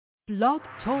Blog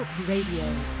Talk Radio.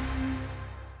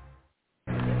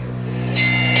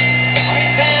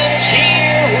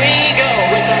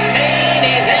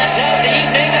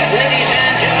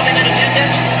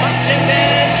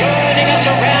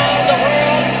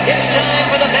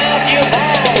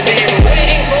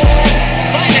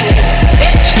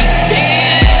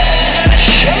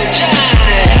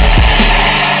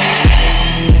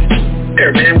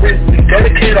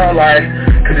 Dedicate our lives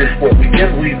to this sport. We do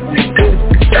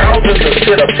thousands of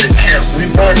sit-ups in camp. We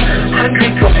run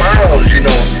hundreds of miles,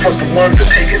 for the ones that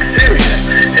take it serious.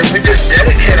 And we just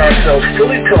dedicate ourselves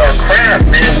fully to our craft,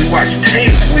 man. We watch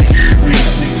tape. We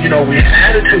have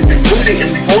attitude. We're rooting,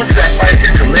 and we go into that fight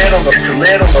to land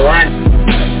on the line.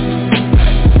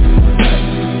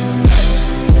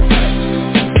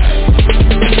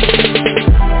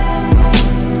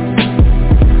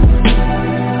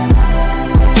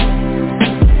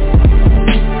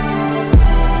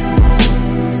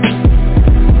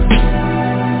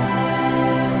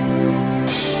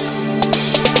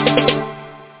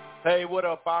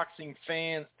 Boxing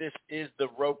fans, this is the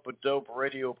Rope-A-Dope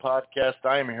Radio Podcast.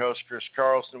 I am your host, Chris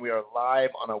Carlson. We are live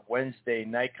on a Wednesday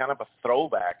night, kind of a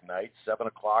throwback night, 7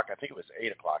 o'clock. I think it was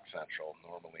 8 o'clock Central,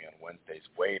 normally on Wednesdays,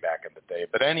 way back in the day.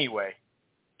 But anyway,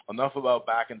 enough about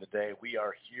back in the day. We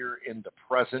are here in the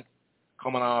present,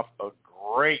 coming off a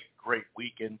great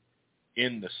weekend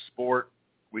in the sport.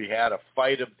 We had a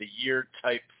fight of the year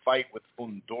type fight with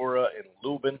Fundora and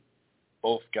Lubin.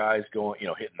 Both guys going,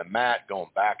 hitting the mat, going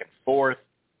back and forth.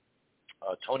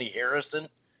 Tony Harrison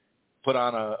put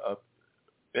on a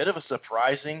bit of a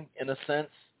surprising, in a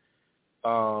sense,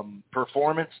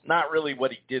 performance. Not really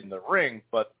what he did in the ring,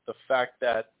 but the fact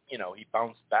that, he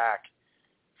bounced back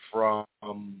from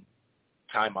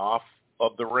time off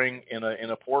of the ring in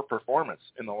a poor performance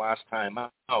in the last time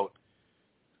out.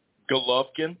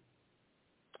 Golovkin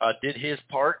did his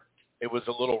part. It was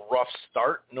a little rough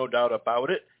start, no doubt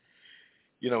about it.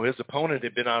 His opponent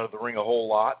had been out of the ring a whole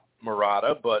lot,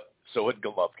 Murata, but so had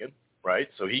Golovkin, right?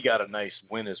 So he got a nice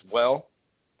win as well.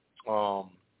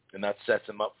 And that sets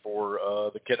him up for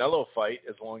the Canelo fight,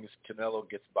 as long as Canelo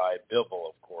gets by Bivol,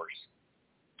 of course.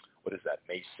 What is that,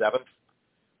 May 7th?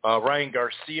 Ryan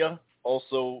Garcia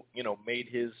also, made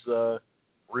his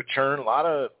return. A lot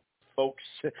of folks,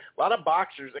 a lot of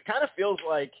boxers. It kind of feels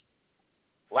like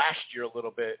last year a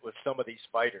little bit with some of these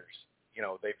fighters.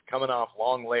 They've coming off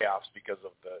long layoffs because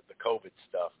of the COVID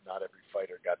stuff. Not every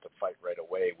fighter got to fight right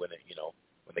away when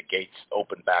the gates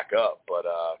opened back up. But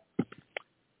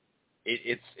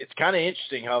it's kind of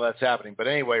interesting how that's happening. But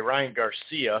anyway, Ryan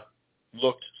Garcia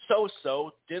looked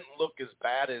so-so. Didn't look as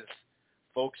bad as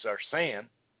folks are saying.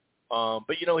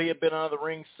 But, he had been out of the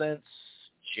ring since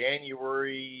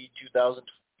January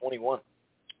 2021.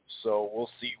 So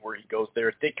we'll see where he goes there.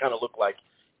 It did kind of look like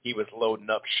he was loading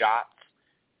up shots.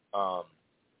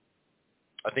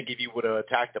 I think if he would have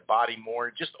attacked the body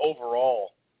more, just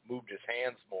overall moved his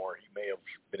hands more, he may have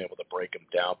been able to break him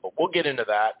down. But we'll get into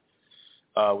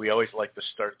that. We always like to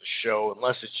start the show,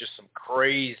 unless it's just some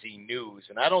crazy news.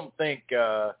 And I don't think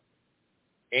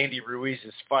Andy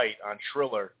Ruiz's fight on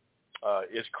Triller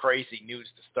is crazy news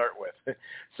to start with.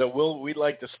 So we'd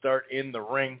like to start in the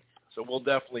ring. So we'll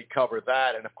definitely cover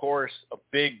that. And, of course, a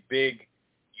big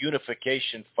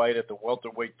unification fight at the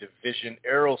welterweight division.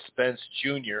 Errol Spence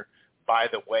Jr., by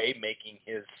the way, making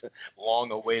his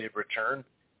long-awaited return,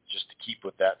 just to keep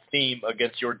with that theme,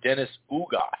 against your Dennis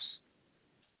Ugas.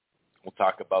 We'll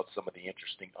talk about some of the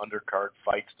interesting undercard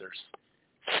fights. There's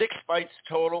 6 fights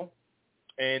total,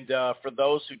 and for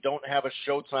those who don't have a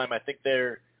Showtime, I think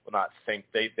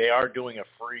they are doing a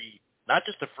free, not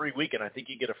just a free weekend, I think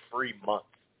you get a free month.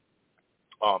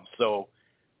 So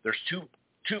there's two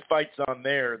fights on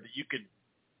there that you could,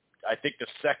 I think the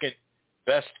second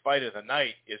best fight of the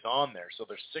night is on there. So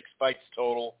there's 6 fights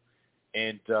total.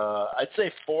 And I'd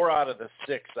say 4 out of the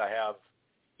 6 I have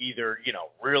either,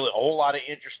 really a whole lot of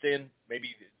interest in.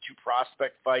 Maybe the 2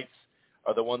 prospect fights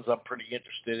are the ones I'm pretty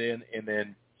interested in. And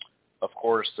then, of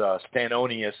course,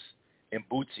 Stanonius and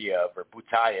Butayev.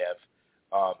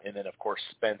 And then, of course,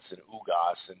 Spence and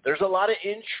Ugas. And there's a lot of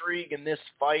intrigue in this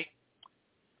fight.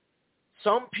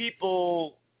 Some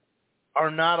people are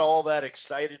not all that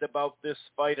excited about this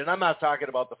fight, and I'm not talking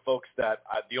about the folks that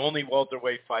the only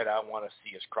welterweight fight I want to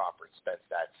see is Crawford Spence.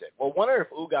 That's it. Well, wonder if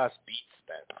Ugas beats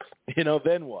Spence.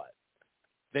 Then what?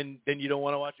 Then you don't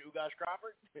want to watch Ugas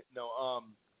Crawford? No.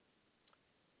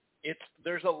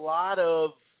 There's a lot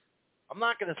of, I'm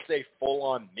not going to say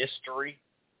full-on mystery,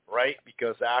 right?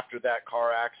 Because after that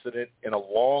car accident in a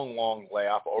long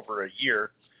layoff over a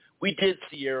year, we did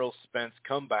see Errol Spence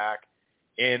come back.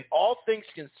 And all things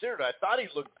considered, I thought he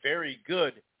looked very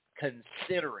good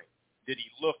considering. Did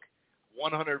he look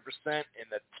 100% in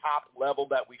the top level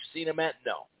that we've seen him at?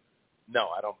 No,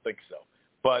 I don't think so.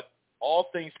 But all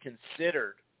things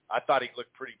considered, I thought he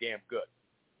looked pretty damn good.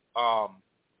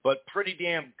 But pretty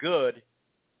damn good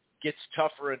gets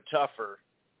tougher and tougher.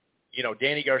 You know,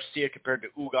 Danny Garcia compared to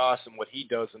Ugas and what he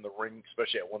does in the ring,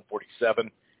 especially at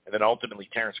 147, and then ultimately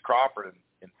Terrence Crawford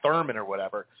and Thurman or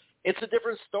whatever, it's a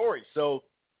different story. So,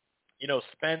 you know,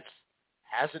 Spence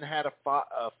hasn't had a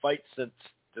fight since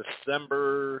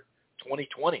December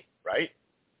 2020, right?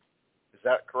 Is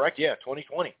that correct? Yeah,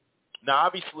 2020. Now,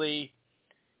 obviously,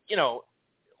 you know,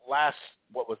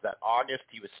 August,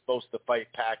 he was supposed to fight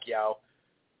Pacquiao.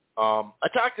 I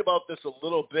talked about this a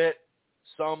little bit.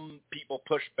 Some people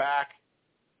pushed back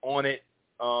on it.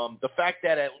 The fact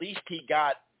that at least he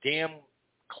got damn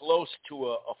close to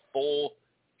a full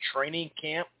training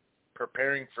camp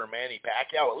preparing for Manny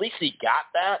Pacquiao, at least he got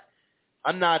that.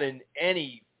 I'm not in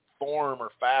any form or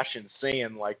fashion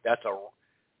saying that's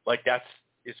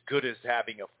as good as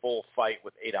having a full fight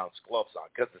with 8-ounce gloves on,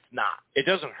 because it's not. It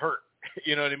doesn't hurt.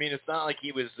 You know what I mean? It's not like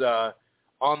he was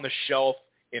on the shelf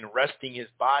and resting his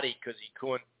body because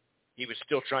he was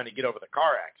still trying to get over the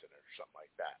car accident or something like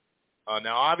that.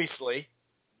 Now, obviously,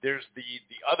 there's the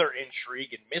other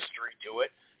intrigue and mystery to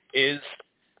it is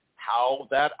how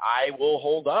that eye will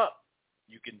hold up.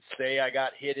 You can say I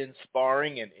got hit in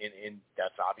sparring, and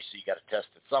that's obviously you got to test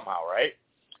it somehow, right?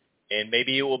 And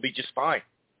maybe it will be just fine.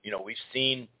 You know, we've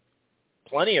seen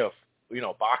plenty of, you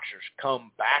know, boxers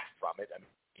come back from it. I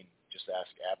mean, just ask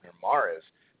Abner Mares.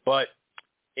 But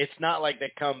it's not like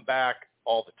they come back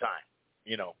all the time,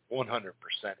 you know, 100%.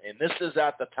 And this is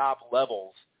at the top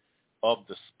levels of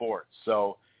the sport.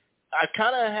 So I've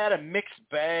kind of had a mixed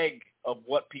bag of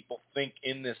what people think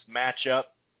in this matchup.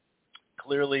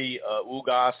 Clearly,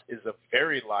 Ugas is a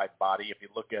very live body. If you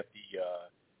look at the,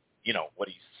 you know, what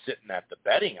he's sitting at the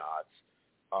betting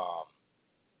odds,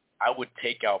 I would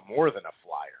take out more than a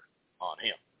flyer on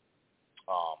him.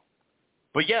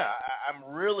 But yeah,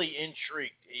 I'm really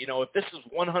intrigued. You know, if this is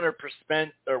 100%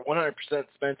 Spence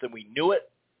and we knew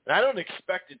it, and I don't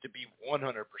expect it to be 100%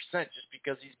 just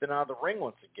because he's been out of the ring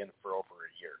once again for over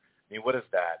a year. I mean, what is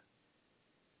that?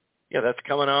 Yeah, that's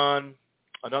coming on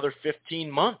another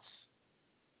 15 months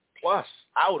plus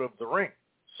out of the ring.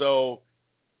 So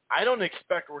I don't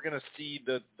expect we're going to see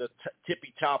the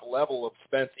tippy top level of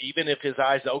Spence, even if his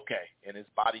eye's okay and his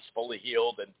body's fully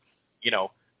healed. And, you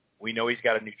know, we know he's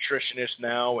got a nutritionist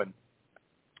now, and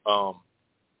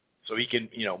so he can,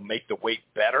 you know, make the weight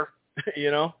better,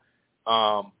 you know.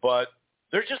 But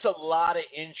there's just a lot of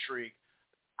intrigue.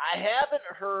 I haven't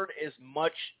heard as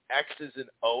much X's and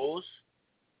O's,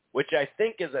 which I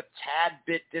think is a tad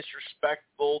bit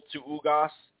disrespectful to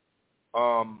Ugas.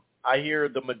 I hear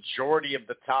the majority of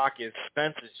the talk is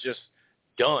Spence is just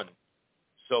done,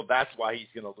 so that's why he's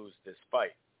going to lose this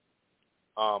fight,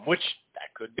 which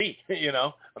that could be. You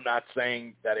know, I'm not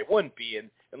saying that it wouldn't be.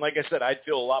 And like I said, I'd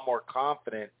feel a lot more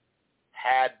confident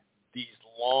had these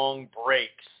long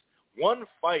breaks. One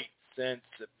fight since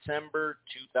September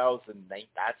 2009.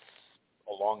 That's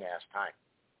a long-ass time.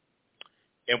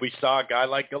 And we saw a guy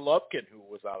like Golovkin, who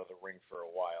was out of the ring for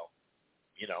a while,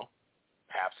 you know,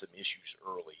 have some issues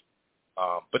early.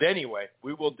 But anyway,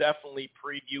 we will definitely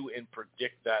preview and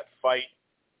predict that fight.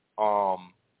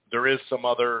 There is some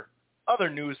other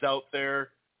news out there.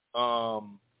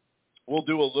 We'll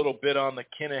do a little bit on the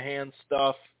Kinahan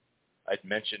stuff. I'd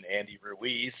mentioned Andy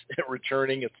Ruiz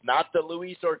returning. It's not the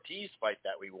Luis Ortiz fight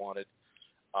that we wanted.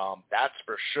 That's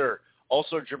for sure.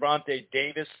 Also, Gervonta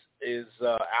Davis is,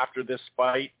 after this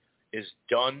fight, is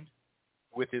done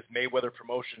with his Mayweather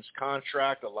Promotions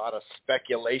contract. A lot of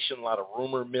speculation, a lot of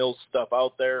rumor mill stuff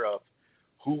out there of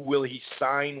who will he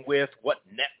sign with, what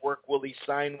network will he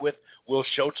sign with. Will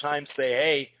Showtime say,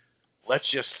 hey, let's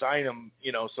just sign him,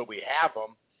 you know, so we have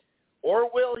him? Or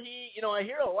will he, you know, I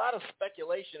hear a lot of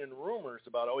speculation and rumors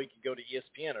about, he could go to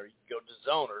ESPN or he could go to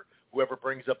DAZN or whoever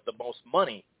brings up the most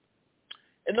money.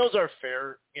 And those are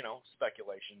fair, you know,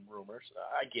 speculation, rumors.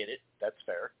 I get it. That's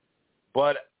fair.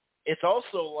 But it's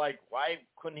also like, why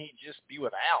couldn't he just be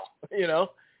with Al, you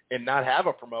know, and not have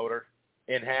a promoter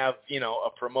and have, you know,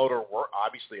 a promoter work?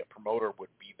 Obviously, a promoter would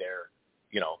be there,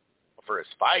 you know, for his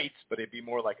fights, but it'd be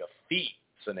more like a fee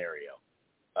scenario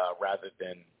rather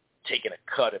than taking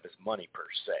a cut of his money per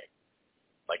se,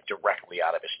 like directly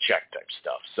out of his check type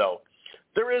stuff. So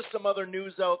there is some other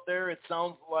news out there. It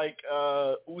sounds like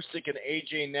Usyk and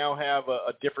AJ now have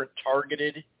a different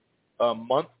targeted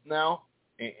month now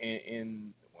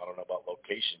in I don't know about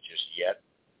location just yet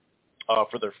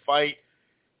for their fight.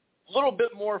 A little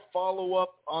bit more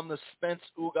follow-up on the Spence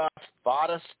Ugas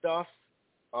VADA stuff.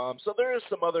 So there is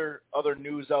some other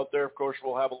news out there. Of course,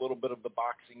 we'll have a little bit of the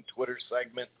boxing Twitter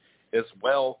segment as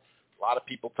well. A lot of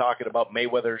people talking about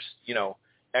Mayweather's,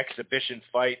 exhibition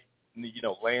fight,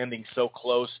 landing so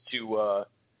close to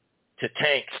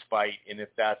Tank's fight, and if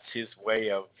that's his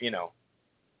way of,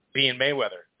 being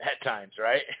Mayweather at times,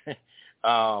 right?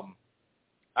 I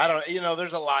don't,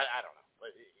 there's a lot, I don't know.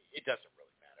 It doesn't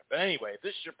really matter. But anyway, if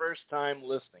this is your first time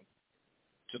listening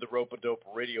to the Rope-A-Dope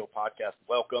Radio podcast,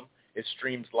 welcome. It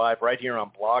streams live right here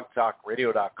on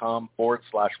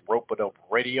blogtalkradio.com/Rope-A-Dope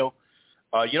Radio.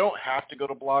 You don't have to go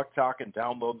to Blog Talk and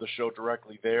download the show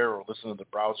directly there or listen to the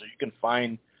browser. You can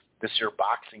find this here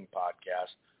boxing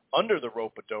podcast under the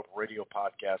Rope-A-Dope Radio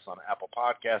podcast on Apple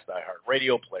Podcasts,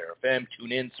 iHeartRadio, Player FM,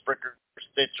 TuneIn, Spreaker,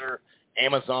 Stitcher,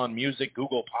 Amazon Music,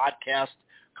 Google Podcast.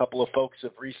 A couple of folks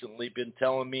have recently been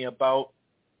telling me about.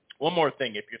 One more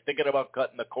thing, if you're thinking about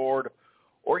cutting the cord,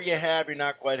 or you're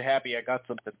not quite happy, I got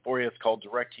something for you. It's called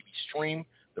DirecTV Stream.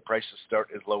 The prices start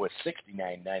as low as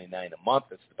 $69.99 a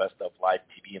month. It's the best of live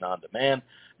TV and on-demand.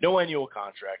 No annual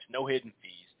contracts, no hidden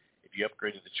fees. If you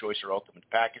upgraded the Choice or Ultimate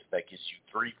package, that gives you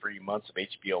 3 free months of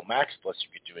HBO Max, plus you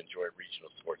get to enjoy regional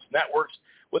sports networks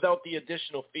without the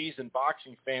additional fees. And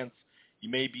boxing fans, you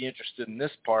may be interested in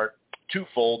this part,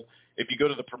 twofold. If you go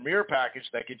to the Premier package,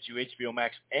 that gives you HBO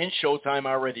Max and Showtime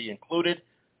already included.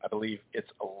 I believe it's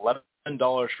 $11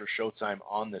 for Showtime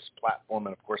on this platform,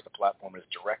 and of course the platform is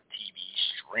DirecTV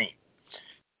Stream.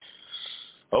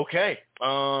 Okay,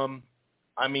 damn.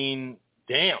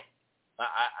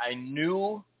 I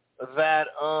knew that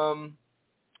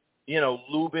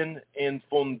Lubin and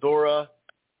Fundora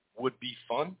would be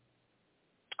fun.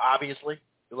 Obviously,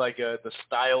 the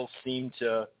styles seem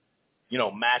to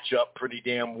match up pretty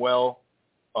damn well,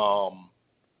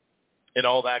 and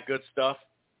all that good stuff.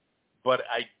 But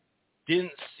I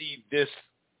didn't see this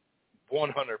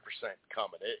 100%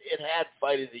 coming. It had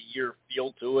Fight of the Year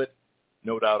feel to it,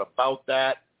 no doubt about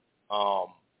that.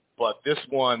 But this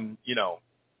one,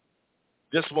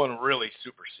 really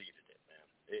superseded it, man.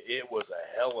 It was a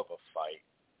hell of a fight.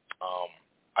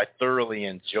 I thoroughly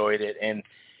enjoyed it, and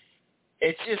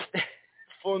it's just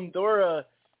Fundora.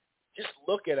 Just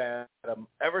looking at him,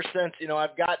 ever since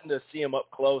I've gotten to see him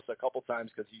up close a couple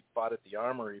times because he fought at the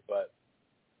Armory, but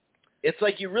it's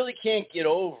like you really can't get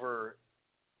over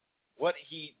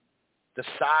the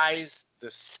size,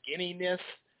 the skinniness,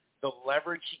 the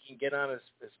leverage he can get on his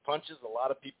punches. A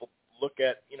lot of people look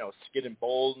at, skin and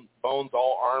bones,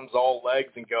 all arms, all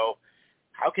legs, and go,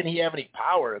 how can he have any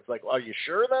power? It's like, well, are you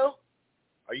sure, though?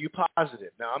 Are you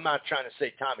positive? Now, I'm not trying to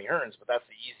say Tommy Hearns, but that's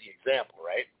the easy example,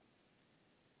 right?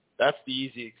 That's the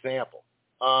easy example.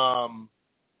 The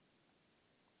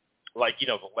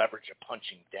leverage of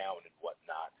punching down and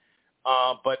whatnot.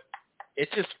 But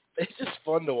it's just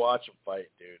fun to watch him fight,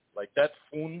 dude. Like that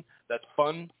Fundora.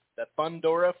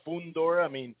 I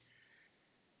mean,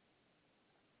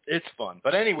 it's fun.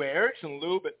 But anyway, Erickson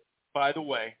Lubin, by the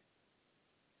way,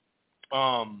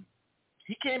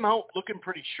 he came out looking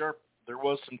pretty sharp. There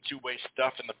was some two-way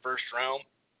stuff in the first round,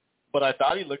 but I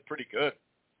thought he looked pretty good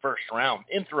first round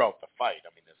and throughout the fight. I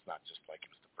mean, it's not just like it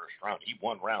was the first round. He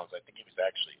won rounds. I think he was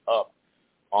actually up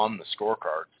on the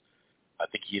scorecards. I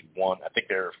think he had won. I think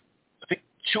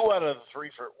 2 out of the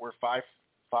 3 were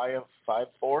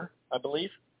 5-4, I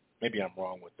believe. Maybe I'm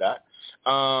wrong with that.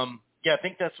 Yeah, I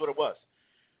think that's what it was.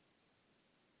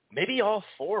 Maybe all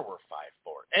 4 were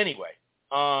 5-4. Anyway,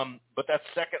 but that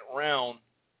second round,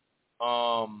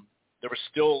 there was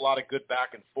still a lot of good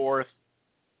back and forth.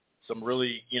 Some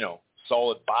really,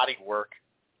 solid body work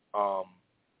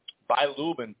by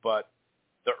Lubin, but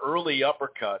the early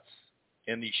uppercuts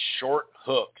and these short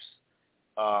hooks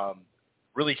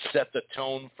really set the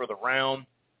tone for the round.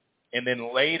 And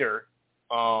then later,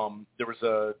 there was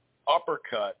a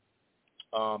uppercut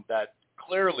that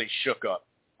clearly shook up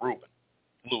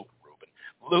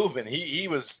Lubin. He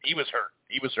was hurt.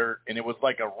 He was hurt, and it was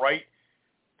like a right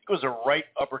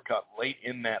uppercut late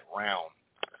in that round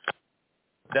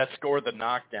that scored the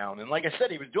knockdown. And like I said,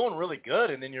 he was doing really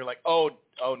good, and then you're like, oh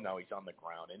no, he's on the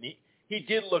ground. And he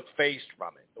did look phased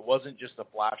from it. It wasn't just a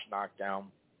flash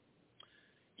knockdown.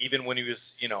 Even when he was,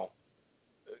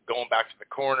 going back to the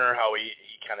corner, how he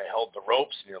kind of held the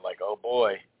ropes, and you're like, oh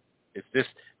boy, is this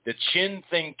the chin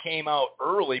thing came out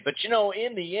early, but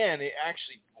in the end, it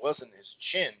actually wasn't his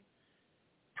chin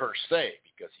per se,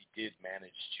 because he did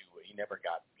manage to, he never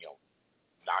got,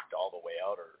 knocked all the way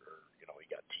out or he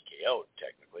got TKO'd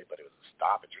technically, but it was a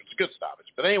stoppage. It was a good stoppage.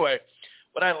 But anyway,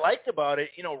 what I liked about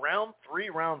it, round 3,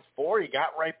 round 4, he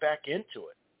got right back into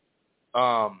it.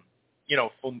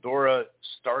 Fundora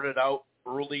started out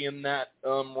early in that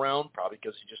round, probably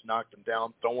because he just knocked him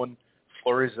down, throwing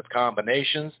flurries of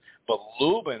combinations. But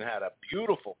Lubin had a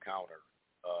beautiful counter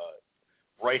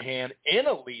right hand and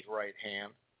a lead right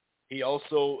hand. He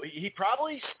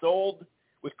probably stole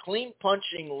with clean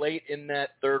punching late in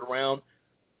that third round.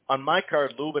 On my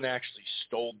card, Lubin actually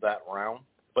stole that round,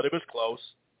 but it was close.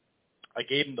 I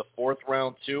gave him the fourth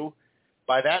round too.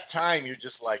 By that time, you're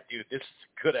just like, dude, this is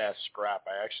a good-ass scrap.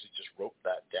 I actually just wrote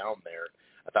that down there.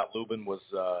 I thought Lubin was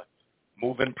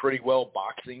moving pretty well,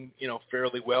 boxing,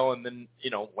 fairly well, and then,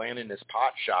 landing his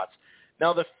pot shots.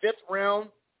 Now, the fifth round,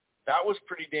 that was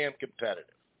pretty damn competitive.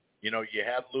 You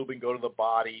had Lubin go to the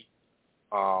body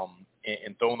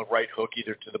and throwing the right hook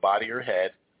either to the body or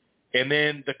head. And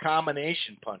then the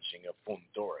combination punching of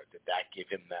Fundora, did that give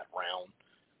him that round?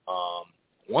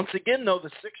 Once again, though, the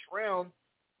sixth round,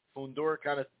 Fundora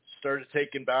kind of started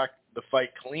taking back the fight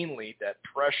cleanly. That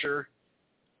pressure,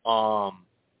 I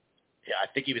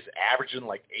think he was averaging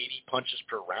like 80 punches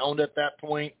per round at that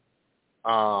point.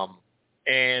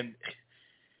 And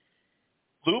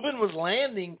Lubin was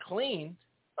landing clean,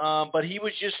 but he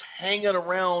was just hanging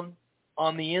around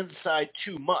on the inside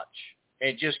too much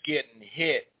and just getting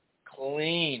hit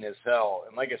clean as hell.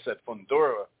 And like I said,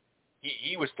 Fundora,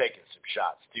 he was taking some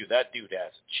shots too. That dude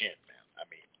has a chin, man. I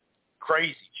mean,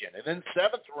 crazy chin. And then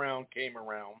seventh round came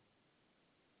around,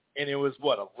 and it was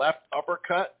a left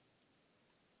uppercut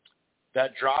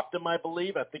that dropped him, I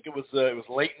believe. I think it was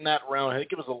late in that round. I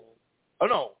think it was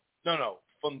no.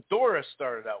 Fundora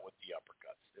started out with the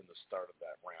uppercuts in the start of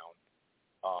that round.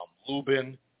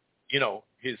 Lubin,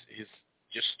 his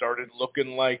just started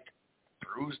looking like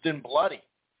bruised and bloody.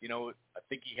 I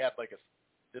think he had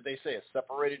did they say a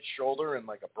separated shoulder and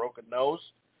like a broken nose?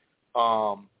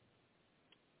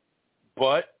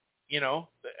 But,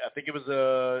 I think it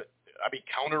was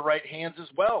counter right hands as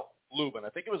well, Lubin. I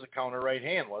think it was a counter right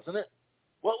hand, wasn't it?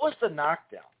 What was the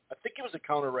knockdown? I think it was a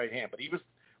counter right hand, but he was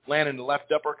landing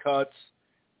left uppercuts,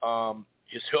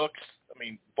 his hooks. I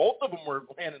mean, both of them were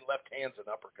landing left hands and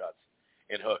uppercuts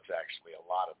and hooks, actually, a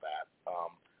lot of that.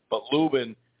 But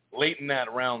Lubin, late in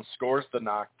that round, scores the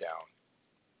knockdown.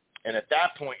 And at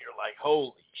that point, you're like,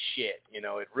 holy shit.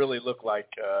 It really looked like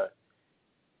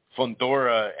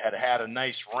Fundora had a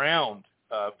nice round,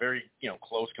 very,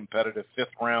 close, competitive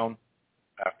fifth round.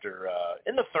 After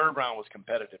in the third round was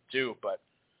competitive too. But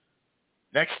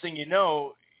next thing you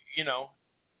know,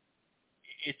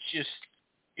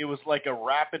 it was like a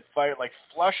rapid fire, like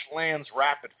flush lands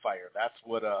rapid fire. That's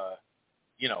what,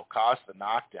 caused the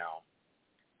knockdown.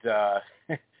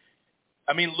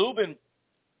 Lubin,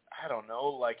 I don't know,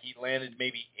 like he landed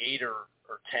maybe 8 or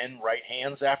 10 right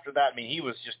hands after that. I mean, he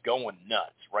was just going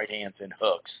nuts, right hands and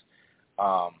hooks.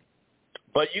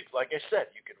 But like I said,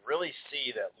 you could really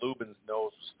see that Lubin's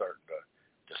nose was starting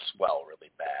to swell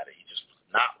really bad. He just was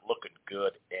not looking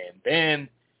good. And then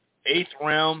 8th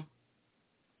round,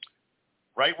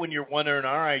 right when you're wondering,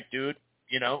 all right, dude,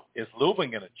 is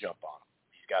Lubin going to jump on him?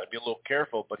 He's got to be a little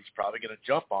careful, but he's probably going to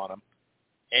jump on him.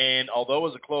 And although it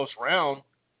was a close round,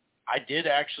 I did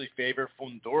actually favor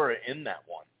Fundora in that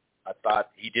one. I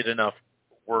thought he did enough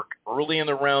work early in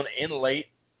the round and late.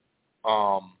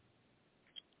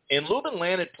 And Lubin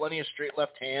landed plenty of straight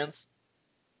left hands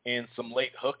and some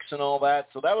late hooks and all that.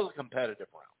 So that was a competitive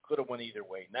round. Could have went either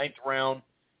way. 9th round,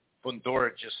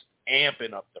 Fundora just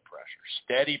amping up the pressure.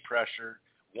 Steady pressure.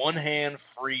 One hand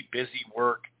free, busy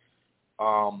work.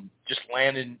 Just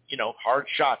landing, hard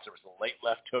shots. There was a late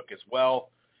left hook as well.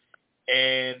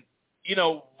 And,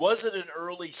 was it an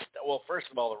early well, first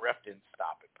of all, the ref didn't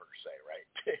stop it per se, right?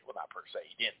 Well, not per se.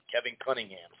 He didn't. Kevin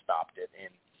Cunningham stopped it.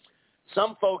 And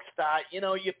some folks thought,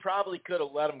 you probably could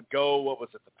have let him go. What was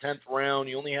it, the 10th round?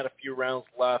 You only had a few rounds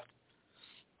left.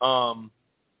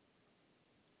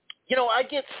 I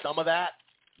get some of that,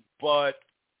 but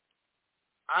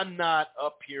I'm not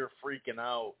up here freaking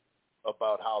out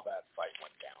about how that fight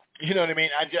went down. You know what I mean?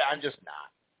 I'm just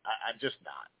not. I'm just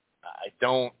not.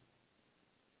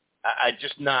 I'm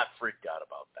just not freaked out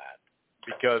about that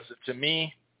because to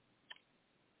me,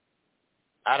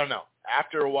 I don't know.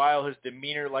 After a while, his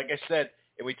demeanor, like I said,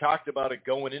 and we talked about it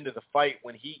going into the fight,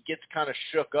 when he gets kind of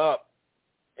shook up,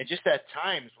 and just at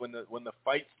times when the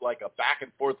fight's like a back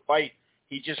and forth fight,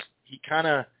 he kind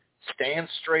of stands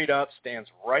straight up, stands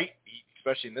right. He,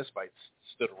 especially in this fight,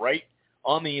 stood right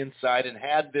on the inside and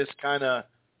had this kind of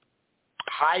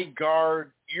high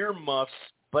guard earmuffs,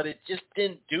 but it just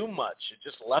didn't do much. It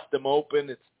just left him open.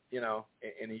 It's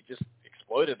and he just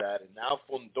exploited that. And now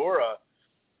Fundora,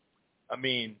 I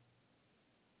mean,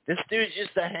 this dude's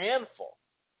just a handful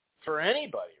for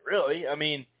anybody, really. I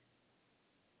mean,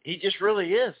 he just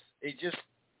really is. He just,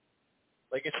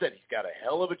 like I said, he's got a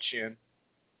hell of a chin.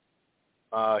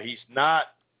 He's not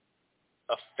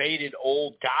a faded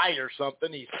old guy or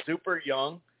something. He's super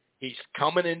young. He's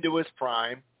coming into his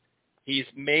prime. He's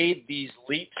made these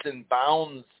leaps and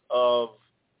bounds of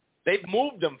 – they've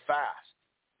moved him fast.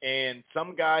 And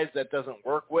some guys that doesn't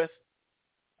work with,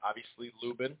 obviously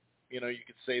Lubin, you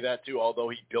could say that too, although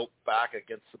he built back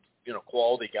against some,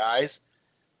 quality guys.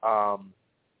 Fundora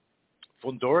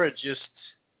just,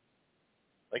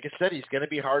 like I said, he's going to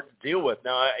be hard to deal with.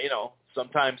 Now,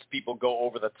 sometimes people go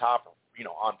over the top,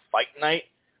 on fight night,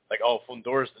 like, oh,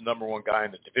 Fundora's the number one guy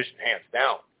in the division, hands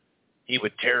down. He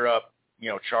would tear up,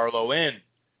 Charlo in,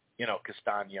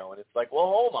 Castano. And it's like, well,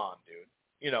 hold on, dude.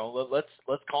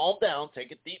 Let's calm down,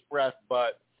 take a deep breath.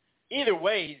 But either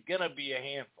way, he's going to be a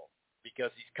handful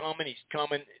because he's coming.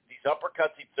 These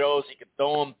uppercuts he throws, he can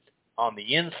throw them on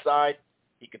the inside.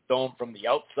 He can throw them from the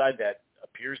outside that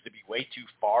appears to be way too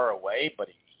far away, but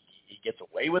he gets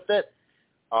away with it.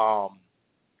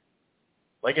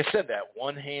 Like I said, that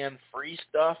one-hand free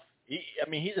stuff,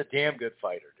 he's a damn good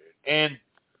fighter, dude. And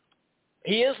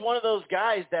he is one of those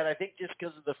guys that I think just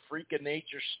because of the freak of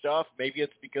nature stuff, maybe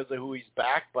it's because of who he's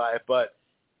backed by, but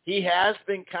he has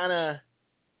been kind of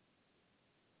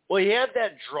 – well, he had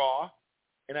that draw,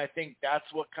 and I think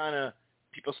that's what kind of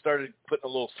people started putting a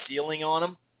little ceiling on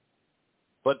him.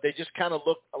 But they just kind of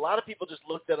looked – a lot of people just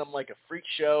looked at him like a freak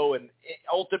show, and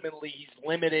ultimately he's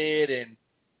limited, and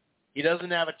he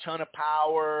doesn't have a ton of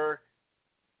power,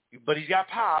 but he's got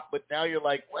pop. But now you're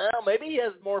like, well, maybe he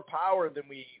has more power than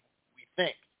we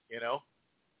think,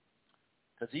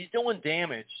 because he's doing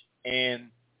damage. And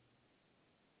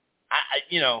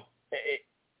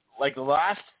like the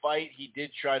last fight, he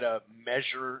did try to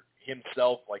measure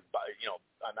himself, like,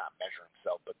 not measure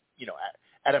himself, but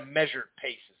at a measured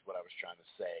pace is what I was trying to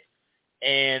say.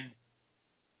 And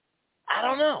I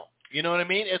don't know, you know what I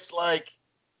mean? It's like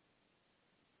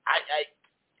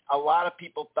a lot of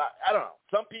people thought, I don't know,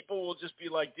 some people will just be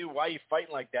like, dude, why are you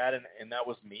fighting like that? And that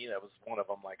was me. That was one of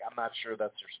them. Like, I'm not sure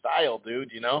that's your style,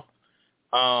 dude,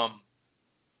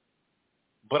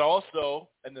 But also,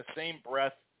 in the same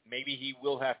breath, maybe he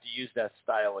will have to use that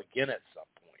style again at some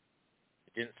point.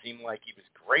 It didn't seem like he was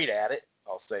great at it,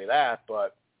 I'll say that,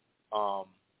 but I'm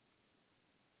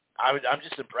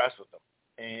just impressed with him.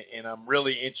 And I'm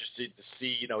really interested to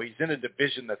see, he's in a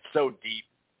division that's so deep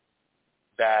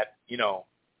that,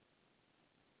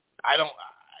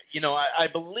 I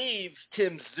believe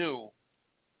Tim Tszyu,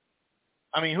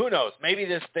 who knows? Maybe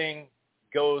this thing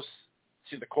goes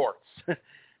to the courts.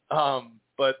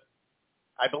 But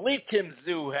I believe Tim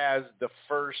Tszyu has the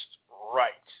first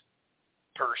right,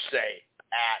 per se,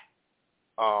 at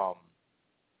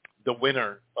the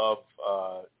winner of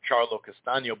Charlo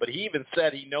Castano. But he even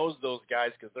said he knows those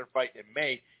guys because they're fighting in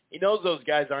May. He knows those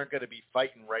guys aren't going to be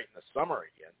fighting right in the summer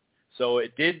again. So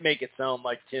it did make it sound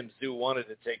like Tim Tszyu wanted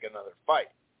to take another fight.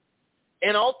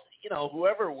 And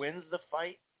whoever wins the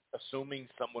fight, assuming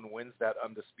someone wins that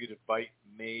undisputed fight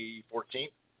May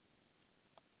 14th,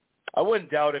 I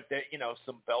wouldn't doubt if that,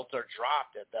 some belts are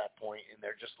dropped at that point and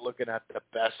they're just looking at the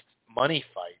best money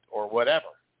fight or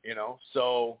whatever,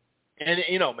 So, and,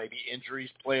 maybe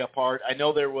injuries play a part. I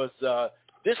know there was,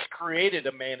 this created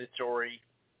a mandatory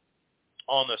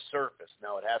on the surface.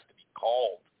 Now it has to be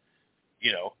called,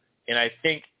 and I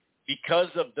think because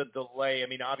of the delay,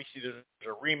 obviously there's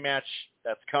a rematch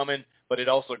that's coming, but the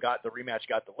rematch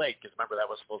got delayed because remember that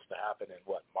was supposed to happen in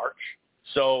March?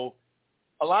 So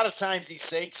a lot of times these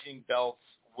sanctioning belts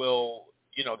will,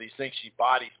 these sanctioning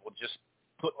bodies will just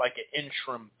put like an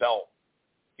interim belt,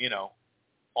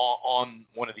 on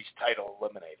one of these title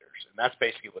eliminators. And that's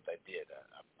basically what they did.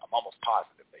 I'm almost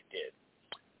positive they did.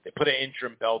 They put an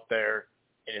interim belt there,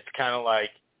 and it's kind of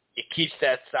like it keeps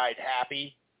that side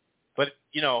happy. But,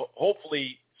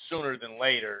 hopefully sooner than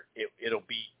later, it'll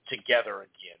be together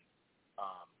again.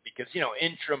 Because,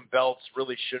 interim belts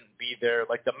really shouldn't be there.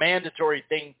 Like the mandatory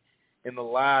thing in the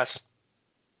last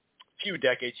few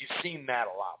decades, you've seen that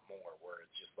a lot more where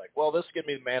it's just like, well, this is going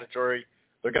to be mandatory.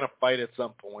 They're going to fight at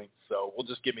some point, so we'll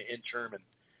just give me interim. And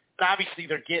obviously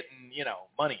they're getting,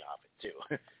 money off it too.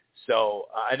 So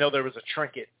I know there was a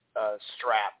trinket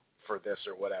strap for this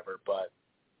or whatever, but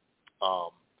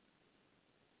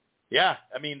yeah,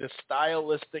 the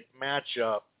stylistic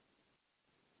matchup,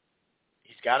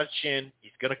 he's got a chin.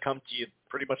 He's going to come to you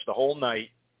pretty much the whole night.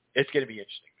 It's going to be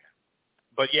interesting, man.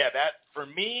 But yeah, that for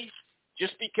me,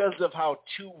 just because of how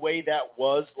two-way that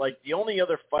was, like the only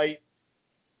other fight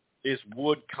is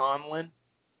Wood-Conlon.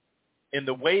 And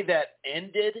the way that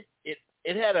ended, it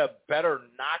had a better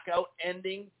knockout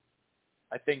ending.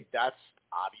 I think that's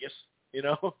obvious,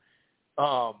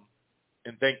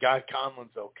 and thank God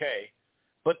Conlon's okay.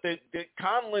 But the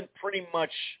Conlon pretty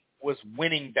much was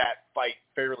winning that fight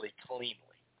fairly cleanly.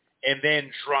 And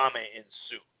then drama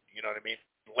ensued, you know what I mean,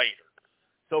 later.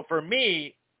 So for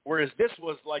me, whereas this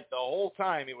was like the whole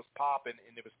time it was popping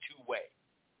and it was two-way.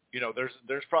 You know,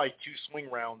 there's probably 2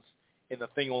 swing rounds, and the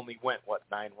thing only went,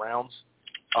 9 rounds,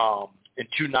 and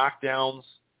 2 knockdowns.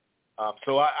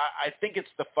 So I think it's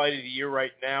the fight of the year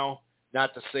right now.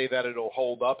 Not to say that it'll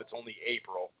hold up. It's only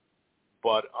April.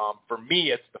 But for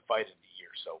me, it's the fight of the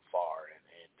year so far. And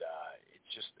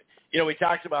it's just, you know, we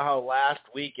talked about how last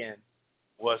weekend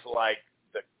was like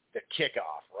the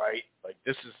kickoff, right? Like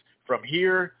this is from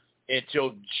here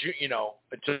until,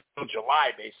 until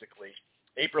July, basically.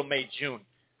 April, May, June.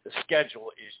 The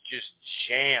schedule is just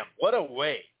jammed. What a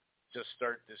way to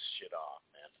start this shit off,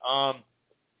 man.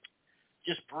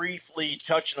 Just briefly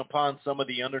touching upon some of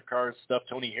the undercard stuff,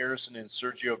 Tony Harrison and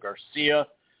Sergio Garcia.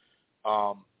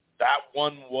 That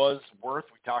one was worth,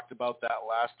 we talked about that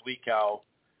last week, how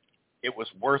it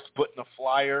was worth putting a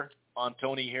flyer on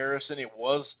Tony Harrison. It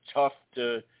was tough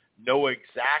to know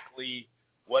exactly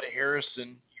what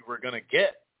Harrison you were going to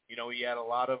get. You know, he had a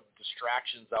lot of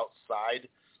distractions outside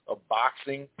of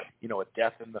boxing, you know, a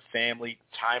death in the family,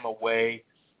 time away,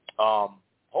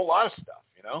 whole lot of stuff,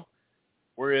 you know.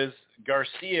 Whereas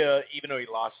Garcia, even though he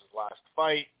lost his last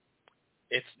fight,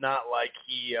 it's not like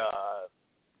he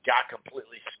got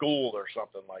completely schooled or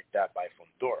something like that by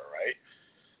Fundora,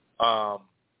 right?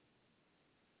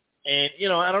 And, you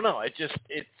know, I don't know. I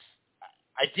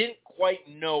didn't quite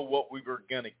know what we were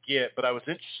going to get, but I was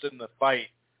interested in the fight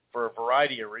for a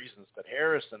variety of reasons. But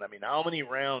Harrison, I mean, how many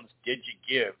rounds did you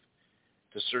give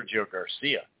to Sergio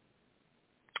Garcia?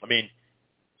 I mean,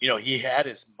 you know, he had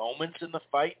his moments in the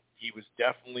fight. He was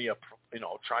definitely,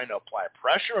 trying to apply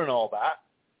pressure and all that.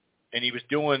 And he was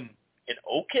doing an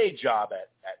okay job at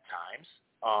times.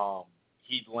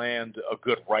 He'd land a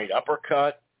good right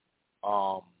uppercut.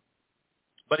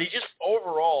 But he just,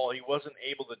 overall, he wasn't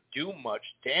able to do much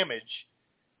damage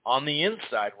on the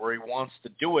inside where he wants to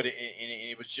do it. And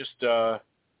he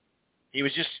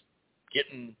was just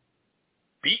getting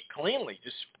beat cleanly,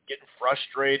 just getting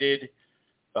frustrated.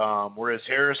 Whereas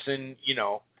Harrison, you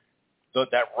know,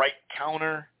 that right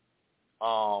counter,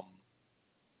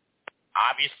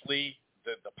 obviously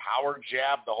the power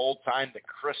jab the whole time, the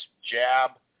crisp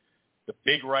jab, the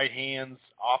big right hands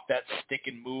off that stick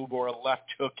and move or a left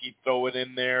hook, he'd throw it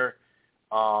in there.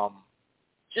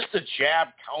 Just the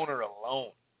jab counter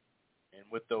alone. And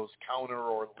with those counter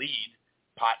or lead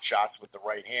pot shots with the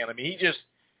right hand, I mean,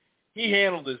 he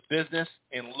handled his business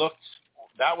and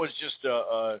that was just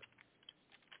a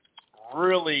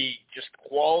really just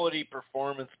quality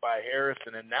performance by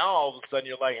Harrison. And now all of a sudden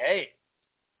you're like, hey,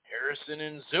 Harrison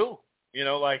and Zoo, you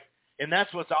know, like, and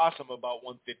that's what's awesome about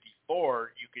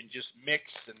 154. You can just mix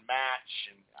and match.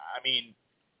 And I mean,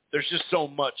 there's just so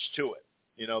much to it.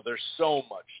 You know, there's so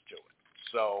much to it.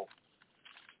 So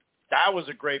that was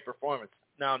a great performance.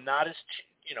 Now, not as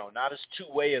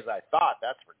two-way as I thought.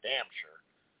 That's for damn sure.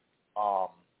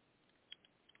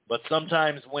 But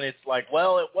sometimes when it's like,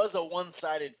 well, it was a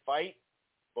one-sided fight,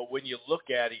 but when you look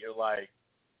at it, you're like,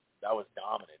 that was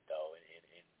dominant, though.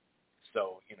 And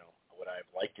so, you know, would I have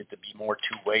liked it to be more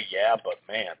two-way? Yeah, but,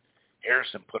 man,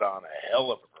 Harrison put on a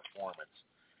hell of a performance.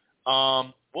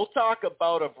 We'll talk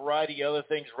about a variety of other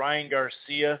things. Ryan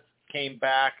Garcia came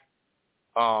back.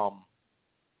 And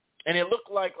it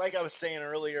looked like I was saying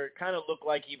earlier, it kind of looked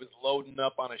like he was loading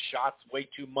up on his shots way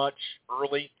too much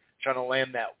early, trying to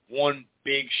land that one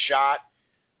big shot.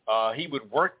 He would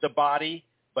work the body,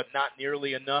 but not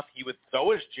nearly enough. He would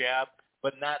throw his jab,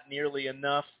 but not nearly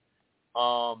enough.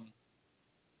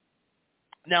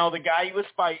 Now, the guy he was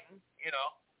fighting, you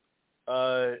know,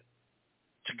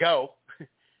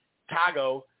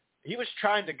 Tago, he was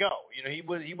trying to go. You know, he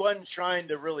wasn't trying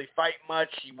to really fight much.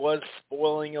 He was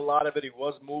spoiling a lot of it. He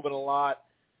was moving a lot.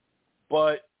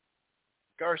 But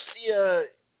Garcia,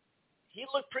 he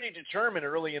looked pretty determined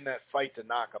early in that fight to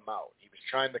knock him out. He was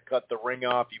trying to cut the ring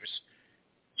off. He was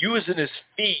using his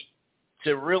feet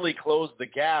to really close the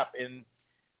gap. And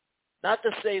not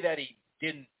to say that he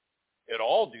didn't at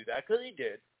all do that, because he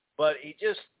did. But he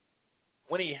just,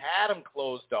 when he had him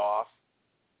closed off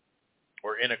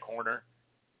or in a corner,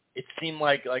 it seemed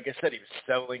like I said, he was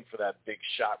settling for that big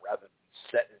shot rather than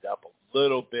setting it up a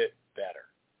little bit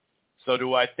better. So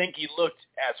do I think he looked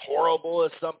as horrible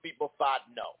as some people thought?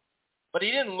 No. But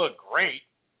he didn't look great.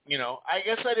 You know, I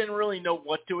guess I didn't really know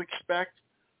what to expect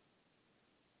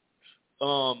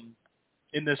in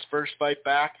this first fight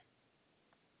back.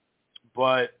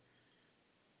 But,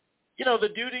 you know, the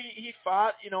dude he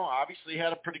fought, you know, obviously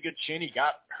had a pretty good chin. He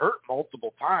got hurt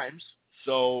multiple times.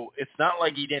 So it's not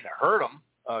like he didn't hurt him,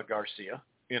 Garcia.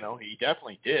 You know, he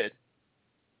definitely did.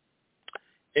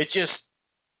 it just,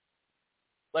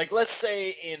 like, let's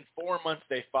say in 4 months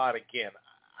they fought again.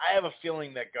 I have a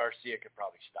feeling that Garcia could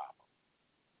probably stop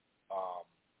him.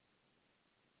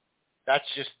 That's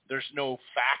just, there's no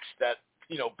facts that,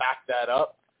 back that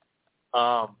up.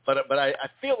 But I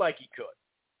feel like he could.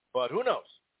 But who knows?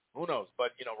 Who knows?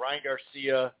 But, Ryan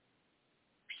Garcia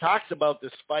talks about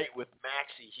this fight with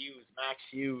Max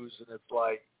Hughes, and it's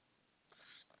like,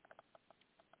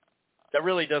 that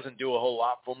really doesn't do a whole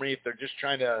lot for me if they're just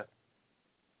trying to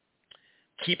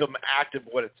keep him active.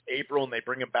 It's April, and they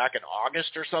bring him back in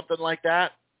August or something like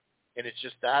that, and it's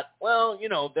just that, well,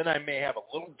 then I may have a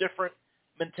little different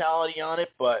mentality on it,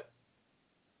 but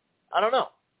I don't know.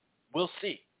 We'll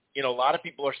see. A lot of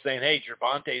people are saying, hey,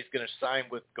 Gervonta is going to sign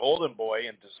with Golden Boy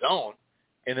and DAZN,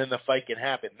 and then the fight can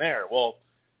happen there. Well,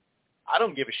 I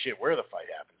don't give a shit where the fight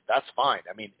happens. That's fine.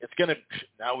 I mean, it's going to,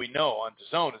 now we know on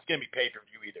DAZN, it's going to be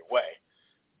pay-per-view either way.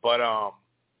 But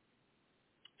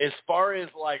as far as,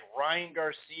 like, Ryan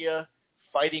Garcia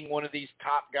fighting one of these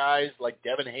top guys like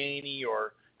Devin Haney,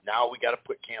 or now we got to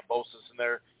put Kambosos in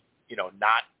there,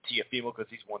 not Teofimo because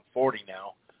he's 140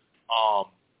 now,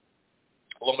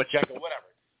 Lomachenko, whatever.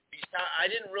 I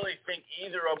didn't really think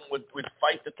either of them would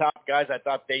fight the top guys. I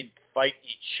thought they'd fight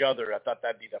each other. I thought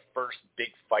that'd be the first big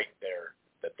fight there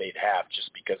that they'd have,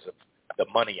 just because of the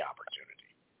money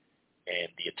opportunity and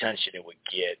the attention it would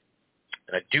get.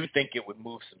 And I do think it would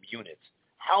move some units.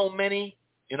 How many?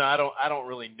 I don't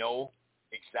really know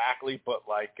exactly, but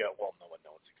like, well, no one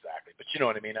knows exactly, but you know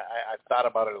what I mean. I've thought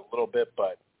about it a little bit,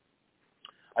 but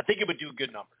I think it would do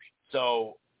good numbers.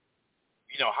 So,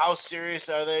 how serious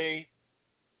are they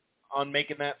on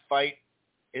making that fight?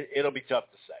 It'll be tough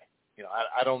to say.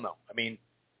 I don't know. I mean,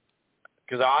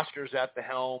 because Oscar's at the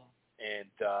helm, and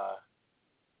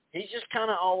he's just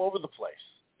kind of all over the place.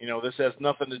 This has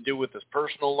nothing to do with his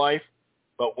personal life,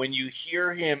 but when you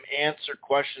hear him answer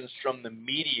questions from the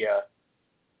media,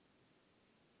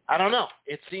 I don't know.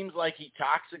 It seems like he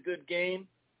talks a good game,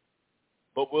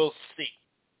 but we'll see.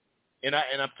 And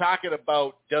I'm talking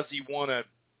about, does he want to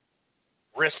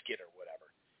risk it or whatever?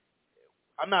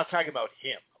 I'm not talking about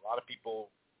him. A lot of people,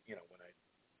 when I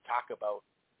talk about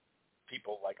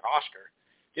people like Oscar,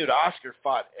 dude, Oscar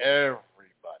fought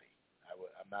everybody.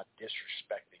 I'm not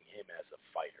disrespecting him as a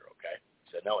fighter, okay?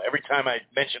 So, no, every time I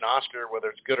mention Oscar, whether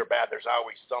it's good or bad, there's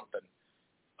always something,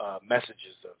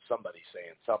 messages of somebody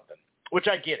saying something, which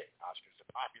I get it. Oscar's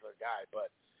a popular guy, but,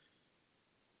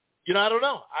 I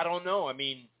don't know. I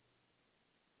mean,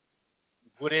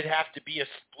 would it have to be a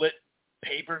split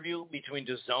pay-per-view between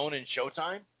DAZN and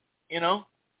Showtime?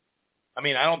 I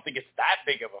mean, I don't think it's that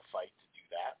big of a fight to do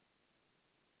that.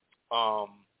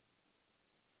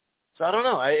 So I don't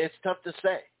know. It's tough to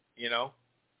say,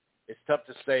 It's tough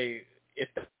to say if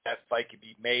that fight could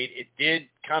be made. It did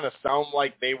kind of sound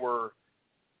like they were,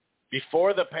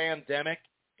 before the pandemic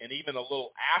and even a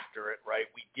little after it, right,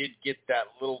 we did get that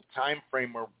little time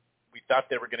frame where we thought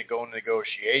they were going to go into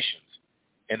negotiations.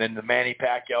 And then the Manny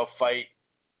Pacquiao fight,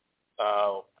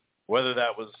 whether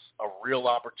that was a real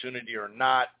opportunity or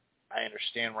not, I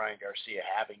understand Ryan Garcia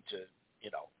having to,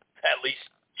 at least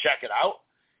check it out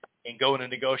and go into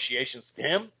negotiations with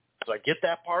him. So I get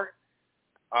that part.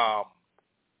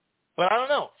 But I don't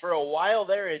know. For a while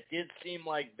there, it did seem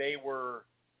like they were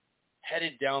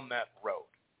headed down that road.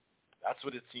 That's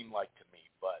what it seemed like to me.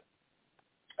 But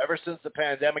ever since the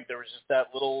pandemic, there was just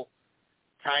that little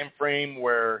time frame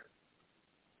where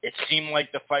it seemed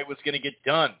like the fight was going to get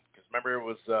done. Because remember, it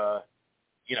was,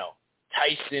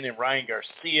 Tyson and Ryan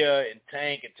Garcia and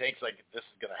Tank, and Tank's like, this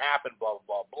is going to happen, blah,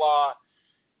 blah, blah, blah.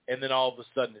 And then all of a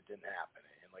sudden it didn't happen.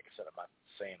 And like I said, I'm not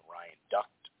saying Ryan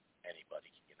ducked anybody,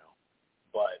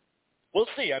 But we'll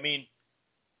see. I mean,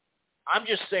 I'm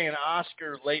just saying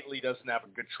Oscar lately doesn't have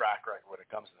a good track record when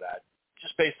it comes to that,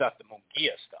 just based off the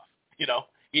Munguia stuff.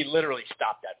 He literally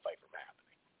stopped that fight from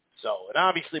happening. So, and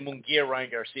obviously Munguia, Ryan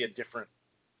Garcia, different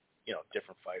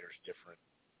fighters, different,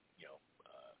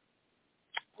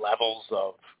 levels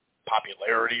of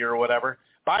popularity or whatever.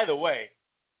 By the way,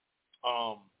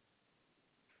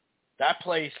 that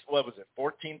place, what was it,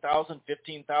 14,000,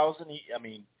 15,000? I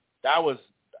mean, that was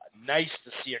nice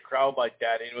to see a crowd like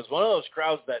that. And it was one of those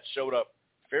crowds that showed up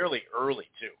fairly early,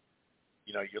 too.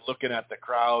 You're looking at the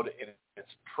crowd, and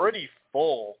it's pretty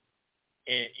full,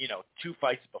 in, 2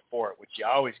 fights before it, which you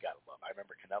always got to love. I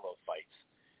remember Canelo fights,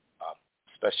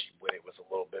 especially when it was a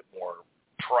little bit more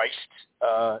priced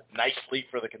nicely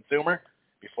for the consumer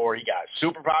before he got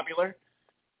super popular.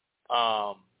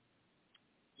 I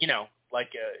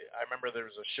remember there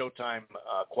was a Showtime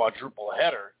quadruple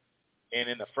header, and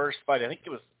in the first fight, I think it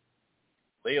was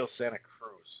Leo Santa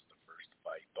Cruz, the first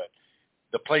fight, but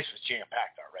the place was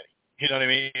jam-packed already. You know what I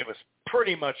mean? It was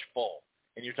pretty much full.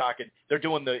 And you're talking, they're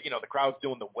doing the crowd's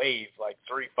doing the wave like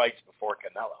 3 fights before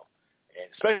Canelo. And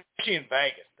especially in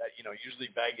Vegas, that, usually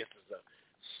Vegas is a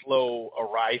slow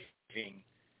arriving,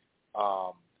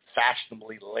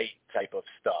 fashionably late type of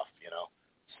stuff,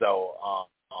 So,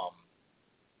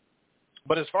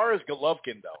 but as far as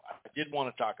Golovkin, though, I did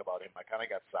want to talk about him. I kind of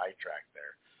got sidetracked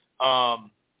there. I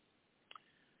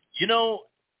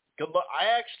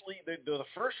actually, the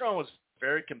first round was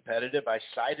very competitive. I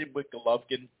sided with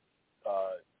Golovkin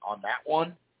on that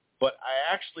one, but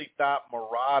I actually thought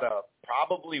Murata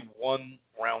probably won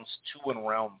rounds 2 and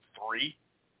round 3.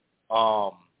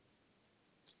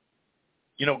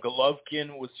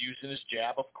 Golovkin was using his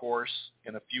jab, of course,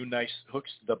 and a few nice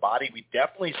hooks to the body. We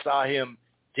definitely saw him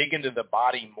dig into the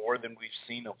body more than we've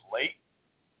seen of late.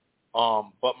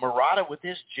 But Murata with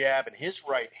his jab and his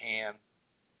right hand,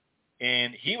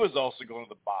 and he was also going to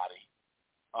the body.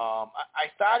 I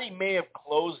thought he may have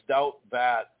closed out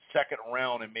that second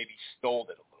round and maybe stole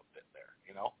it a little bit there,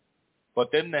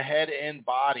 But then the head and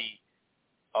body,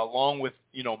 along with,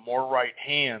 more right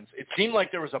hands, it seemed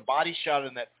like there was a body shot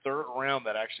in that third round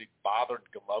that actually bothered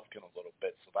Golovkin a little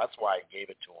bit, so that's why I gave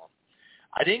it to him.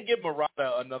 I didn't give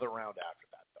Murata another round after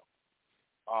that,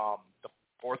 though. The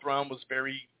fourth round was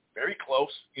very, very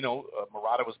close.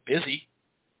 Murata was busy,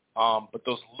 but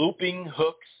those looping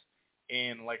hooks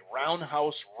and, like,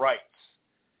 roundhouse rights,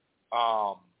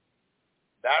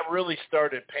 that really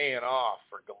started paying off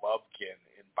for Golovkin.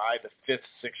 And by the 5th,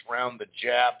 6th round, the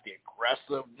jab, the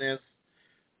aggressiveness,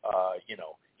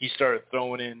 he started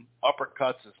throwing in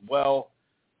uppercuts as well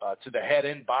to the head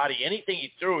and body. Anything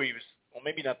he threw, he was, well,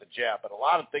 maybe not the jab, but a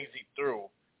lot of things he threw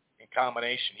in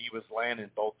combination, he was landing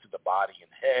both to the body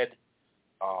and head.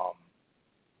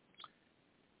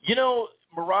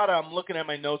 Murata, I'm looking at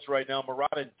my notes right now.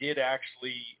 Murata did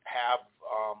actually have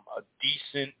a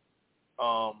decent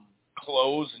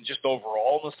close and just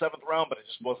overall in the 7th round, but it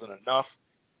just wasn't enough.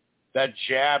 That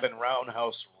jab and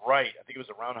roundhouse right, I think it was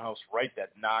a roundhouse right that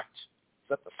knocked, is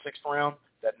that the 6th round?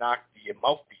 That knocked the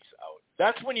mouthpiece out.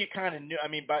 That's when you kind of knew,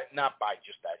 not by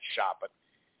just that shot, but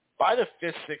by the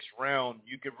 5th, 6th round,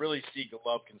 you could really see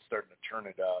Golovkin starting to turn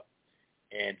it up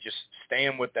and just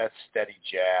staying with that steady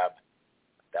jab,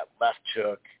 that left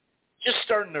hook, just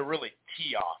starting to really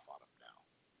tee off on him now.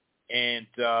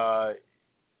 And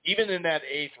even in that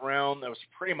 8th round, that was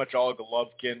pretty much all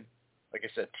Golovkin, like I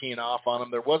said, teeing off on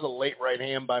him. There was a late right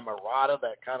hand by Murata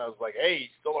that kind of was like, hey, he's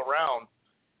still around.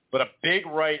 But a big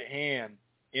right hand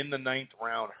in the 9th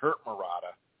round hurt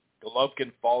Murata.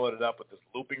 Golovkin followed it up with his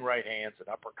looping right hands and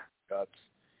uppercuts.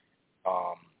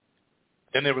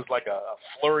 Then there was like a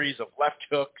flurries of left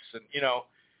hooks. And,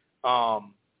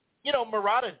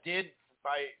 Murata did,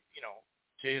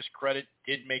 to his credit,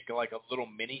 did make like a little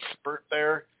mini spurt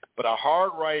there. But a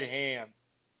hard right hand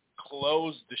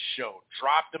closed the show.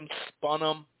 Dropped him, spun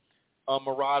him,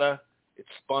 Murata. It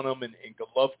spun him, and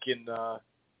Golovkin,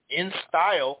 in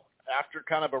style, after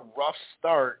kind of a rough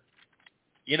start,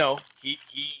 he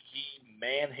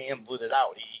manhandled it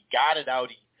out. He got it out.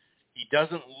 He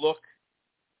doesn't look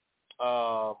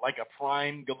like a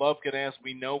prime Golovkin, as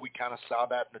we know. We kind of saw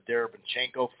that in the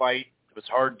Derevyanchenko fight. It was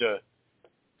hard to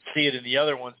see it in the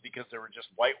other ones because they were just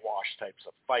whitewash types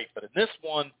of fight. But in this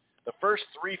one, the first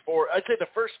 4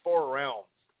 rounds,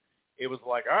 it was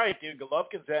like, all right, dude,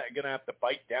 Golovkin's going to have to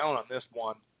bite down on this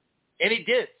one. And he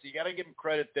did, so you got to give him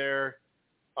credit there.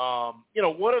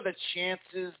 What are the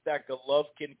chances that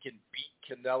Golovkin can beat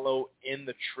Canelo in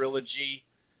the trilogy?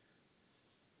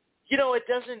 It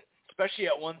doesn't, especially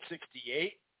at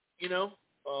 168, he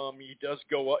does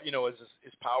go up,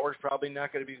 his power's probably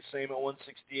not going to be the same at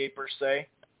 168 per se.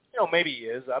 Maybe he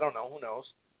is. I don't know. Who knows?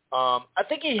 I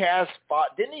think he has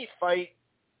fought. Did he fight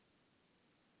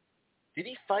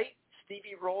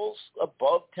Stevie Rolls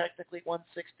above technically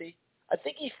 160? I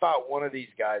think he fought one of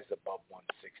these guys above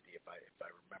 160, if I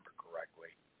remember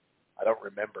correctly. I don't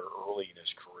remember early in his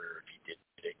career if he did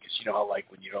it, because you know how, like,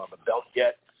 when you don't have a belt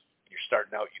yet, and you're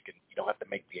starting out, you don't have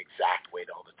to make the exact weight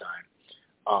all the time.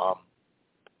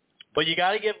 But you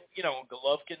got to give,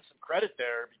 Golovkin some credit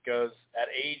there, because at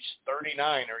age 39,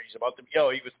 or he's about to be,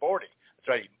 he was 40.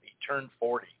 That's right, he turned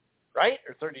 40, right?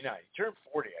 Or 39. He turned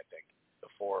 40, I think,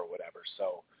 before or whatever.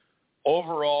 So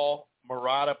overall,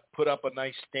 Murata put up a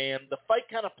nice stand. The fight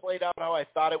kind of played out how I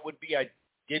thought it would be. I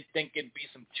did think it'd be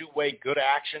some two-way good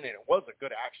action, and it was a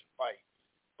good action fight.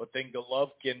 But then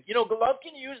Golovkin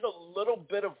used a little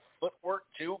bit of footwork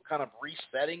too, kind of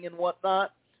resetting and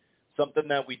whatnot, something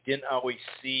that we didn't always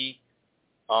see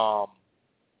a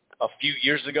few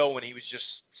years ago when he was just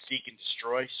seek and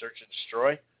destroy, search and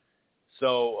destroy.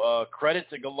 So credit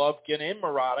to Golovkin and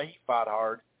Murata. He fought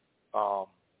hard.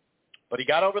 But he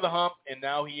got over the hump, and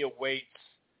now he awaits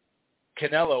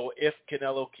Canelo if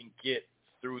Canelo can get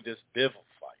through this Bivol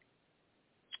fight.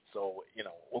 So,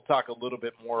 we'll talk a little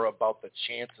bit more about the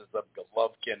chances of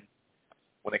Golovkin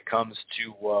when it comes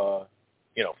to,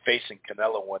 facing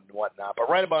Canelo and whatnot. But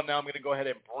right about now, I'm going to go ahead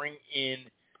and bring in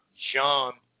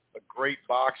John, a great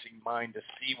boxing mind, to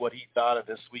see what he thought of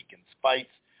this weekend's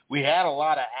fights. We had a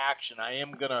lot of action. I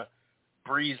am going to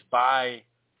breeze by,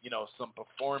 some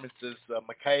performances.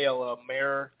 Michaela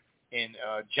Mayer and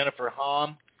Jennifer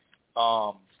Hahn.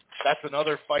 That's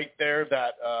another fight there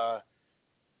that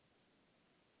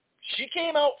she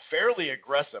came out fairly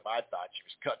aggressive, I thought. She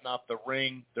was cutting off the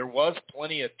ring. There was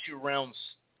plenty of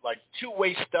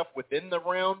two-way stuff within the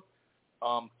round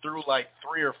through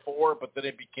 3 or 4, but then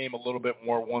it became a little bit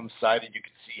more one-sided. You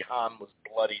could see Hahn was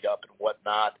bloodied up and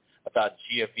whatnot. I thought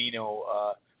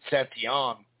Giovino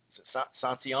Santillan,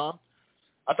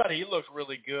 I thought he looked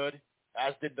really good,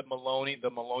 as did the Maloney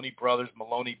brothers.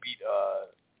 Maloney beat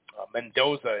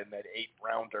Mendoza in that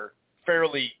 8-rounder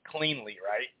fairly cleanly,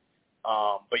 right?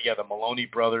 But yeah, the Maloney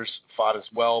brothers fought as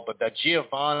well. But that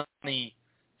Giovanni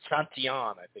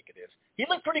Santillan, I think it is, he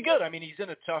looked pretty good. I mean, he's in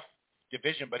a tough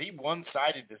division, but he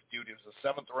one-sided this dude. It was a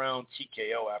 7th-round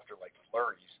TKO after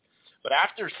flurries. But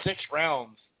after 6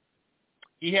 rounds,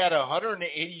 he had a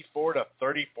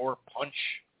 184-34 punch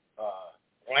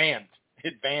land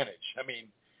advantage. I mean,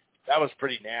 that was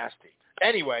pretty nasty.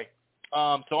 Anyway,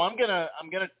 so I'm gonna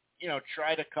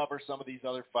try to cover some of these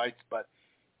other fights, but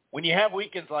when you have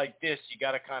weekends like this, you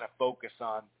got to kind of focus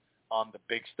on the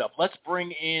big stuff. Let's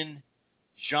bring in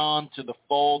John to the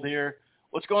fold here.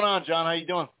 What's going on, John? How you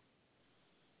doing?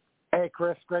 Hey,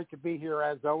 Chris. Great to be here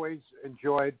as always.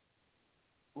 Enjoyed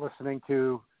listening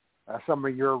to some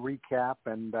of your recap.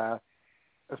 And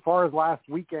as far as last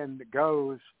weekend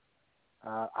goes,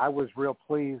 I was real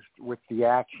pleased with the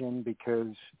action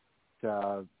because,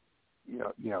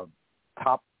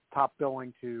 top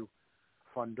billing to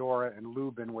Fundora and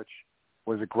Lubin, which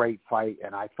was a great fight.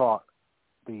 And I thought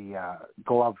the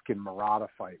Golovkin-Murata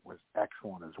fight was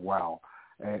excellent as well.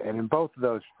 And in both of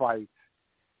those fights,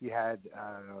 you had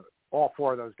all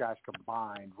 4 of those guys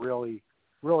combined really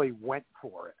went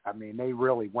for it. I mean, they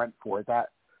really went for it.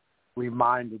 That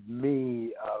reminded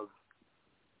me of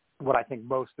what I think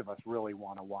most of us really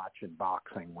want to watch in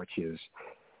boxing, which is,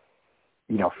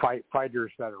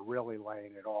 fighters that are really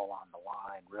laying it all on the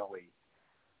line, really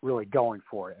going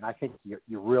for it. And I think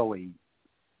you really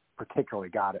particularly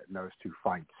got it in those 2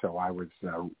 fights. So I was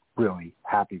really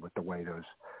happy with the way those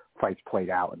fights played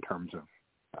out in terms of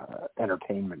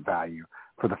entertainment value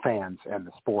for the fans and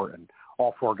the sport. And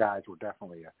all 4 guys were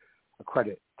definitely a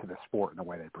credit to the sport in the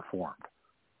way they performed.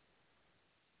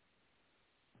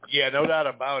 Yeah, no doubt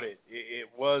about it. It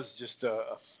was just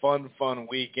a fun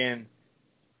weekend.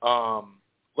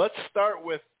 Let's start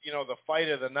with, the fight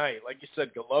of the night. Like you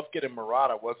said, Golovkin and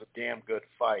Murata was a damn good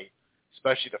fight,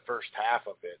 especially the first half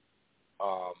of it.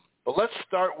 But let's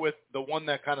start with the one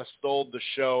that kind of stole the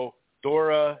show,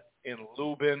 Fundora and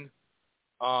Lubin.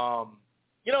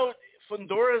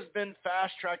 Fundora's been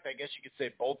fast-tracked. I guess you could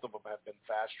say both of them have been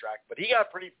fast-tracked. But he got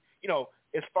pretty,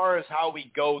 as far as how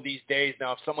we go these days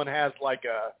now, if someone has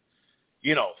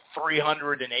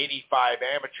 385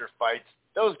 amateur fights,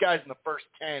 those guys in the first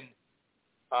 10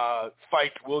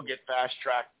 fights will get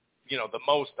fast-tracked, the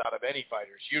most out of any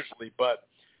fighters usually. But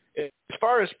as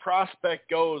far as prospect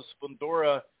goes,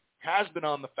 Fundora has been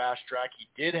on the fast track. He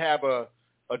did have a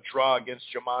draw against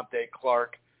Jamonte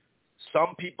Clark.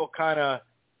 Some people kind of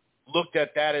looked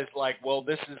at that as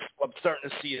this is, I'm starting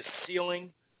to see his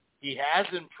ceiling. He has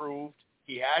improved.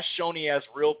 He has shown he has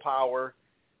real power.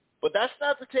 But that's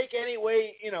not to take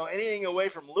anything away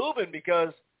from Lubin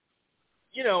because,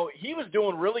 he was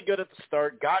doing really good at the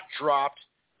start, got dropped,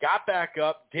 got back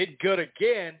up, did good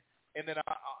again, and then,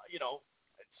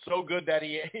 so good that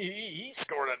he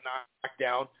scored a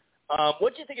knockdown.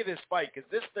 What do you think of this fight? Because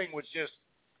this thing was just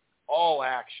all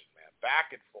action, man,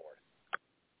 back and forth.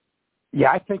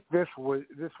 Yeah, I think this was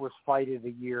fight of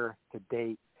the year to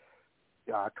date.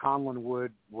 Conlon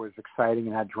Wood was exciting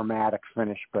and had dramatic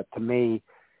finish, but to me,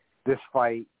 this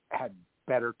fight had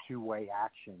better 2-way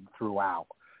action throughout.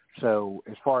 So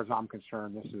as far as I'm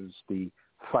concerned, this is the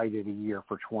fight of the year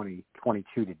for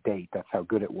 2022 to date. That's how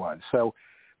good it was. So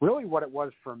really what it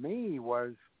was for me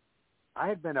was I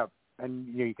had been and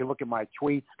you can look at my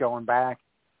tweets going back,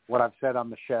 what I've said on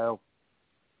the show.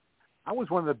 I was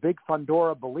one of the big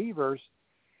Fundora believers,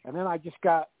 and then I just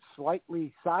got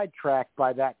slightly sidetracked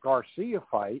by that Garcia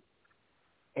fight.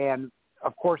 And,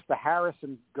 of course, the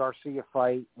Harrison-Garcia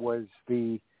fight was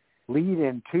the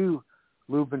lead-in to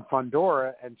Lubin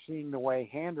Fundora, and seeing the way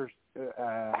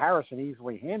Harrison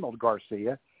easily handled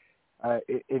Garcia.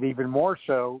 It even more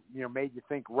so, made you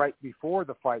think right before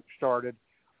the fight started,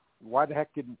 why the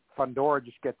heck didn't Fundora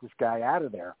just get this guy out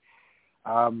of there?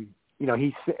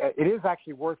 It is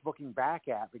actually worth looking back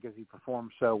at because he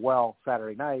performed so well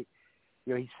Saturday night.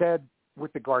 He said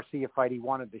with the Garcia fight he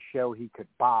wanted to show he could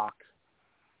box.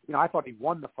 I thought he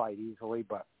won the fight easily,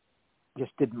 but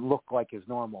just didn't look like his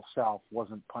normal self,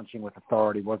 wasn't punching with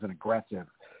authority, wasn't aggressive.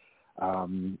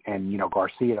 And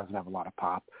Garcia doesn't have a lot of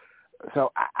pop.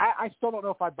 So I still don't know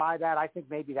if I buy that. I think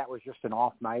maybe that was just an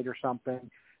off night or something,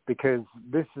 because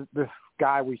this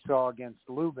guy we saw against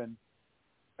Lubin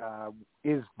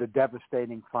is the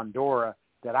devastating Fundora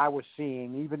that I was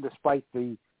seeing, even despite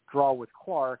the draw with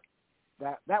Clark.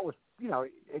 That was,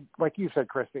 like you said,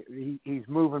 Chris, he's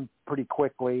moving pretty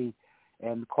quickly,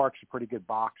 and Clark's a pretty good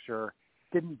boxer.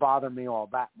 Didn't bother me all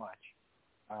that much.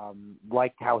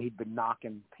 Liked how he'd been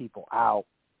knocking people out.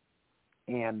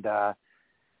 And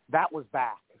that was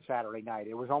back Saturday night.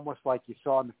 It was almost like you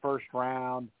saw in the first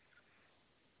round.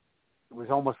 It was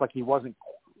almost like he wasn't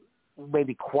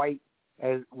maybe quite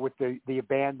as with the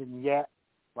abandon yet.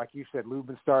 Like you said,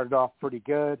 Lubin started off pretty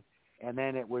good, and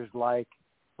then it was like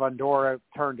Fundora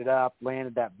turned it up,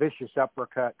 landed that vicious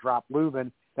uppercut, dropped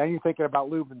Lubin. Then you're thinking about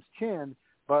Lubin's chin,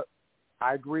 but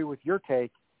I agree with your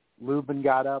take. Lubin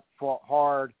got up, fought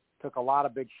hard, took a lot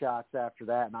of big shots after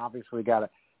that, and obviously got a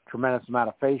tremendous amount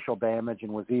of facial damage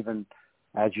and was even,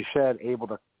 as you said, able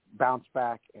to bounce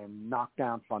back and knock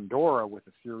down Fundora with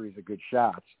a series of good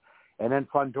shots. And then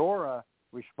Fundora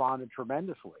responded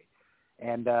tremendously.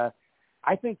 And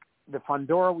I think the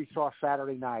Fundora we saw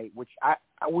Saturday night, which I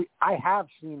have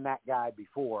seen that guy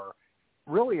before,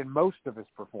 really in most of his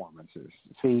performances.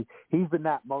 See, he's been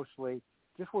that mostly.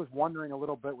 Just was wondering a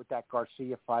little bit with that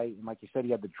Garcia fight, and like you said,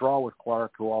 he had the draw with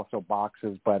Clark, who also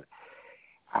boxes. But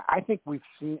I think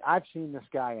I've seen this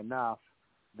guy enough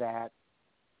that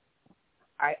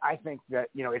I think that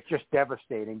it's just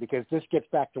devastating, because this gets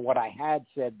back to what I had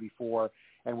said before,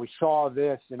 and we saw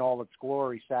this in all its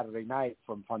glory Saturday night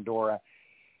from Fundora.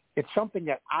 It's something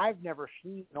that I've never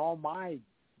seen in all my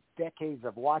decades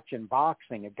of watching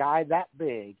boxing. A guy that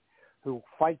big who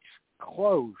fights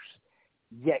close,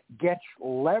 yet gets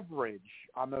leverage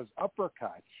on those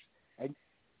uppercuts.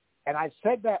 And I've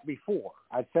said that before.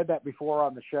 I've said that before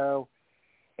on the show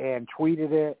and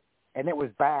tweeted it, and it was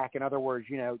back. In other words,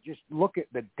 just look at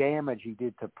the damage he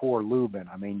did to poor Lubin.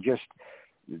 I mean, just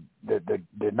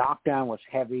the knockdown was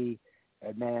heavy,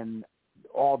 and then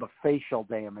all the facial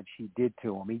damage he did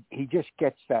to him. He just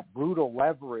gets that brutal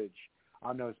leverage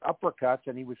on those uppercuts,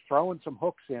 and he was throwing some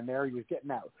hooks in there. He was getting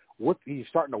that whip. He's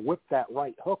starting to whip that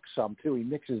right hook some too. He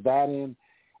mixes that in,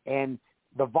 and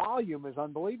the volume is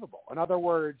unbelievable. In other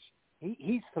words,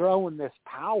 he's throwing this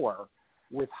power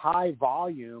with high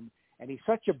volume, and he's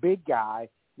such a big guy.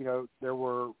 There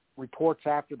were reports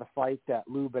after the fight that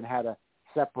Lubin had a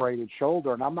separated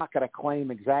shoulder, and I'm not going to claim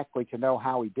exactly to know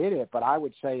how he did it, but I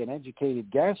would say an educated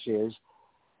guess is,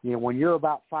 when you're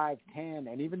about 5'10",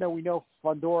 and even though we know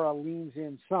Fundora leans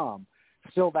in some,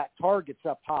 still that target's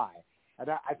up high. And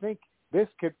I think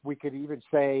we could even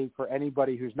say for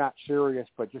anybody who's not serious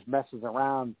but just messes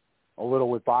around a little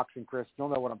with boxing, Chris, you'll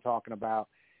know what I'm talking about.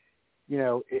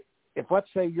 If let's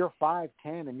say you're 5'10"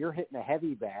 and you're hitting a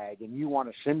heavy bag and you want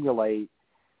to simulate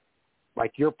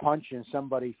like you're punching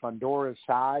somebody Fundora's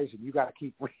size and you got to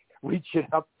keep reaching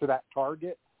up to that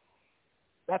target,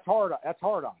 that's hard on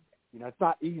you. It's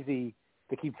not easy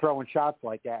to keep throwing shots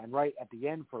like that. And right at the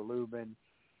end for Lubin,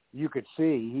 you could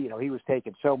see, he was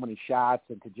taking so many shots,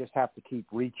 and to just have to keep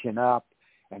reaching up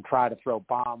and try to throw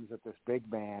bombs at this big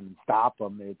man and stop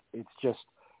him, it's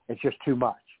just too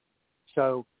much.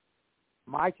 So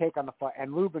my take on the fight,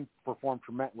 and Lubin performed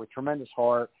with tremendous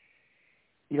heart.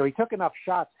 He took enough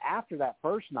shots after that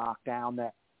first knockdown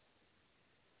that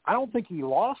I don't think he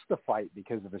lost the fight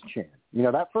because of his chin.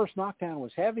 That first knockdown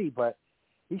was heavy, but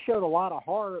he showed a lot of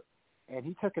heart, and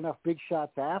he took enough big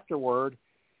shots afterward.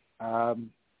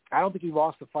 I don't think he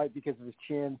lost the fight because of his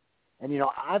chin. And,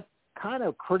 I've kind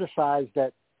of criticized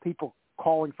that people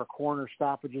calling for corner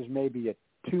stoppages may be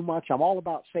too much. I'm all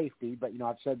about safety, but,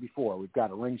 I've said before, we've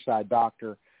got a ringside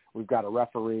doctor, we've got a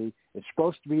referee. It's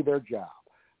supposed to be their job.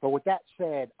 But with that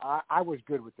said, I was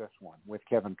good with this one with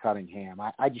Kevin Cunningham.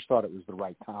 I just thought it was the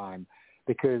right time,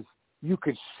 because you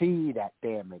could see that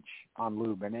damage on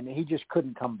Lubin, and he just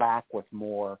couldn't come back with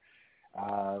more.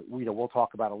 We'll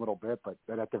talk about it a little bit, but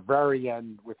at the very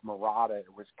end with Murata,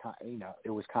 it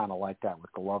was kind of like that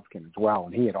with Golovkin as well,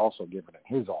 and he had also given it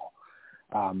his all.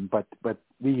 But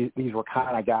these were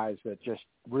kind of guys that just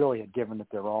really had given it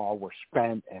their all, were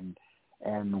spent, and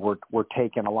and were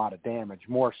taking a lot of damage,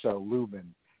 more so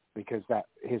Lubin, because that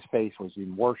his face was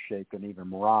in worse shape than even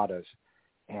Murata's.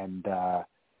 And,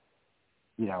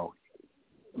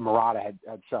 Murata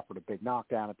had suffered a big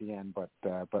knockdown at the end, but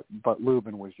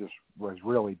Lubin was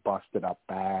really busted up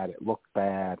bad. It looked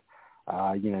bad.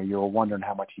 You were wondering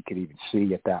how much he could even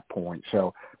see at that point.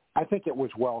 So I think it was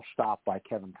well stopped by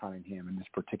Kevin Cunningham in this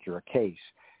particular case,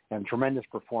 and tremendous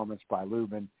performance by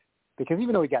Lubin, because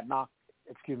even though he got by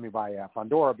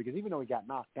Fundora, because even though he got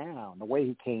knocked down, the way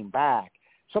he came back,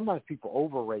 sometimes people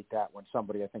overrate that when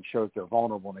somebody, I think, shows they're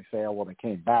vulnerable and they say, oh, well, they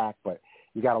came back, but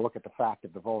you got to look at the fact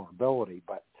of the vulnerability.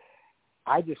 But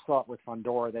I just thought with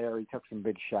Fundora there, he took some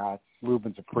big shots.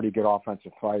 Lubin's a pretty good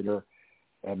offensive fighter,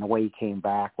 and the way he came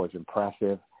back was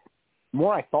impressive. The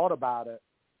more I thought about it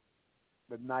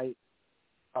the night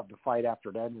of the fight after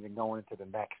it ended and going into the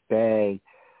next day,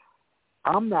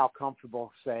 I'm now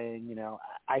comfortable saying,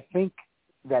 I think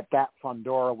that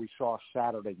Fundora we saw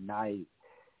Saturday night,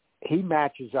 he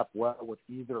matches up well with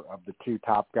either of the two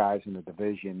top guys in the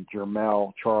division,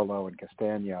 Jermell Charlo and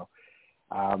Castaño.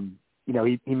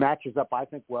 He matches up, I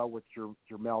think, well with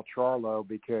Jermell Charlo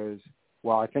because,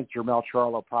 well, I think Jermell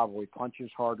Charlo probably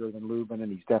punches harder than Lubin,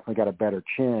 and he's definitely got a better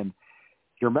chin.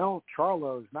 Jermell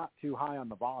Charlo is not too high on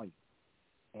the volume,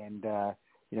 and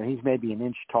he's maybe an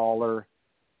inch taller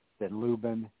than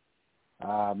Lubin,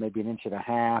 maybe an inch and a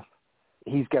half.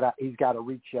 He's got to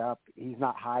reach up. He's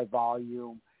not high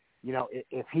volume.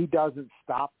 If he doesn't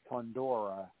stop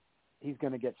Fundora, he's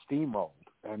going to get steamrolled.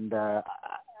 And,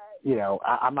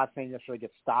 I'm not saying necessarily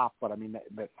get stopped, but I mean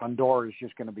that Fundora is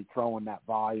just going to be throwing that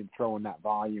volume,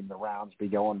 the rounds be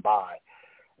going by.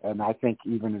 And I think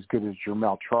even as good as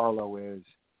Jermell Charlo is,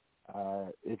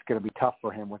 it's going to be tough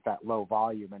for him with that low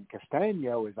volume. And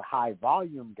Castaño is a high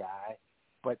volume guy,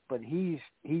 but he's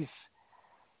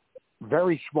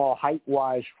very small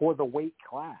height-wise for the weight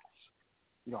class.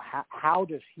 How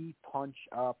does he punch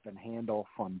up and handle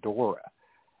Fundora?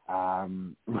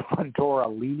 Fundora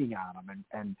leaning on him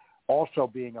and also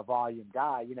being a volume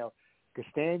guy.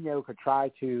 Castaño could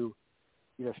try to,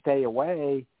 stay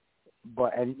away,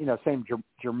 but same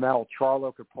Jermell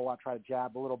Charlo could pull out, try to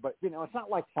jab a little, but it's not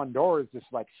like Fundora is this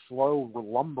like slow,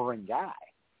 lumbering guy.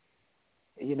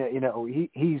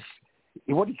 He's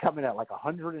what he coming at, like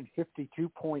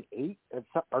 152.8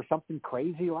 or something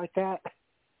crazy like that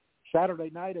Saturday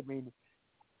night. I mean,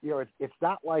 it's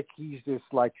not like he's this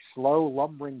like slow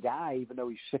lumbering guy, even though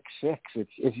he's 6'6".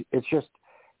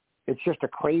 It's just a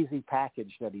crazy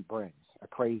package that he brings, a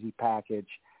crazy package.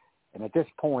 And at this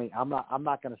point, I'm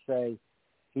not going to say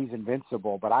he's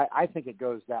invincible, but I think it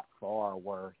goes that far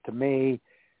where, to me,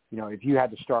 if you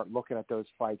had to start looking at those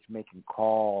fights, making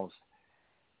calls,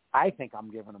 I think I'm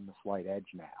giving him the slight edge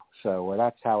now. So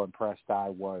that's how impressed I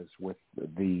was with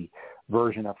the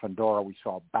version of Fundora we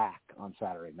saw back on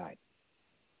Saturday night.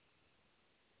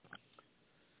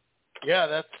 Yeah,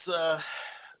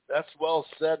 that's well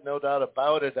said, no doubt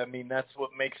about it. I mean, that's what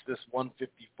makes this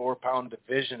 154-pound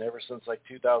division ever since like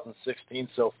 2016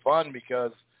 so fun,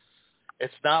 because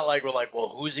it's not like we're like,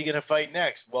 well, who's he going to fight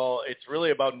next? Well, it's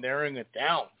really about narrowing it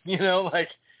down.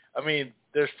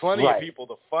 There's plenty of people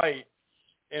to fight.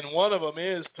 And one of them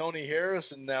is Tony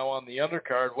Harrison now on the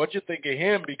undercard. What'd you think of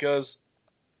him? Because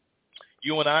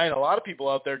you and I and a lot of people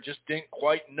out there just didn't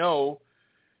quite know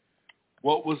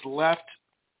what was left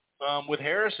with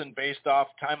Harrison based off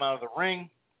time out of the ring,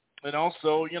 and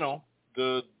also,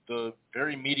 the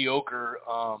very mediocre,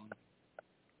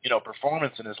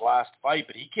 performance in his last fight.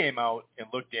 But he came out and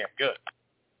looked damn good.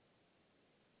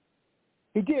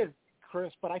 He did,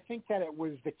 Chris, but I think that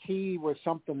the key was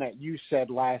something that you said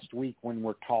last week when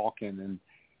we're talking, and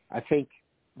I think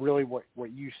really what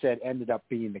you said ended up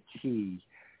being the key.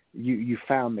 You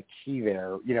found the key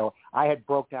there. I had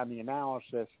broke down the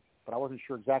analysis, but I wasn't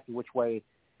sure exactly which way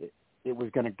it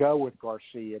was going to go with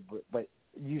Garcia, but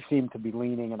you seem to be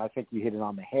leaning, and I think you hit it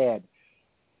on the head.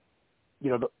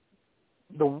 It's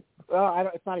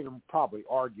not even probably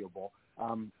arguable.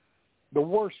 The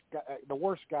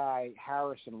worst guy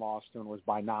Harrison lost to was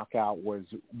by knockout was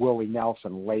Willie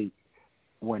Nelson late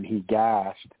when he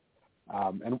gassed,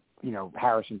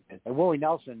 Harrison and Willie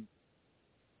Nelson,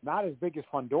 not as big as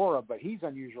Fundora, but he's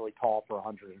unusually tall for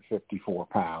 154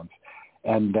 pounds,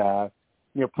 and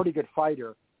pretty good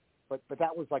fighter. But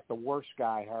that was like the worst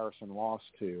guy Harrison lost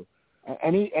to,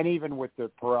 and even with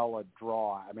the Perella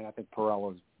draw, I think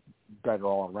Perella's better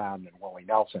all around than Willie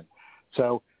Nelson.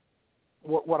 So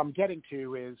what I'm getting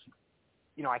to is,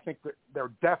 I think that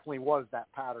there definitely was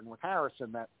that pattern with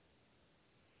Harrison that,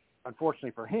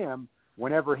 unfortunately for him,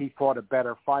 whenever he fought a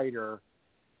better fighter,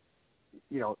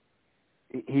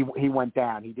 he went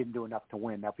down. He didn't do enough to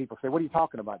win. Now people say, what are you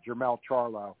talking about, Jermell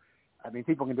Charlo? I mean,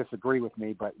 people can disagree with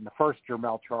me, but in the first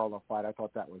Jermell Charlo fight, I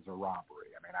thought that was a robbery.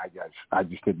 I mean, I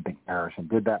just didn't think Harrison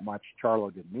did that much.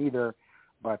 Charlo didn't either.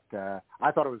 But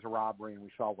I thought it was a robbery, and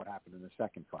we saw what happened in the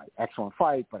second fight. Excellent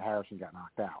fight, but Harrison got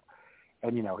knocked out.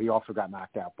 And, you know, he also got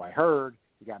knocked out by Hurd.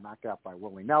 He got knocked out by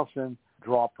Willie Nelson,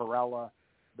 Draw Perella.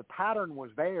 The pattern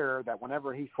was there that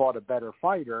whenever he fought a better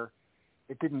fighter,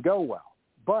 it didn't go well.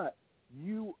 But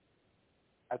you,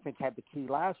 I think, had the key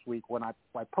last week when I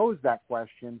posed that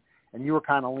question, and you were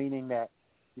kind of leaning that,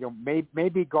 you know,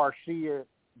 maybe Garcia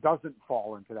doesn't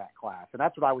fall into that class. And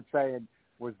that's what I would say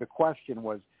was the question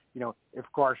was, you know, if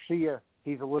Garcia,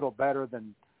 he's a little better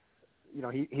than, you know,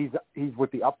 he's with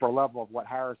the upper level of what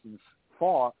Harrison's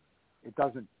fought, it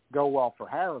doesn't go well for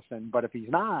Harrison. But if he's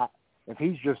not, if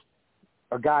he's just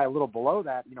a guy a little below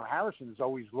that, you know, Harrison's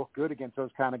always looked good against those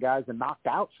kind of guys and knocked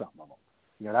out some of them.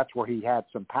 You know, that's where he had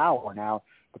some power. Now,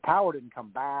 the power didn't come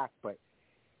back, but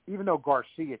even though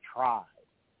Garcia tried,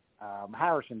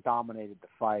 Harrison dominated the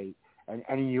fight.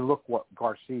 And you look what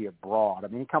Garcia brought. I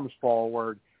mean, he comes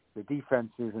forward. The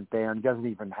defense isn't there, and he doesn't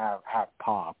even have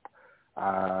pop.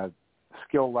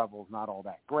 Skill level's not all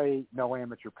that great. No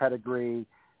amateur pedigree.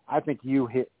 I think you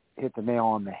hit the nail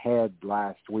on the head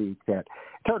last week that it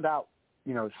turned out,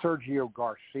 you know, Sergio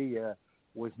Garcia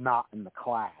was not in the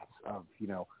class of, you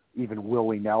know, even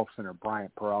Willie Nelson or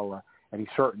Bryant Perella, and he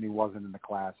certainly wasn't in the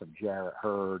class of Jarrett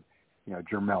Hurd, you know,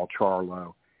 Jermell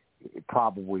Charlo. It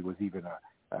probably was even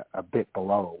a bit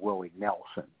below Willie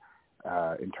Nelson.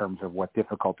 In terms of what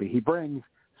difficulty he brings.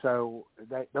 So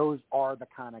those are the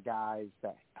kind of guys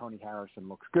that Tony Harrison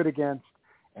looks good against,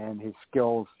 and his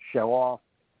skills show off.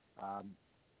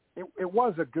 It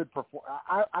was a good performance.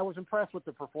 I was impressed with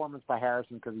the performance by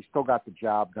Harrison because he still got the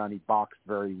job done. He boxed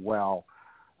very well.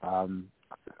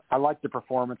 I like the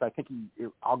performance. I think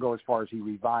I'll go as far as he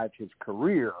revived his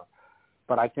career,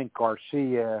 but I think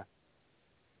Garcia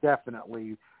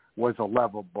definitely was a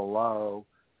level below.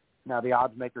 Now, the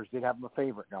odds makers did have him a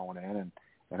favorite going in,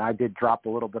 and I did drop a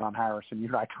little bit on Harrison. You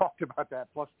know, I talked about that,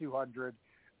 plus 200.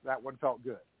 That one felt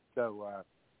good. So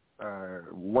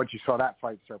once you saw that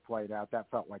fight start played out, that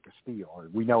felt like a steal.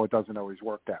 We know it doesn't always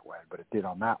work that way, but it did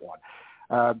on that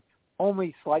one.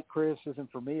 Only slight criticism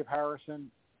for me of Harrison.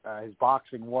 His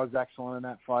boxing was excellent in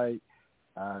that fight.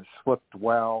 Slipped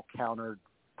well, countered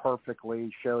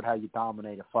perfectly, showed how you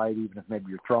dominate a fight, even if maybe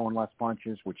you're throwing less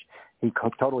punches, which he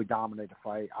totally dominated the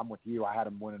fight. I'm with you. I had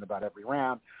him winning about every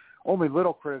round. Only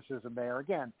little criticism there,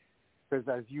 again, because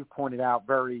as you pointed out,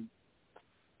 very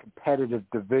competitive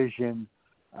division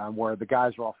where the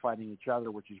guys are all fighting each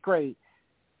other, which is great.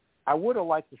 I would have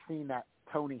liked to seen that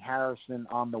Tony Harrison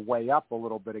on the way up a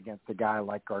little bit against a guy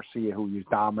like Garcia, who he was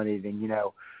dominating, you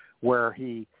know, where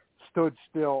he stood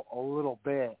still a little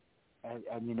bit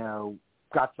and you know,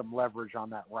 got some leverage on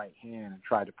that right hand and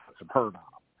tried to put some hurt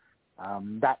on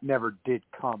him. That never did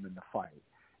come in the fight.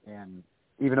 And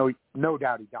even though no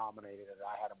doubt he dominated it,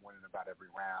 I had him winning about every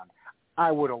round.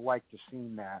 I would have liked to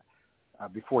seen that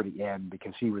before the end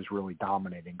because he was really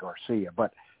dominating Garcia.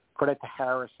 But credit to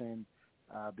Harrison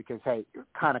because, hey,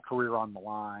 kind of career on the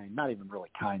line, not even really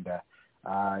kind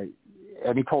of,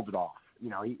 and he pulled it off. You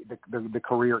know, the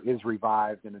career is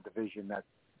revived in a division that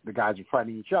the guys are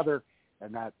fighting each other,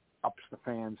 and that ups the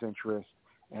fans' interest,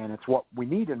 and it's what we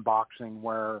need in boxing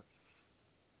where,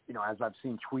 you know, as I've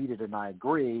seen tweeted, and I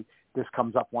agree, this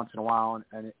comes up once in a while,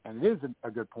 and it is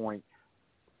a good point.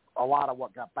 A lot of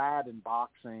what got bad in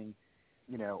boxing,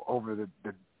 you know, over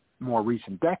the more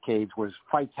recent decades was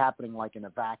fights happening like in a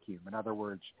vacuum. In other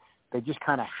words, they just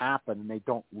kind of happen and they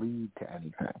don't lead to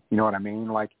anything. You know what I mean?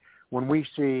 Like when we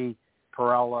see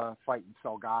Perella fighting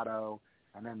Salgado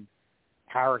and then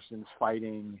Harrison's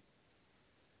fighting,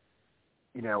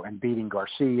 you know, and beating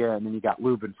Garcia, and then you got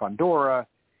Lubin, Fundora.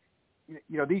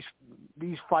 You know,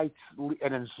 these fights, and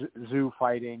then Zhu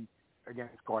fighting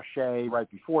against Gaucher right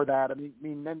before that. I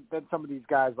mean, then some of these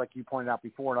guys, like you pointed out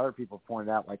before, and other people have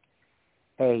pointed out, like,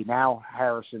 hey, now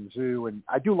Harrison, Zhu, and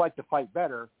I do like the fight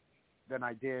better than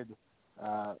I did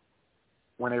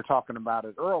when they were talking about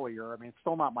it earlier. I mean, it's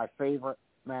still not my favorite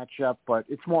matchup, but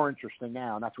it's more interesting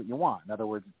now, and that's what you want. In other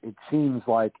words, it seems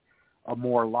like a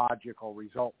more logical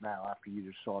result now after you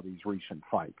just saw these recent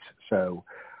fights. So,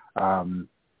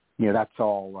 you know, that's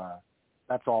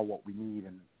all what we need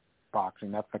in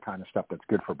boxing. That's the kind of stuff that's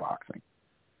good for boxing.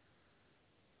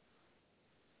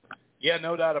 Yeah,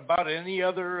 no doubt about it. Any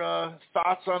other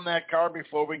thoughts on that card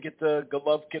before we get to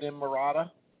Golovkin and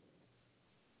Murata?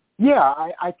 Yeah,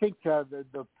 I think the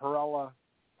Perella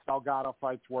Salgado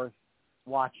fight's worth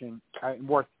watching,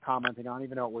 worth commenting on,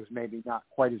 even though it was maybe not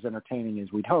quite as entertaining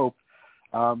as we'd hoped.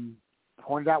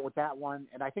 pointed out with that one,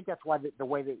 and I think that's why the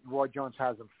way that Roy Jones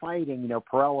has him fighting,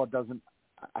 Perella doesn't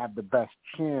have the best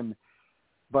chin,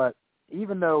 but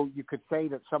even though you could say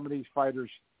that some of these fighters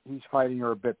he's fighting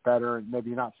are a bit better and maybe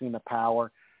you're not seeing the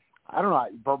power, I don't know,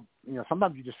 but,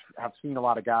 sometimes you just have seen a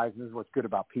lot of guys, and this is what's good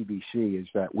about PBC, is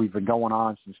that we've been going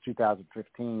on since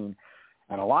 2015,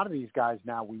 and a lot of these guys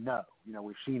now we know,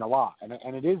 we've seen a lot,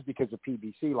 and it is because of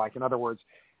PBC. Like, in other words,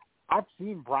 I've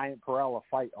seen Bryant Perella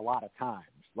fight a lot of times,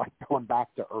 like going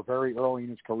back to or very early in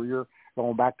his career,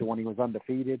 going back to when he was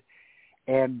undefeated,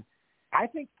 and I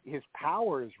think his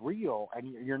power is real,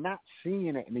 and you're not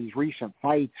seeing it in these recent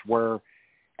fights where,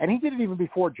 and he did it even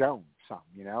before Jones some,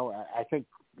 I think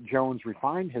Jones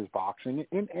refined his boxing,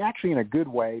 actually in a good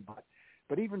way,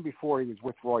 but even before he was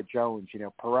with Roy Jones,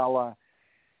 Perella,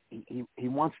 he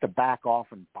wants to back off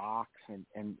and box,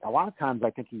 and a lot of times I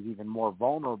think he's even more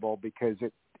vulnerable because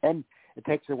it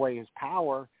takes away his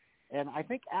power, and I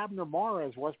think Abner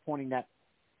Mares was pointing that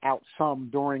out some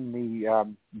during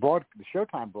the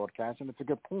Showtime broadcast, and it's a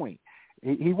good point.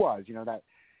 He was, that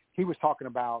he was talking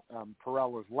about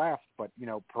Perella's left, but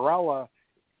Perella,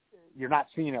 you're not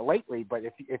seeing it lately, but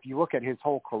if you look at his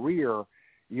whole career,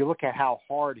 you look at how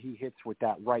hard he hits with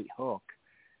that right hook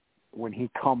when he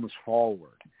comes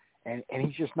forward, and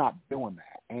he's just not doing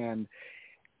that. And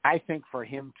I think for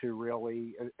him to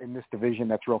really, in this division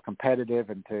that's real competitive,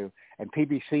 and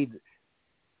PBC,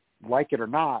 like it or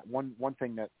not, one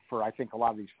thing that for I think a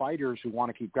lot of these fighters who want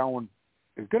to keep going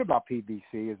is good about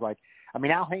PBC is Al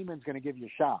Heyman's going to give you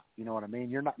a shot. You know what I mean?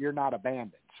 You're not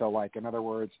abandoned. So, like, in other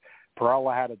words,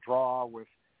 Perella had a draw with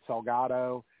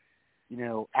Salgado.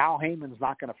 Al Heyman's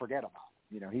not going to forget about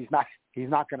him. He's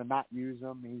not going to not use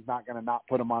him. He's not going to not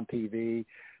put him on TV.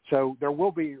 So there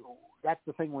will be. That's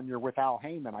the thing when you're with Al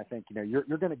Heyman. I think you're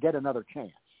going to get another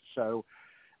chance. So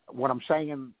what I'm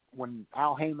saying, when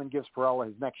Al Heyman gives Perella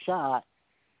his next shot,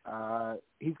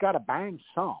 he's got to bang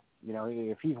some.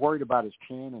 If he's worried about his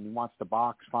chin and he wants to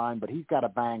box, fine, but he's got to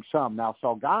bang some. Now,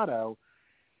 Salgado,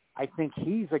 I think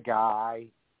he's a guy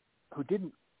who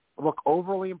didn't look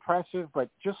overly impressive, but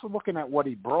just looking at what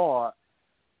he brought,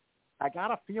 I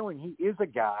got a feeling he is a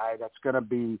guy that's going to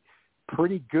be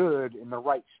pretty good in the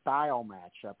right style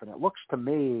matchup. And it looks to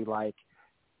me like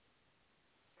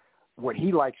what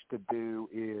he likes to do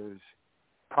is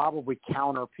probably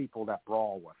counter people that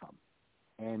brawl with him.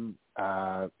 And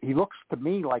he looks to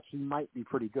me like he might be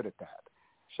pretty good at that.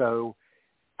 So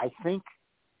I think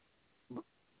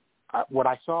what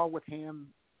I saw with him,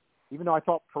 even though I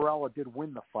thought Perella did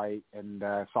win the fight and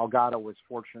Salgado was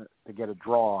fortunate to get a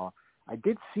draw, I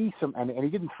did see some, and he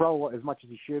didn't throw as much as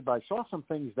he should, but I saw some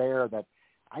things there that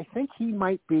I think he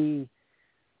might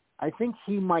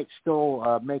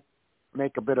still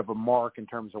make a bit of a mark in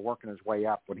terms of working his way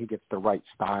up when he gets the right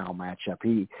style matchup.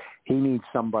 He needs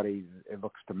somebody, it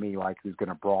looks to me, like who's going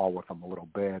to brawl with him a little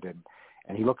bit,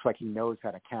 and he looks like he knows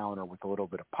how to counter with a little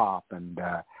bit of pop, and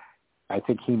I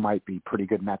think he might be pretty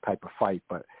good in that type of fight.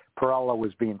 But Perella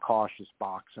was being cautious,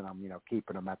 boxing him,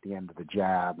 keeping him at the end of the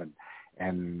jab,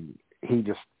 and he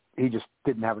just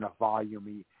didn't have enough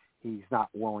volume. He's not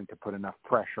willing to put enough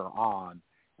pressure on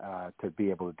to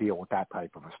be able to deal with that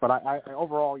type of us. But I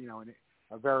overall,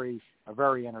 a very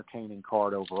entertaining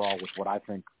card overall with what I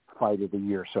think fight of the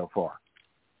year so far.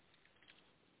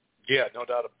 Yeah, no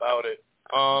doubt about it.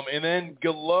 And then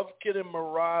Golovkin and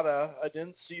Murata, I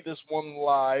didn't see this one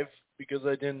live because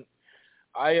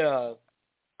I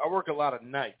work a lot of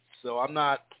nights, so I'm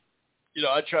not,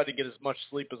 I try to get as much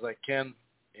sleep as I can,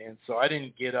 and so I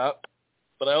didn't get up,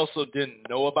 but I also didn't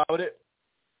know about it.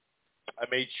 I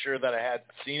made sure that I had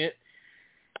seen it,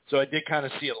 so I did kind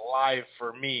of see it live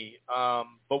for me.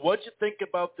 But what'd you think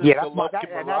about this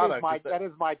Golovkin Murata? That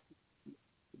is my,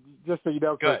 just so you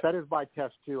know, Chris, that is my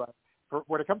test too.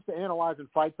 When it comes to analyzing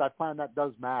fights, I find that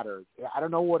does matter. I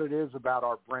don't know what it is about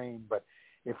our brain, but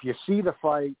if you see the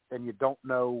fight and you don't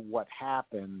know what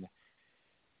happened,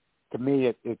 to me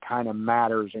it kind of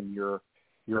matters in your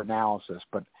analysis.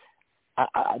 But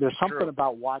there's something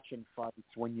about watching fights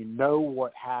when you know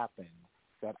what happened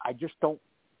that I just don't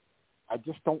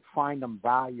find them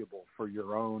valuable for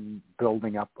your own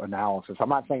building up analysis. I'm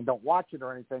not saying don't watch it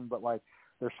or anything, but like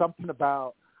there's something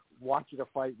about watching a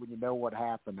fight when you know what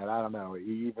happened that I don't know.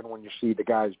 Even when you see the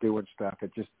guys doing stuff,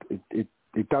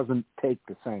 it doesn't take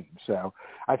the same. So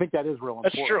I think that is real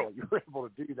important. That's true. That you're able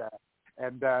to do that.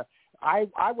 And I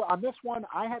on this one,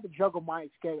 I had to juggle my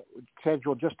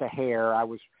schedule just a hair. I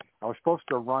was supposed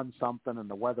to run something, and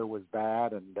the weather was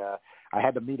bad, and I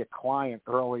had to meet a client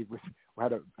early. We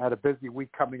had a busy week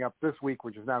coming up this week,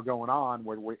 which is now going on,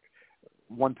 where we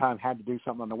one time had to do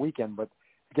something on the weekend. But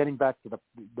getting back to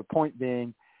the point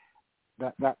being,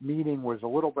 that meeting was a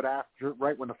little bit after,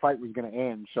 right when the fight was going to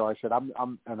end. So I said, I'm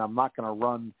not going to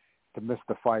run to miss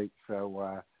the fight.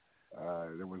 So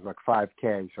it was like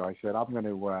 5K. So I said, I'm going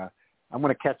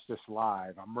to catch this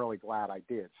live. I'm really glad I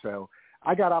did. So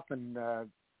I got up and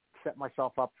set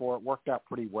myself up for it. Worked out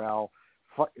pretty well.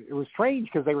 It was strange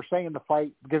because they were saying the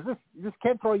fight, because this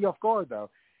can't throw you off guard though.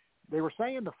 They were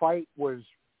saying the fight was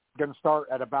going to start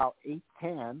at about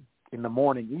 8:10 in the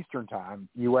morning Eastern time,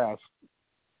 U.S.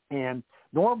 And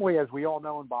normally, as we all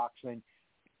know in boxing,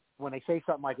 when they say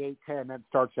something like 8:10, then it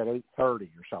starts at 8:30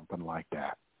 or something like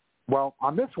that. Well,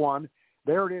 on this one,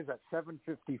 there it is at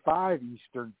 7:55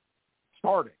 Eastern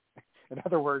starting. In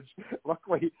other words,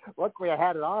 luckily I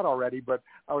had it on already, but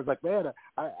I was like, man,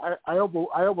 I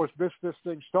almost missed this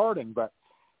thing starting. But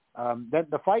then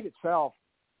the fight itself,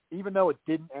 even though it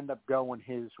didn't end up going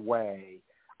his way,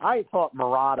 I thought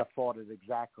Murata fought it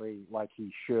exactly like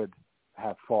he should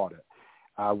have fought it,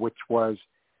 which was,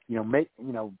 he had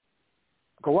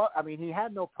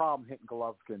no problem hitting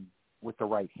Golovkin with the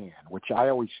right hand, which I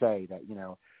always say that,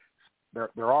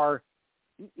 there are,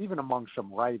 even among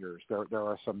some writers, there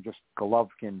are some just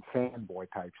Golovkin fanboy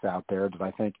types out there that I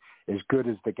think, as good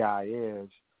as the guy is,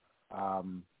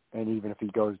 and even if he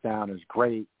goes down as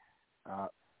great,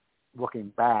 looking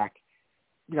back,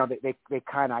 they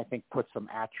kind of, I think, put some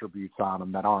attributes on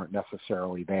him that aren't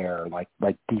necessarily there, like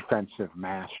defensive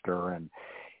master. And,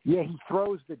 yeah, he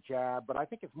throws the jab, but I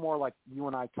think it's more like you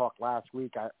and I talked last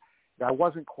week. I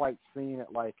wasn't quite seeing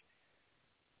it like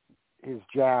his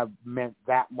jab meant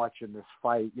that much in this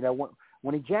fight.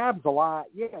 When he jabs a lot,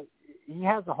 yeah, he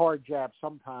has a hard jab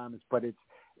sometimes, but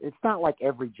it's not like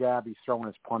every jab he's throwing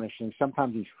is punishing.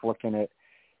 Sometimes he's flicking it,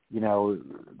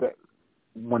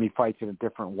 when he fights in a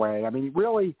different way. I mean,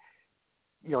 really,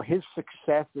 his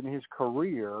success in his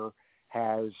career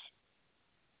has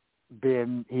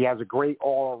been, he has a great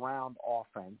all-around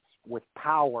offense with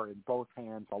power in both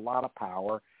hands, a lot of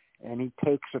power, and he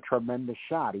takes a tremendous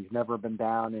shot. He's never been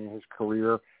down in his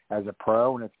career as a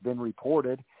pro, and it's been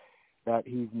reported that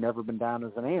he's never been down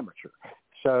as an amateur.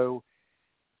 So,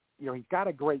 he's got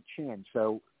a great chin.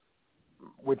 So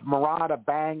with Murata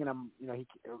banging him,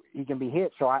 he can be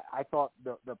hit. So I thought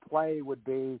the play would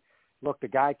be, look, the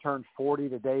guy turned 40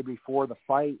 the day before the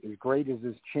fight. As great as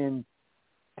his chin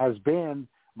has been,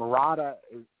 Murata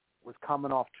was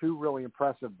coming off two really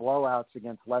impressive blowouts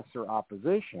against lesser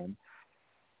opposition.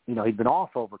 He'd been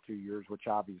off over 2 years, which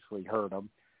obviously hurt him.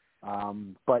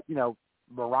 But,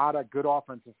 Murata, good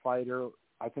offensive fighter.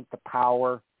 I think the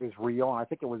power is real, and I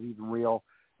think it was even real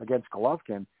against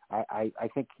Golovkin. I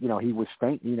think, he was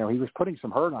putting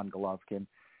some hurt on Golovkin.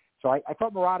 So I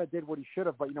thought Murata did what he should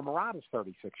have, but, Murata's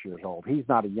 36 years old. He's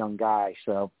not a young guy.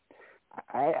 So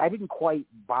I didn't quite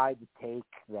buy the take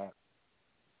that,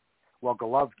 well,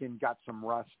 Golovkin got some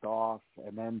rust off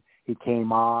and then he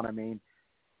came on. I mean,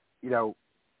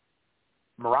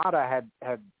 Murata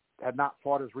had not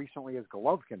fought as recently as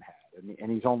Golovkin had,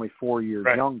 and he's only 4 years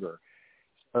younger.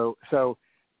 So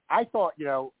I thought,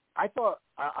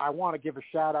 I want to give a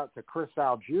shout out to Chris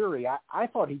Algieri. I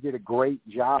thought he did a great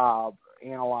job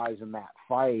analyzing that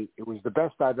fight. It was the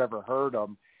best I've ever heard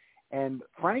him. And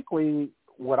frankly,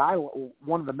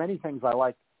 one of the many things I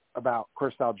liked about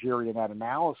Chris Algieri in that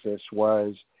analysis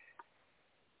was,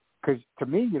 because to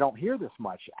me, you don't hear this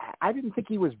much. I didn't think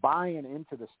he was buying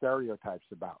into the stereotypes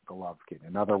about Golovkin.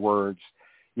 In other words,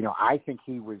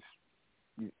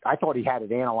 I thought he had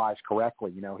it analyzed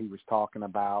correctly. He was talking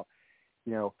about,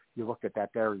 you looked at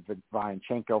that there, the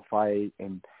Vanchenko fight,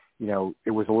 and, it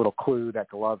was a little clue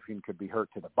that Golovkin could be hurt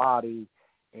to the body,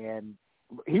 and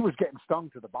he was getting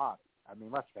stung to the body. I mean,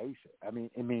 let's face it. I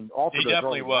mean, all for those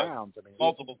early rounds. I mean,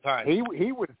 multiple times.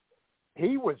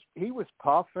 He was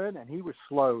puffing and he was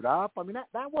slowed up. I mean,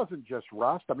 that wasn't just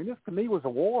rust. I mean, this to me was a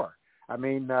war. I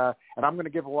mean, and I'm going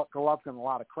to give Golovkin a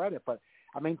lot of credit, but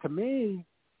I mean, to me,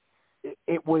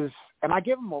 it was, and I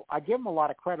give him a lot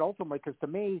of credit ultimately, because to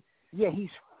me, yeah, he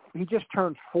just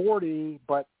turned 40,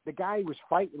 but the guy he was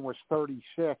fighting was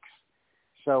 36.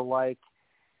 So like,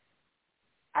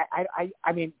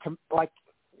 I mean, like,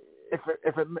 if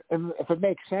it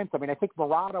makes sense, I mean, I think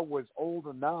Murata was old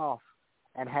enough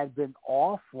and had been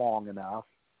off long enough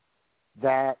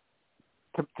that,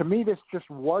 to me, this just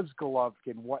was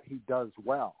Golovkin, what he does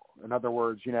well. In other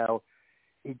words,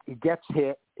 he gets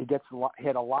hit. He gets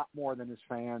hit a lot more than his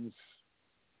fans,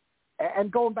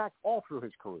 and going back all through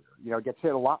his career, gets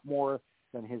hit a lot more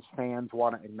than his fans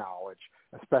want to acknowledge,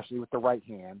 especially with the right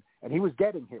hand. And he was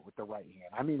getting hit with the right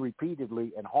hand. I mean,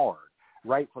 repeatedly and hard,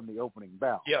 right from the opening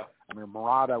bell. Yeah. I mean,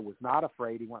 Murata was not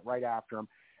afraid. He went right after him.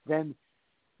 Then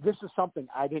this is something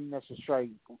I didn't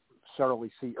necessarily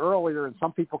necessarily see earlier. And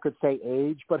some people could say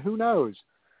age, but who knows?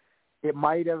 It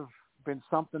might have been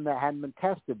something that hadn't been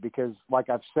tested because, like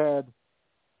I've said,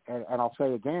 and I'll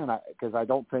say again, because I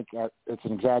don't think it's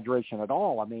an exaggeration at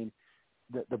all. I mean,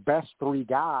 the best three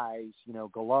guys,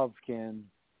 Golovkin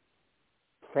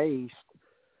faced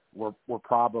were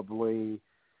probably,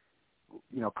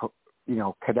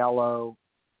 Canelo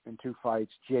in 2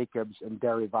 fights, Jacobs and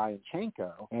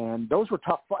Derevyanchenko, and those were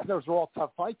tough. Those were all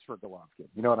tough fights for Golovkin.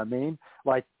 You know what I mean?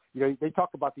 Like, they talk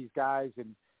about these guys,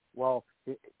 and well,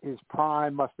 his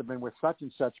prime must have been with such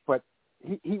and such, but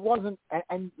he wasn't.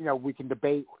 And we can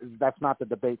debate. That's not the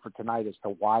debate for tonight as to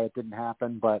why it didn't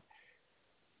happen, but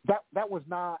that was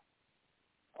not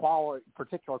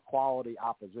particular quality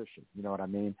opposition. You know what I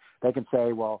mean? They can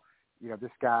say, well,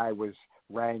 this guy was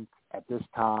ranked at this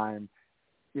time.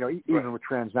 Even with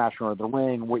transnational or the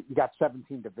ring, you got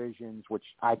 17 divisions, which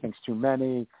I think is too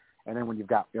many. And then when you've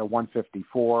got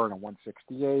 154 and a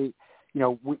 168,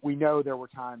 we know there were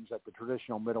times at the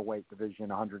traditional middleweight division,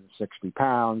 160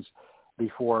 pounds,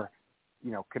 before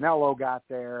Canelo got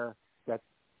there. That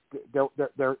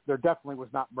there definitely was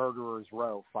not murderers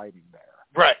row fighting there.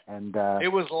 Right. And it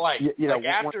was light.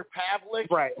 After Pavlik,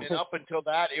 right, and up until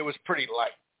that, it was pretty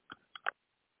light.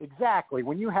 Exactly.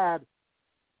 When you had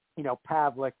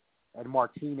Pavlik and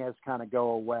Martinez kind of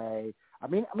go away, I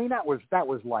mean that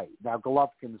was light. Now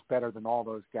Golovkin's better than all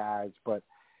those guys, but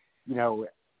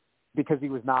because he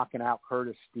was knocking out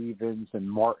Curtis Stevens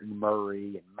and Martin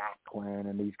Murray and Macklin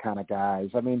and these kind of guys.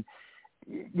 I mean,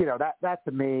 that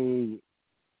to me,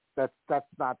 that's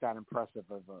not that impressive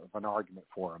of an argument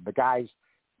for him. The guys,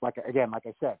 like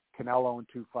I said, Canelo in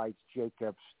 2 fights,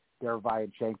 Jacobs,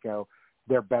 Derevyanchenko,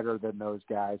 they're better than those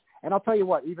guys. And I'll tell you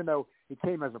what, even though he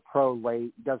came as a pro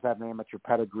late, he does have an amateur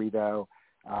pedigree though.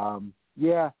 He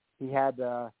had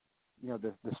the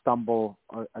stumble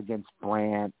against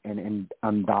Brandt and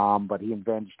Undam, but he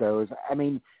avenged those. I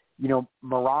mean,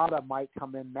 Murata might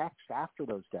come in next after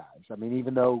those guys. I mean,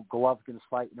 even though Golovkin's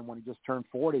fighting him when he just turned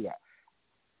 40,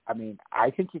 I mean, I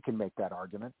think you can make that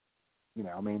argument.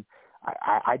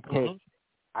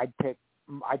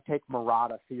 I'd take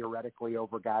Murata theoretically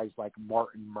over guys like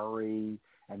Martin Murray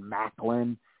and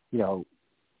Macklin,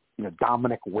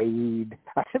 Dominic Wade.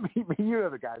 I mean, you're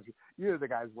the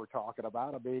guys we're talking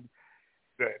about. I mean,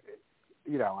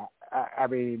 I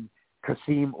mean,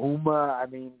 Kasim Uma. I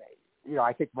mean,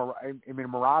 I think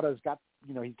Murata's got,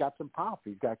 he's got some pop.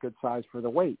 He's got good size for the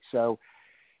weight. So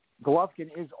Golovkin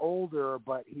is older,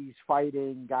 but he's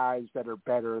fighting guys that are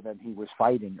better than he was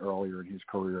fighting earlier in his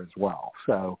career as well.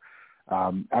 So,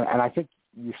 and I think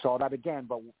you saw that again.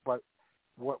 But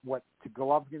what to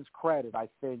Golovkin's credit, I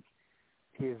think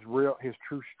his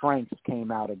true strengths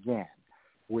came out again,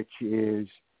 which is,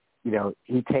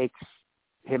 he takes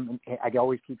him. I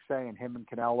always keep saying him and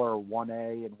Canelo are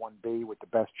 1A and 1B with the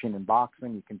best chin in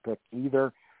boxing. You can pick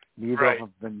either. Neither of them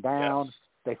have been down. Yes.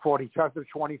 They fought each other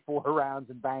 24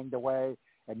 rounds and banged away,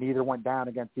 and neither went down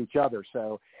against each other.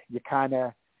 So you kind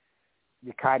of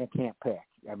can't pick.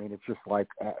 I mean, it's just like,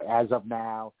 as of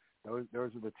now, those are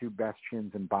the 2 best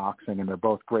chins in boxing, and they're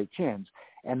both great chins.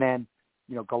 And then,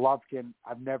 Golovkin,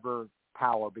 I've never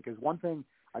power, because one thing,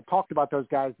 I talked about those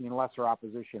guys being lesser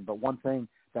opposition, but one thing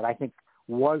that I think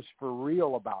was for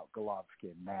real about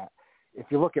Golovkin, that if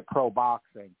you look at pro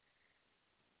boxing,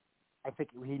 I think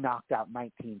he knocked out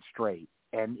 19 straight.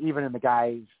 And even in the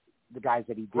guys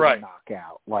that he didn't knock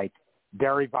out, like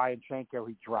Derevyanchenko,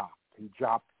 he dropped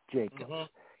Jacobs.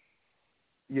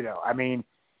 Mm-hmm. I mean,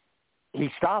 he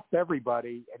stopped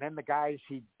everybody, and then the guys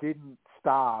he didn't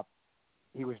stop,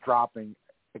 he was dropping,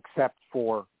 except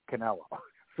for Canelo.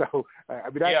 So, I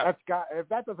mean, if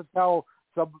that doesn't tell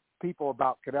some people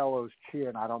about Canelo's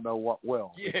chin, I don't know what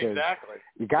will. Yeah, exactly.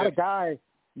 You got a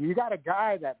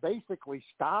guy that basically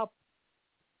stopped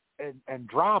and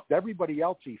dropped everybody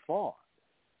else he fought.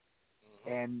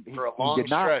 And he did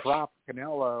not drop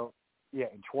Canelo in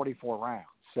 24 rounds.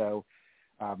 So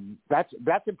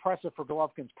that's impressive for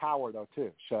Golovkin's power, though,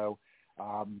 too. So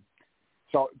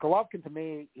Golovkin, to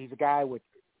me, he's a guy with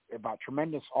about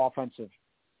tremendous offensive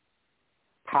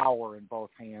power in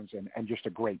both hands and just a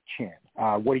great chin.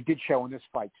 What he did show in this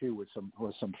fight, too, was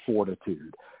some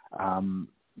fortitude.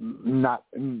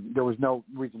 There was no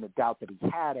reason to doubt that he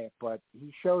had it, but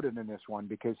he showed it in this one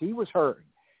because he was hurting.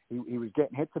 He was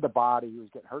getting hit to the body. He was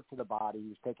getting hurt to the body. He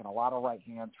was taking a lot of right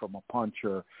hands from a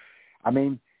puncher. I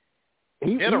mean,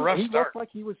 he had a rough start. Looked like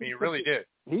he was. He really did.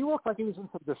 He looked like he was in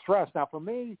some distress. Now, for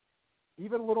me,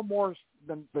 even a little more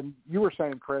than you were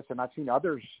saying, Chris, and I've seen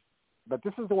others, but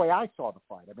this is the way I saw the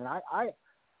fight. I mean,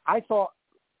 I thought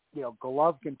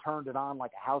Golovkin turned it on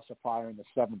like a house of fire in the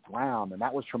 7th round, and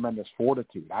that was tremendous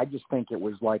fortitude. I just think it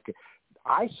was like,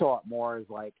 I saw it more as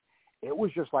like, it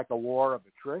was just like a war of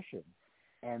attrition.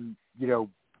 And,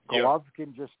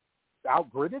 Golovkin just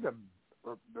outgritted him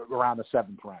around the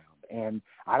 7th round. And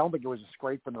I don't think it was a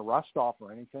scraping the rust off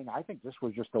or anything. I think this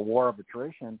was just a war of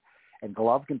attrition, and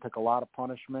Golovkin took a lot of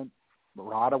punishment.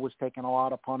 Murata was taking a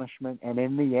lot of punishment. And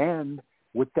in the end,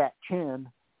 with that chin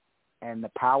and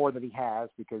the power that he has,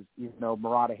 because even though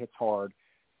Murata hits hard,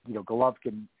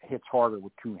 Golovkin hits harder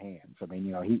with two hands. I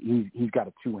mean, he's got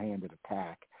a two-handed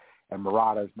attack, and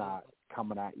Murata's not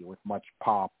coming at you with much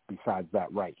pop besides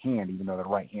that right hand, even though the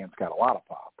right hand's got a lot of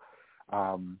pop.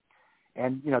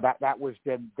 And that was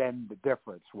then the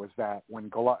difference was that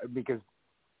when because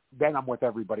then I'm with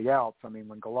everybody else. I mean,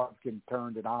 when Golovkin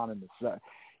turned it on in the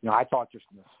I thought just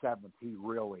in the 7th he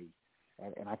really,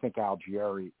 and I think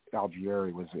Algieri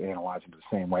was analyzing it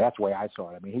the same way. That's the way I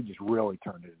saw it. I mean, he just really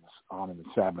turned it on in the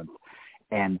 7th,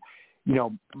 and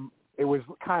it was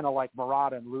kind of like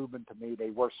Murata and Lubin to me. They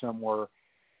were similar,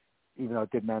 even though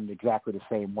it didn't end exactly the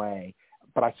same way.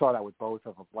 But I saw that with both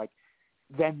of them. Like,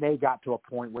 then they got to a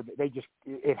point where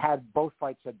both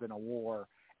fights had been a war,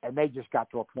 and they just got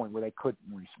to a point where they couldn't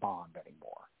respond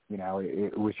anymore.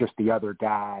 It was just the other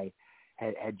guy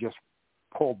had just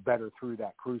pulled better through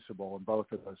that crucible in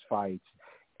both of those fights.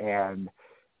 And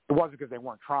it wasn't because they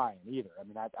weren't trying either. I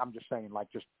mean, I'm just saying,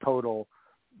 like, just total,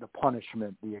 the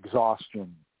punishment, the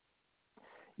exhaustion,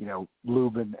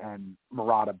 Lubin and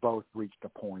Murata both reached a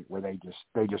point where they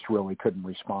just really couldn't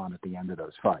respond at the end of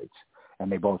those fights.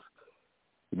 And they both,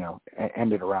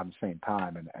 ended around the same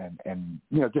time, and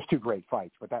just two great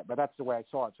fights. But that's the way I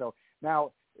saw it. So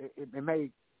now it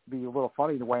may be a little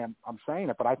funny the way I'm saying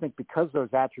it, but I think because those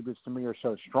attributes to me are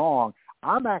so strong,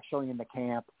 I'm actually in the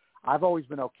camp. I've always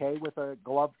been okay with a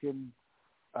Golovkin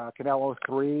Canelo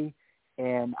 3,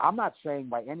 and I'm not saying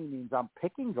by any means I'm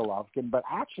picking Golovkin, but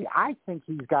actually I think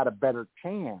he's got a better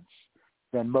chance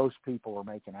than most people are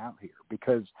making out here,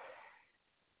 because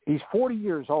he's 40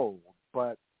 years old,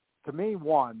 but to me,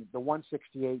 the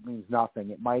 168 means nothing.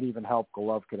 It might even help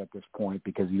Golovkin at this point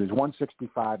because he was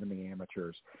 165 in the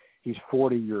amateurs. He's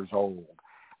 40 years old.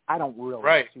 I don't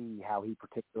really see how he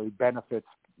particularly benefits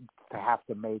to have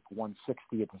to make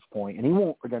 160 at this point, and he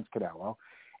won't against Canelo.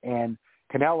 And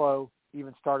Canelo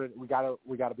even started. We got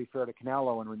to be fair to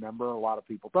Canelo and remember, a lot of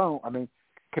people don't. I mean,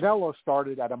 Canelo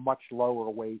started at a much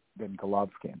lower weight than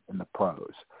Golovkin in the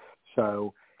pros,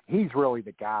 so he's really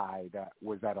the guy that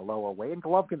was at a lower weight, and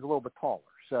Golovkin's a little bit taller.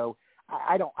 So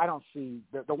I don't see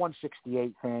the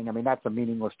 168 thing. I mean, that's a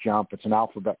meaningless jump. It's an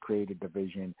alphabet-created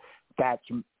division. That,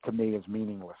 to me, is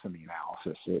meaningless in the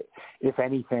analysis. If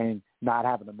anything, not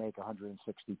having to make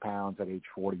 160 pounds at age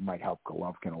 40 might help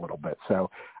Golovkin a little bit. So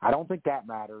I don't think that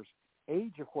matters.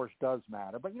 Age, of course, does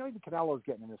matter. But, even Canelo's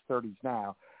getting in his 30s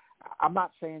now. I'm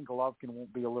not saying Golovkin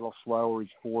won't be a little slower. He's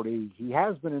 40. He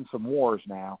has been in some wars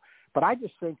now. But I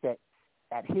just think that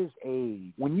at his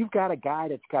age, when you've got a guy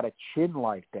that's got a chin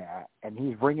like that and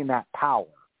he's bringing that power,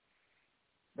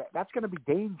 that's going to be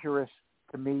dangerous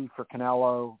to me for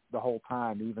Canelo the whole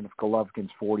time, even if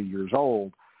Golovkin's 40 years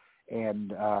old.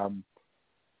 And,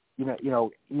 even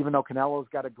though Canelo's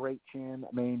got a great chin,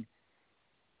 I mean,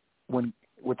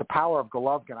 with the power of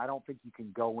Golovkin, I don't think you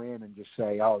can go in and just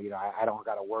say, I don't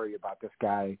got to worry about this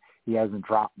guy. He hasn't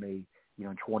dropped me,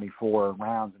 in 24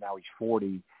 rounds, and now he's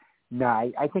 40. No,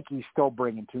 I think he's still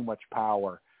bringing too much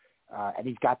power, and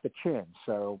he's got the chin.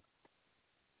 So,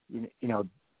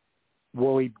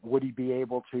 would he be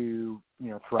able to,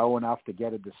 throw enough to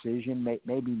get a decision?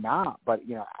 Maybe not. But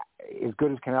as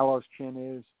good as Canelo's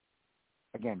chin is,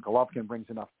 again, Golovkin brings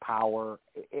enough power.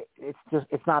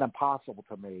 It's not impossible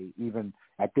to me, even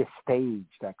at this stage,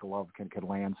 that Golovkin could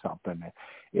land something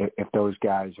if those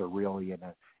guys are really in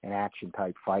an action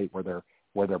type fight where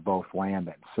they're both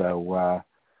landing. So.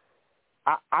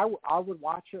 I would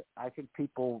watch it. I think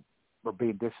people are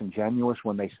being disingenuous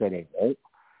when they say they won't.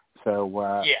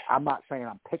 So I'm not saying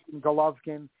I'm picking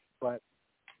Golovkin, but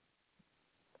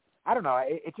I don't know.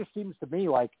 It just seems to me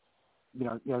like,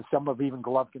 some of even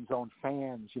Golovkin's own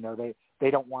fans, they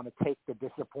don't want to take the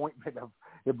disappointment of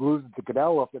him losing to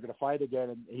Canelo if they're going to fight again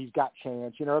and he's got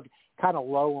chance, kind of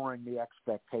lowering the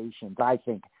expectations. I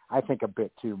think a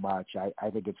bit too much. I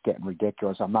think it's getting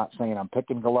ridiculous. I'm not saying I'm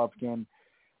picking Golovkin,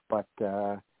 but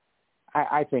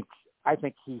I think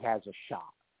he has a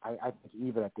shot. I think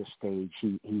even at this stage,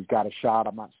 he's got a shot.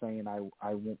 I'm not saying I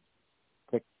won't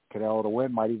pick Canelo to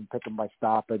win. Might even pick him by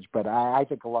stoppage. But I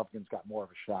think Golovkin's got more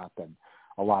of a shot than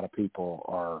a lot of people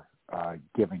are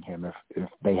giving him if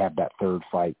they have that third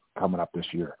fight coming up this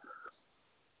year.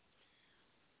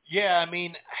 Yeah, I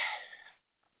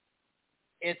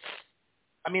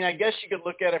guess you could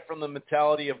look at it from the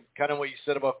mentality of kind of what you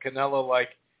said about Canelo, like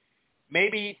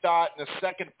maybe he thought in the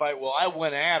second fight, well, I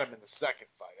went at him in the second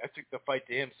fight. I took the fight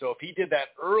to him. So if he did that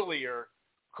earlier,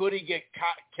 could he get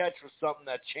catch with something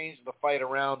that changed the fight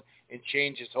around and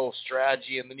change his whole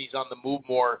strategy, and then he's on the move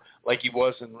more like he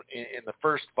was in the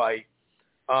first fight?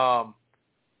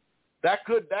 That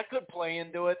could play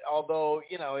into it. Although,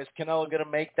 is Canelo going to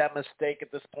make that mistake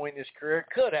at this point in his career? It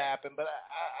could happen, but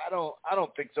I don't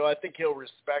think so. I think he'll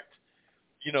respect,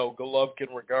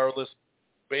 Golovkin regardless,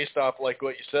 based off like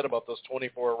what you said about those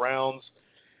 24 rounds.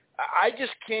 I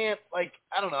just can't, I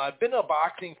don't know. I've been a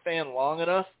boxing fan long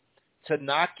enough to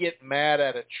not get mad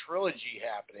at a trilogy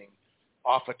happening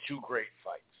off of two great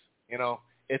fights.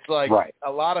 It's like right.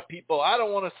 A lot of people, I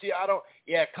don't want to see,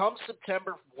 come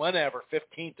September, whenever,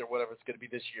 15th or whatever it's going to be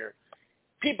this year,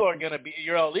 people are going to be,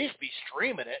 you'll at least be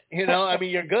streaming it,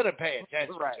 you're going to pay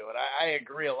attention right. to it. I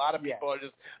agree. A lot of people are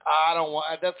just, I don't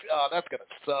want, that's going to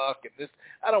suck. And this,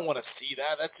 I don't want to see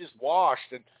that. That's just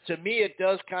washed. And to me, it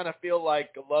does kind of feel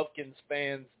like Golovkin's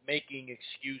fans making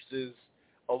excuses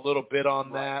a little bit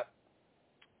on that.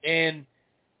 And,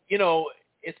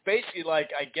 it's basically like,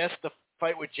 I guess the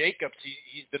fight with Jacobs,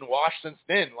 he's been washed since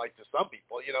then, like to some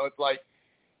people. It's like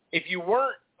if you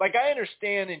weren't, like I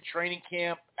understand in training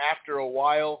camp after a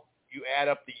while you add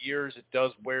up the years, it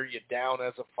does wear you down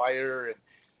as a fighter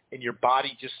and your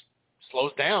body just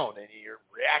slows down and your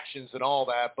reactions and all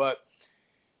that. But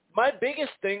my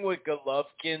biggest thing with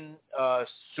Golovkin,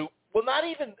 well, not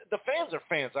even, the fans are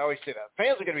fans. I always say that.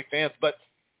 Fans are going to be fans, but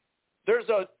there's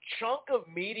a chunk of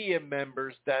media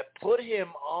members that put him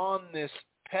on this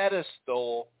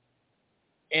pedestal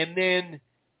and then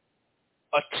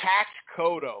attacked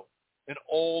Cotto, an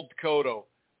old Cotto,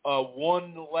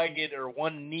 one-legged or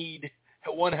one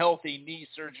healthy knee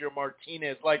Sergio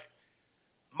Martinez. Like,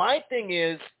 my thing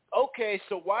is, okay,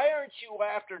 so why aren't you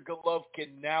after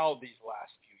Golovkin now these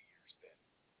last few years then?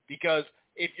 Because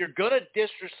if you're going to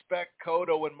disrespect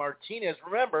Cotto and Martinez,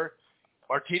 remember,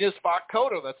 Martinez fought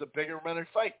Cotto. That's a bigger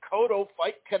fight. Cotto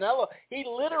fight Canelo. He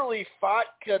literally fought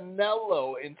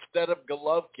Canelo instead of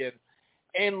Golovkin.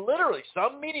 And literally,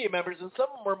 some media members, and some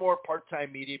of them were more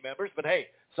part-time media members, but hey,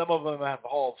 some of them have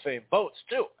Hall of Fame votes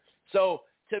too. So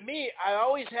to me, I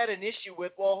always had an issue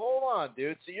with, well, hold on,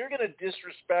 dude. So you're going to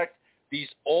disrespect these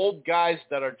old guys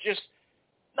that are just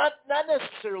not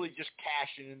necessarily just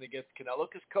cashing in against Canelo,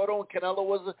 because Cotto and Canelo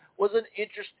was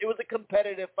it was a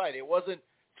competitive fight. It wasn't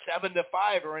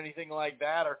 7-5 or anything like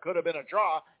that, or could have been a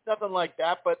draw, nothing like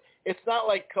that. But it's not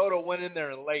like Cotto went in there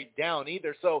and laid down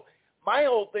either. So my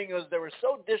whole thing is they were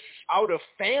so out of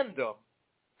fandom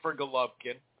for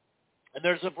Golovkin, and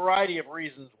there's a variety of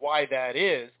reasons why that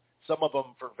is, some of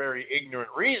them for very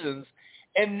ignorant reasons,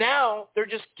 and now they're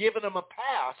just giving him a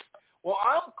pass. Well,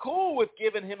 I'm cool with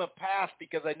giving him a pass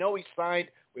because I know he signed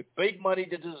with big money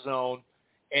to DAZN,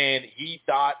 and he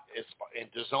thought, and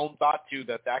DAZN thought too,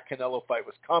 that Canelo fight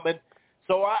was coming.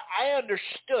 So I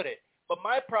understood it. But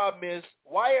my problem is,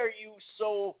 why are you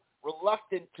so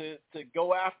reluctant to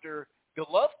go after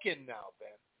Golovkin now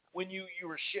then, when you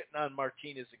were shitting on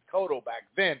Martinez and Cotto back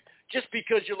then, just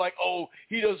because you're like, oh,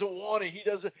 he doesn't want it. He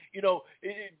doesn't,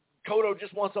 Cotto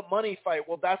just wants a money fight.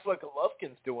 Well, that's what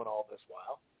Golovkin's doing all this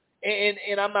while.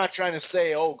 And I'm not trying to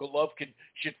say, oh, Golovkin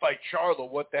should fight Charlo.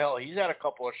 What the hell? He's had a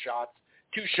couple of shots.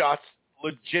 2 shots,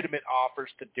 legitimate offers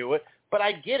to do it. But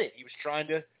I get it. He was trying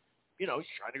to, he's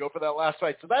trying to go for that last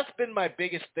fight. So that's been my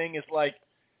biggest thing is like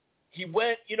he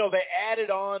went, they added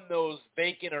on those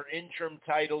vacant or interim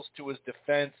titles to his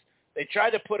defense. They tried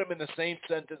to put him in the same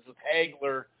sentence with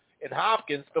Hagler and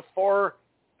Hopkins before,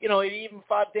 he even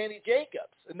fought Danny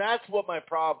Jacobs. And that's what my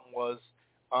problem was.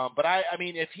 But I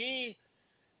mean,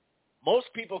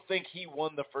 most people think he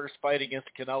won the first fight against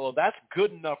Canelo. That's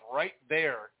good enough right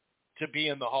there to be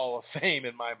in the Hall of Fame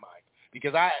in my mind.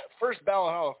 Because first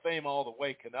ballot Hall of Fame all the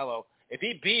way, Canelo. If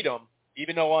he beat him,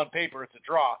 even though on paper it's a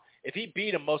draw, if he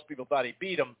beat him, most people thought he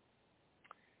beat him,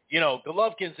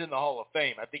 Golovkin's in the Hall of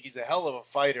Fame. I think he's a hell of a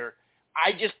fighter.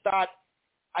 I just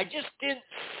didn't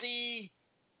see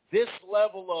this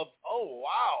level of, oh,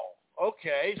 wow,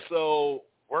 okay, so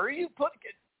where are you putting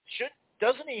it?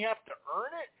 Doesn't he have to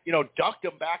earn it? Ducked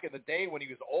him back in the day when he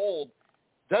was old.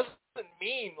 Doesn't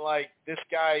mean like this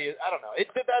guy is, I don't know.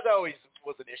 That always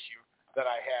was an issue that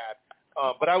I had.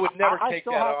 But I would never take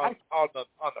that on the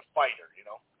fighter,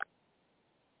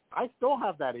 I still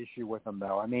have that issue with him,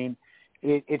 though. I mean,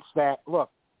 it's that,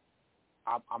 look,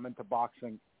 I'm into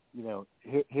boxing,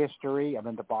 history. I'm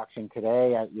into boxing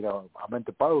today. I'm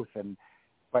into both.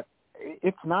 But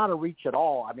it's not a reach at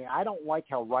all. I mean, I don't like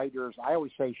how writers, I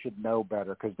always say, should know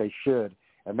better because they should.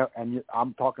 And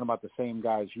I'm talking about the same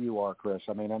guys you are, Chris.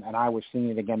 I mean, and I was seeing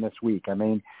it again this week. I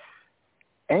mean,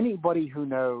 anybody who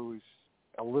knows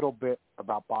a little bit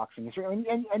about boxing history,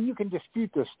 and you can dispute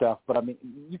this stuff, but I mean,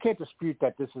 you can't dispute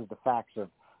that this is the facts of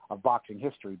boxing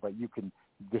history, but you can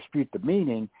dispute the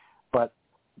meaning. But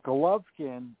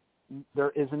Golovkin,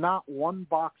 there is not one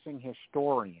boxing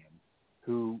historian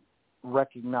who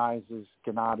recognizes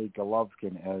Gennady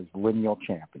Golovkin as lineal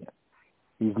champion.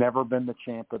 He's never been the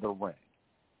champ of the ring.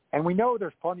 And we know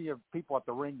there's plenty of people at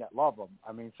the ring that love him.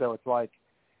 I mean, so it's like,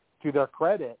 to their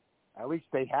credit, at least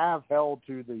they have held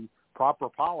to the proper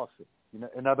policy. You know,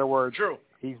 in other words, True.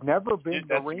 He's never been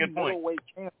the That's ring a good point. middleweight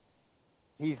champion.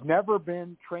 He's never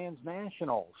been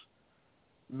Transnationals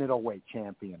middleweight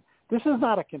champion. This is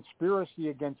not a conspiracy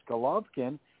against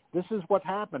Golovkin. This is what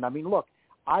happened. I mean, look,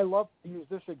 I love to use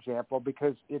this example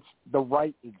because it's the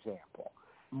right example.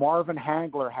 Marvin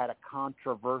Hagler had a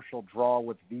controversial draw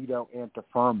with Vito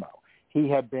Antuofermo. He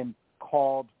had been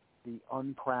called the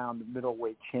uncrowned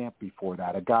middleweight champ before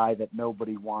that, a guy that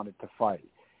nobody wanted to fight.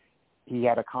 He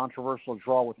had a controversial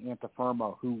draw with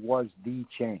Antuofermo, who was the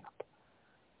champ.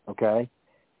 Okay?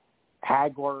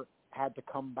 Hagler had to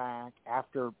come back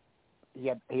after he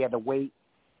had to wait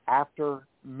after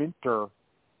Minter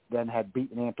then had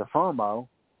beaten Antuofermo.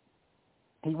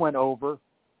 He went over,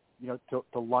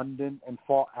 to London and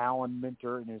fought Alan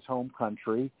Minter in his home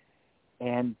country,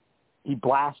 and he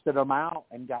blasted him out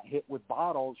and got hit with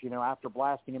bottles, after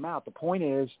blasting him out. The point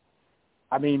is,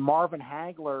 I mean, Marvin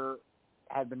Hagler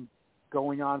had been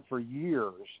going on for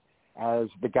years as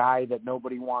the guy that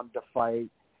nobody wanted to fight,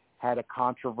 had a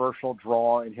controversial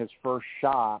draw in his first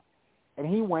shot, and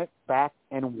he went back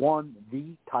and won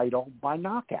the title by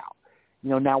knockout.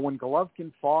 Now when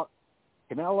Golovkin fought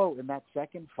Canelo in that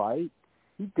second fight,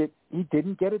 he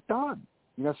didn't get it done.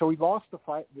 So he lost the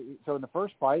fight. So in the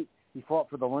first fight, he fought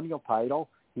for the lineal title.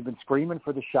 He'd been screaming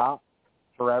for the shot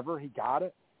forever. He got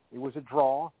it. It was a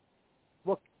draw.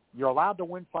 Look, you're allowed to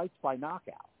win fights by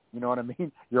knockout. You know what I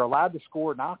mean? You're allowed to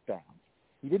score knockdowns.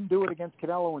 He didn't do it against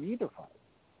Canelo in either fight.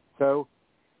 So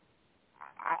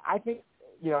I think,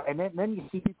 and then you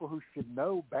see people who should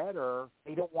know better.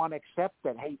 They don't want to accept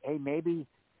that, hey, maybe,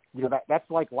 that's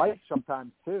like life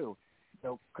sometimes too.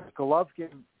 Golovkin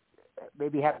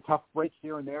maybe had a tough break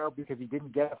here and there because he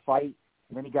didn't get a fight,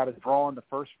 and then he got a draw in the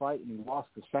first fight, and he lost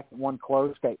the second one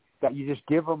close. That you just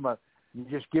give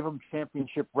him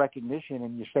championship recognition,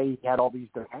 and you say he had all these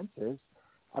defenses.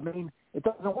 I mean, it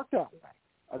doesn't work that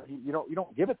way. You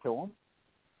don't give it to him.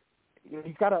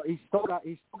 He's still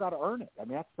got to earn it. I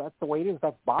mean, that's the way it is.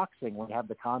 That's boxing when you have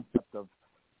the concept of,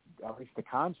 at least the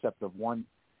concept of one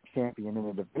champion in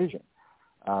a division,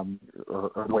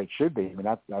 or the way it should be. I mean,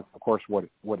 that's of course what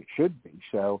it should be.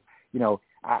 So,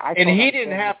 and he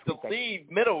didn't have to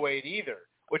leave middleweight either,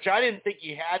 which I didn't think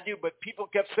he had to, but people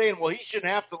kept saying, well, he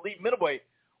shouldn't have to leave middleweight.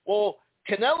 Well,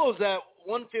 Canelo's at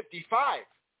 155.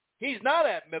 He's not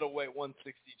at middleweight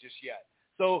 160 just yet.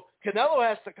 So Canelo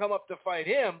has to come up to fight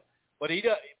him, but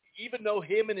even though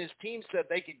him and his team said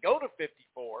they could go to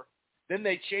 54, then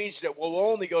they changed it. Well, we'll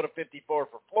only go to 54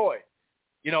 for Floyd.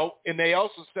 And they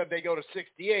also said they go to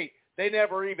 68. They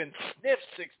never even sniffed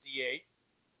 68.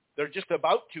 They're just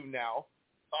about to now,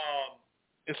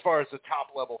 as far as the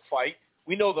top-level fight.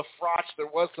 We know the Froch, there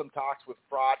was some talks with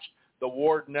Froch. The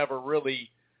Ward never really,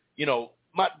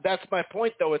 that's my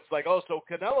point, though. It's like, so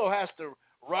Canelo has to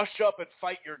rush up and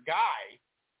fight your guy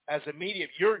as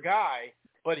your guy,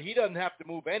 but he doesn't have to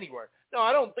move anywhere. No,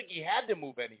 I don't think he had to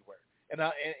move anywhere.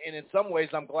 And in some ways,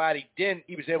 I'm glad he didn't.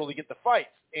 He was able to get the fights.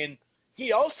 And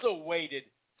he also waited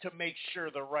to make sure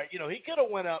he could have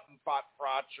went up and fought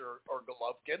Froch or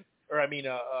Golovkin,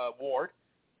 Ward,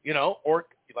 or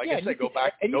I said, go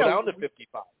down to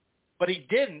 55. But he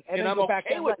didn't, and I'm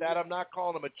okay with that. I'm not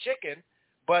calling him a chicken,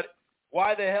 but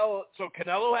why the hell? So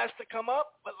Canelo has to come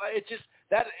up? But it's just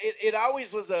that it always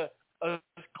was a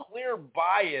clear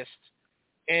bias,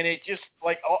 and it just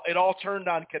it all turned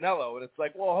on Canelo, and it's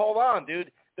like, well, hold on,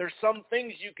 dude. There's some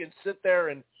things you can sit there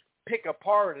and pick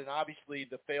apart, and obviously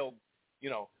the failed,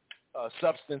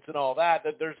 substance and all that.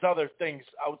 That there's other things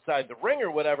outside the ring or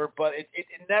whatever, but it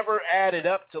never added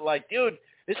up to dude,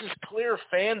 this is clear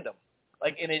fandom.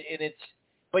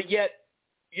 But yet,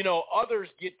 others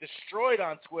get destroyed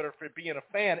on Twitter for being a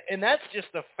fan, and that's just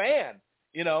a fan,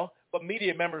 But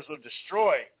media members will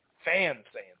destroy fans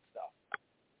saying stuff.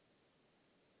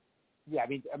 Yeah,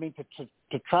 I mean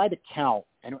to try to count,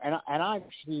 and I've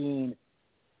seen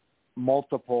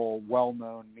multiple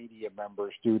well-known media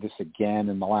members do this again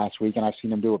in the last week, and I've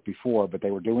seen them do it before, but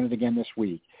they were doing it again this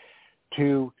week,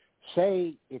 to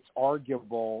say it's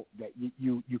arguable that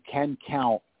you can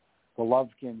count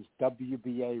Golovkin's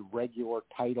WBA regular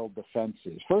title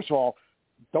defenses. First of all,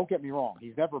 don't get me wrong,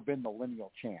 he's never been the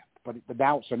lineal champ. But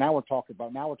now we're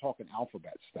talking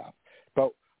alphabet stuff.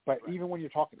 But right. Even when you're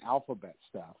talking alphabet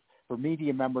stuff, for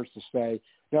media members to say,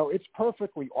 no, it's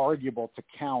perfectly arguable to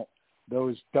count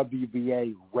those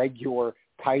WBA regular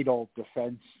title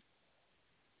defense.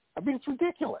 I mean, it's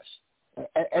ridiculous.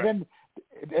 And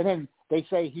then they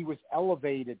say he was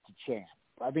elevated to champ.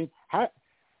 I mean,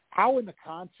 how in the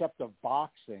concept of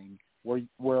boxing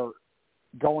we're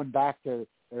going back to,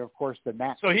 of course, the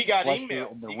match. So he got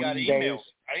emailed. He got emailed,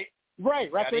 right?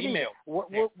 Right. Got emailed.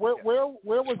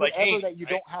 Where was it ever that you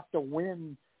don't have to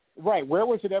win? Right. Where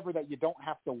was it ever that you don't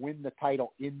have to win the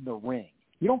title in the ring?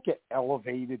 You don't get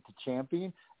elevated to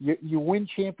champion. You win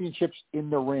championships in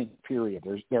the ring. Period.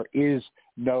 There is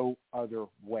no other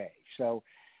way. So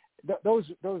those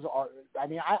are. I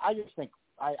mean, I just think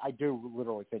I do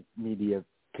literally think media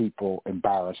people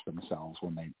embarrass themselves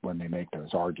when they make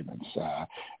those arguments.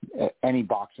 Any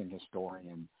boxing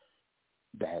historian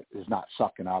that is not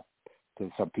sucking up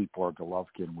to some people or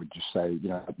Golovkin would just say,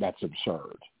 that's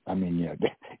absurd. I mean,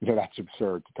 that's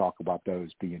absurd to talk about those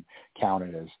being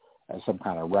counted as some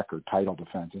kind of record title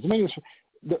defenses.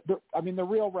 I mean, the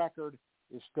real record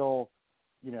is still,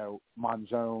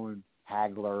 Monzon,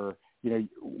 Hagler,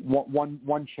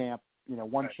 one champ,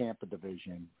 one champ of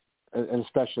division,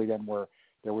 especially then where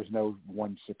there was no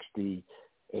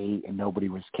 168 and nobody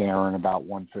was caring about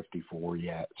 154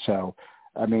 yet. So,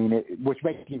 I mean, which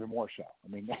makes it even more so. I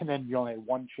mean, and then you only had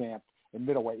one champ in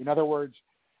middleweight. In other words,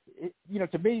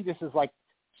 to me, this is like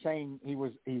saying he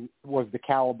was the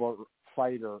caliber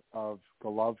fighter of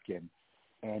Golovkin,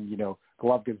 and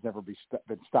Golovkin's never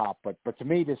been stopped. But to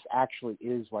me, this actually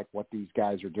is like what these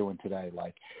guys are doing today.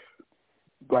 Like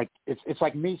it's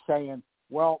like me saying,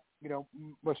 well,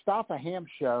 Mustafa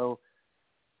Hamsho,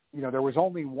 there was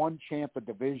only one champ of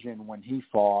division when he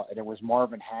fought, and it was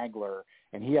Marvin Hagler,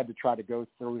 and he had to try to go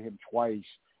through him twice,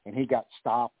 and he got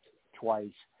stopped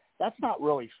twice. That's not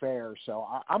really fair. So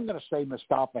I'm going to say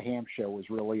Mustafa Hamsho was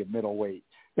really a middleweight,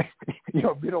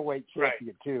 middleweight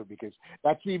champion too, because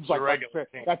that seems like unfair.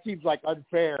 That seems like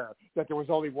unfair that there was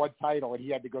only one title and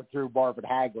he had to go through Marvin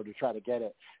Hagler to try to get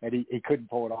it, and he couldn't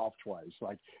pull it off twice.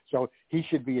 Like, so he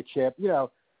should be a champ.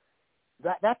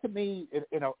 That to me,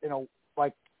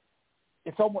 like.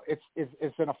 It's almost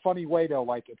it's in a funny way though.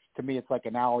 Like to me, it's like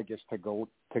analogous to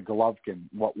Golovkin.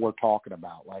 What we're talking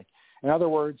about, like in other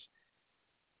words,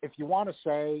 if you want to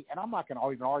say, and I'm not going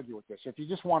to even argue with this, if you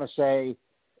just want to say,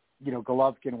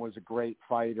 Golovkin was a great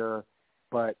fighter,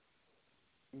 but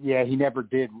yeah, he never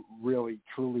did really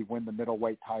truly win the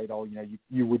middleweight title.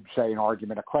 You would say an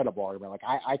argument, a credible argument. Like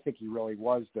I think he really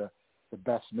was the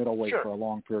best middleweight for a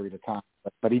long period of time,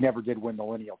 but he never did win the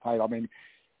lineal title. I mean.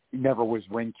 He never was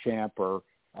ring champ or,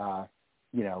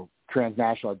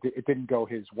 transnational. It didn't go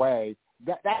his way.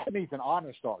 That to me is an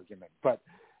honest argument. But,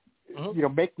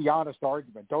 make the honest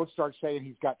argument. Don't start saying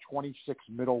he's got 26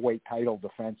 middleweight title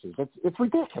defenses. It's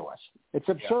ridiculous. It's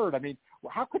absurd. I mean,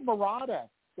 how could Murata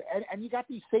 – and you got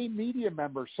these same media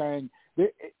members saying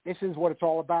this is what it's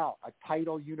all about, a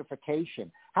title unification.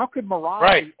 How could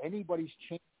Murata be anybody's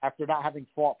champ after not having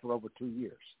fought for over 2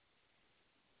 years?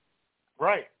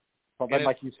 Right. But then,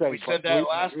 like you said, we said that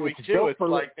last week too. It's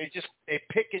like they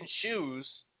pick and choose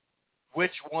which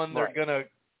one they're gonna,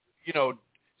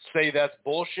 say that's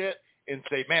bullshit and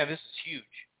say, man, this is huge.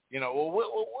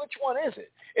 Which one is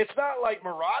it? It's not like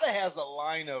Murata has a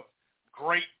line of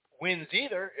great wins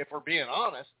either. If we're being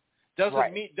honest,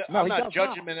 doesn't mean I'm not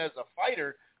judging him as a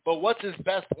fighter, but what's his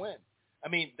best win? I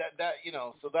mean that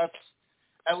so that's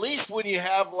at least when you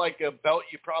have like a belt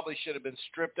you probably should have been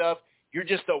stripped of. You're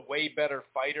just a way better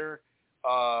fighter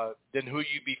than who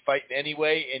you'd be fighting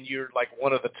anyway, and you're like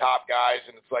one of the top guys,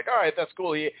 and it's like, all right, that's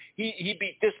cool. He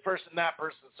beat this person, that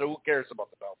person, so who cares about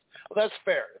the belts? Well, that's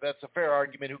fair. That's a fair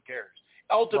argument. Who cares?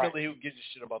 Ultimately, who gives a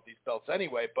shit about these belts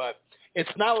anyway? But it's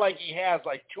not like he has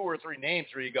like 2 or 3 names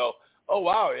where you go, oh,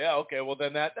 wow, yeah, okay, well,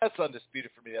 then that's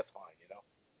undisputed for me. That's fine,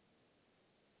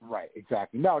 Right,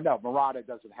 exactly. No, Murata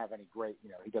doesn't have any great,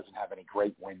 he doesn't have any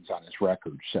great wins on his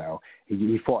record. So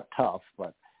he fought tough,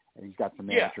 but he's got some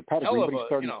amateur pedigree. But he's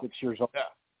 36 years old.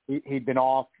 Yeah. He'd been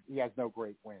off. He has no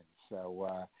great wins. So,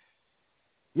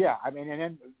 I mean, and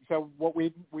then so what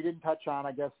we didn't touch on,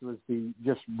 I guess, was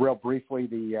just real briefly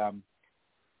the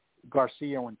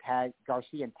Garcia and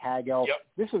Tago. Yep.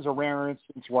 This is a rare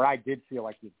instance where I did feel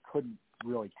like you couldn't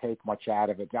really take much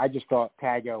out of it. I just thought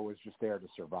Tago was just there to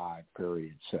survive,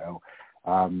 period. So,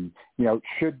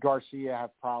 Should Garcia have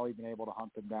probably been able to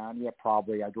hunt him down? Yeah,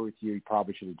 probably. I agree with you. He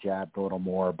probably should have jabbed a little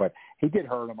more, but he did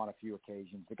hurt him on a few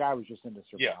occasions. The guy was just in to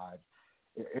survive.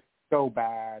 Yeah. It's so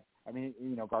bad. I mean,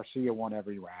 Garcia won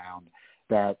every round.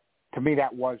 That, to me,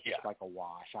 that was just like a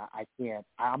wash.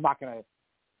 I'm not going to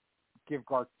give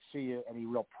Garcia any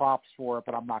real props for it,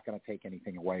 but I'm not going to take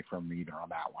anything away from him either on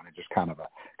that one. It's just kind of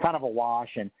a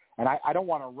wash, and I don't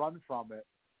want to run from it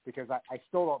because I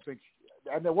still don't think.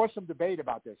 And there was some debate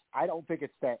about this. I don't think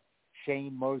it's that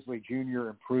Shane Mosley Jr.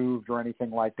 improved or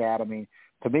anything like that. I mean,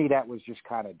 to me, that was just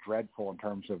kind of dreadful in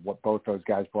terms of what both those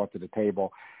guys brought to the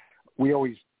table. We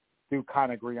always do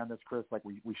kind of agree on this, Chris. Like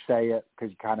we say it because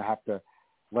you kind of have to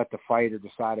let the fighter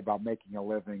decide about making a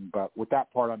living. But with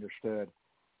that part understood,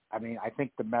 I mean, I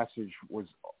think the message was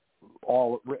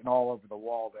written all over the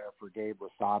wall there for Gabe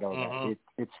Rosado. That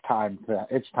it's time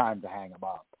to hang him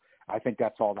up. I think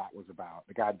that's all that was about.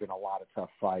 The guy had been a lot of tough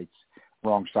fights,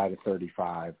 wrong side of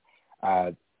 35.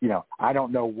 I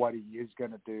don't know what he is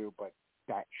going to do, but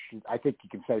I think you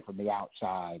can say from the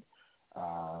outside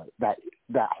that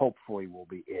hopefully will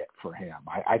be it for him.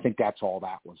 I think that's all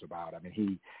that was about. I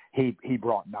mean, he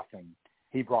brought nothing.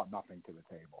 He brought nothing to the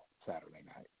table Saturday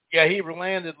night. Yeah, he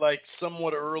landed like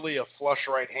somewhat early a flush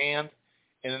right hand,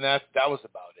 and then that was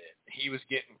about it. He was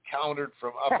getting countered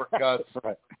from uppercuts.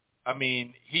 Right. I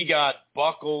mean, he got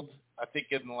buckled, I think,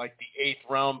 in like the 8th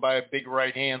round by a big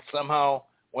right hand. Somehow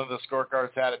one of the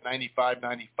scorecards had it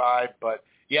 95-95. But,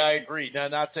 yeah, I agree.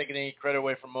 Not taking any credit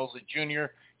away from Mosley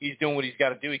Jr. He's doing what he's got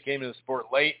to do. He came to the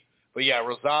sport late. But, yeah,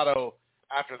 Rosado,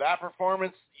 after that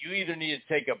performance, you either need to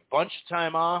take a bunch of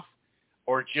time off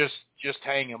or just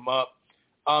hang him up.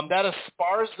 That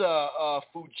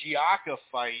Esparza-Fujiaka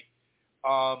fight,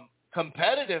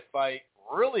 competitive fight,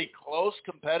 really close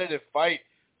competitive fight.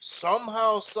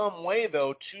 Somehow, some way,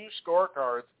 though, 2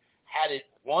 scorecards had it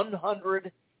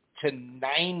 100-90.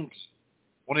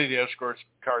 One of the other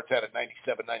scorecards had it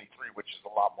 97-93, which is a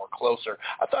lot more closer.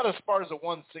 I thought Esparza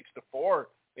won 6-4,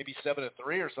 maybe 7-3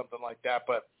 or something like that.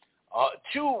 But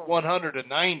 2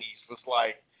 190s was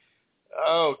like,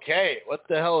 okay, what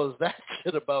the hell is that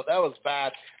shit about? That was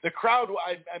bad. The crowd,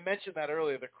 I mentioned that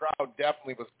earlier, the crowd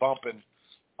definitely was bumping.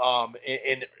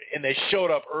 And they showed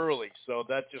up early, so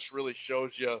that just really shows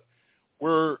you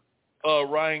where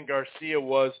Ryan Garcia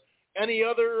was. Any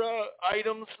other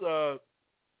items? That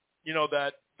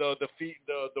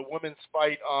the women's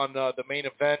fight on the main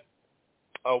event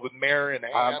with Mare and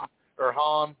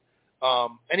Han.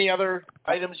 Any other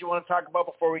items you want to talk about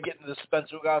before we get into the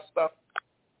Spence Ugas stuff?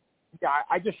 Yeah,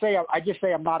 I just say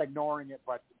I'm not ignoring it,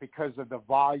 but because of the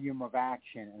volume of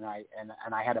action, and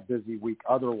I had a busy week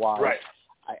otherwise. Right.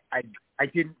 I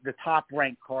didn't. The top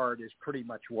ranked card is pretty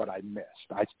much what I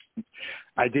missed.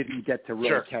 I didn't get to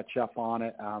really catch up on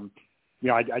it.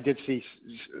 I did see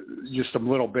just some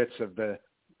little bits of the,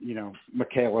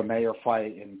 Michaela Mayer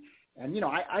fight, and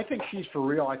I think she's for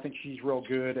real. I think she's real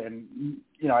good, and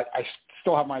I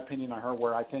still have my opinion on her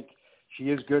where I think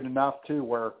she is good enough too.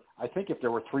 Where I think if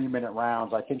there were 3-minute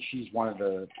rounds, I think she's one of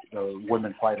the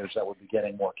women fighters that would be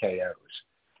getting more KOs.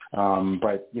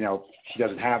 But, she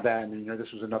doesn't have that. And,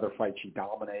 this was another fight she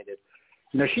dominated.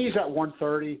 She's at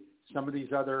 130. Some of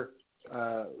these other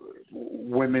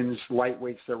women's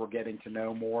lightweights that we're getting to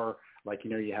know more, like,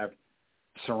 you have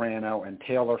Serrano and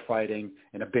Taylor fighting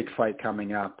and a big fight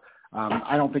coming up.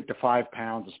 I don't think the 5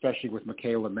 pounds, especially with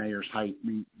Michaela Mayer's height,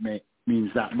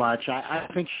 means that much. I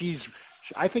think she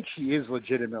is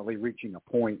legitimately reaching a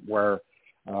point where,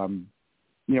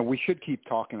 we should keep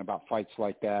talking about fights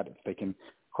like that if they can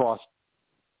cross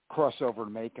over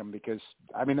and make them, because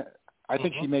I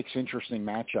think she makes interesting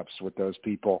matchups with those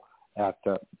people at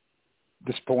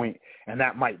this point, and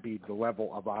that might be the level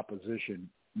of opposition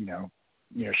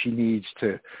she needs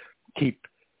to keep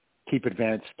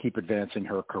advancing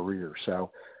her career.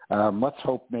 So let's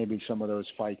hope maybe some of those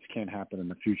fights can happen in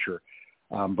the future.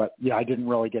 But yeah, I didn't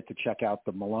really get to check out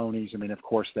the Maloneys. Of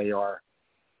course they are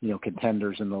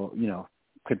contenders in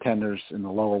the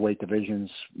lower weight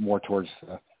divisions, more towards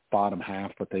the bottom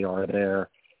half, but they are there.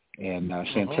 And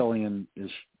Santillan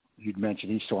is, you'd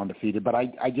mentioned, he's still undefeated. But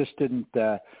I just didn't,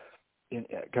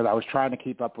 because I was trying to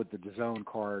keep up with the DAZN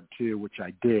card too, which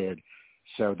I did,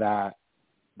 so that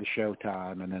the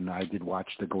Showtime, and then I did watch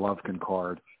the Golovkin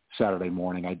card Saturday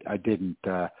morning. I didn't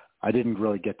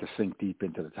really get to sink deep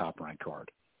into the top ranked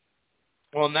card.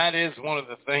 Well, and that is one of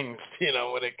the things,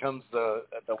 when it comes to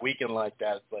the weekend like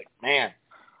that, it's like, man,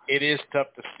 it is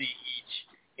tough to see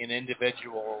each an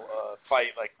individual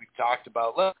fight like we've talked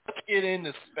about. Let's get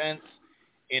into Spence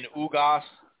and Ugas.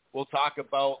 We'll talk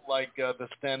about the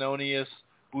Stanonius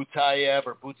Butayev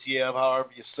or Butiev, however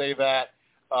you say that.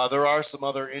 There are some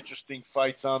other interesting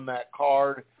fights on that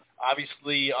card.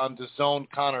 Obviously, on DAZN,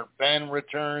 Conor Benn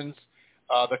returns.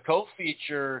 The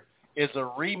co-feature is a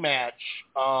rematch,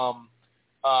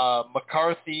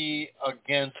 McCarthy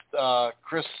against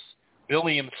Chris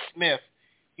William Smith.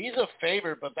 He's a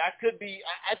favorite, but that could be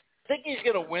 – I think he's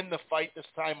going to win the fight this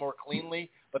time more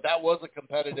cleanly, but that was a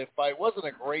competitive fight. It wasn't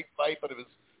a great fight, but it was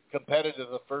competitive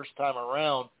the first time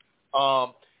around.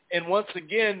 And once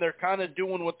again, they're kind of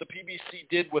doing what the PBC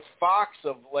did with Fox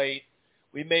of late.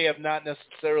 We may have not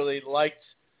necessarily liked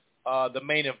the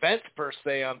main events per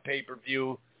se on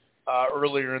pay-per-view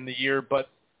earlier in the year, but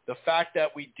the fact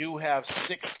that we do have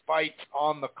 6 fights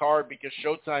on the card because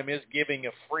Showtime is giving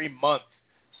a free month.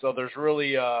 So there's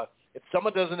really if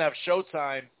someone doesn't have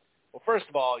Showtime, well, first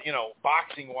of all, you know,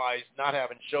 boxing-wise, not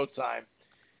having Showtime,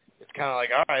 it's kind of like,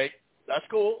 all right, that's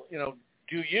cool, you know,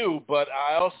 do you, but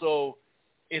I also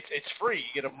it's free.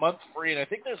 You get a month free, and I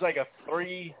think there's like a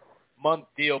 3-month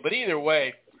deal. But either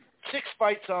way, 6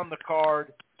 fights on the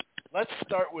card. Let's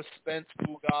start with Spence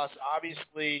Ugas.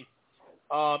 Obviously,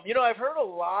 you know, I've heard a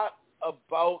lot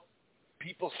about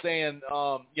people saying,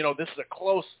 you know, this is a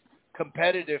close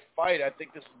competitive fight. I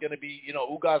think this is going to be, you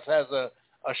know, Ugas has a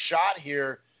shot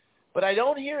here. But I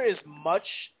don't hear as much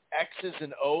X's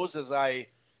and O's as I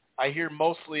hear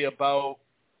mostly about,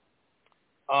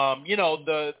 you know,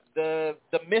 the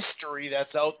mystery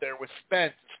that's out there with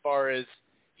Spence as far as,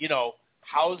 you know,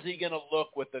 how's he going to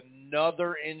look with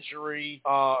another injury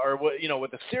or, you know,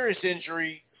 with a serious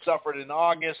injury suffered in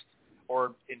August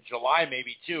or in July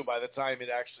maybe too by the time it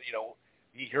actually, you know,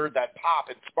 he heard that pop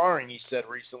in sparring, he said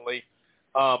recently.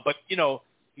 But, you know,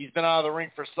 he's been out of the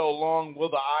ring for so long. Will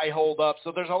the eye hold up?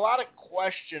 So there's a lot of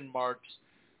question marks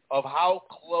of how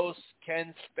close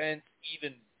can Spence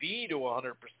even be to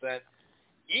 100%.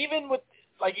 Even with,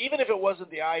 like, even if it wasn't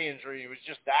the eye injury, it was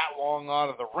just that long out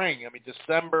of the ring. I mean,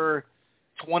 December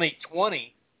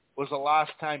 2020 was the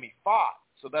last time he fought.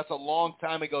 So that's a long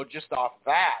time ago just off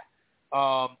that.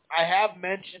 I have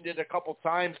mentioned it a couple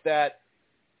times that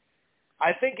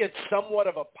I think it's somewhat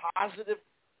of a positive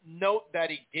note that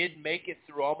he did make it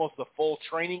through almost the full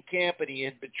training camp, and he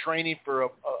had been training for a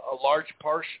large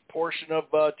portion of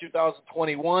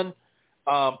 2021.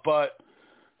 But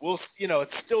we'll, you know,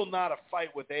 it's still not a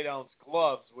fight with 8-ounce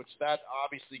gloves, which that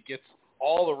obviously gets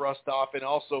all the rust off and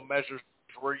also measures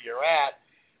where you're at.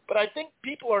 But I think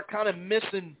people are kind of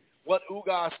missing what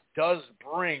Ugas does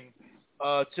bring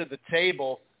to the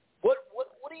table. What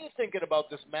are you thinking about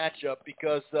this matchup?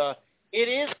 Because it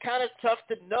is kind of tough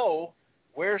to know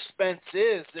where Spence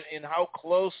is and how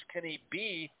close can he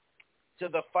be to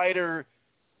the fighter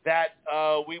that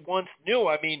we once knew.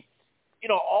 I mean, you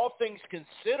know, all things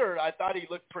considered, I thought he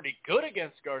looked pretty good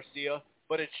against Garcia,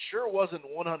 but it sure wasn't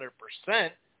 100%.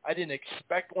 I didn't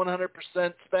expect 100%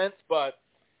 Spence, but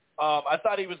I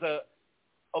thought he was a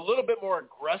little bit more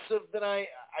aggressive than I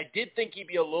did think he'd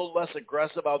be a little less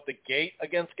aggressive out the gate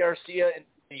against Garcia, and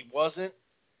he wasn't.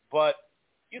 But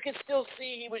you can still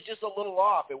see he was just a little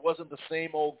off. It wasn't the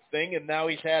same old thing, and now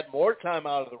he's had more time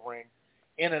out of the ring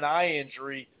and an eye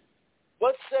injury.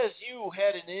 What says you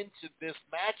heading into this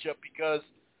matchup? Because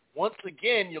once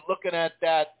again, you're looking at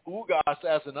that Ugas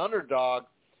as an underdog.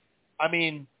 I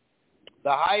mean,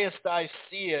 the highest I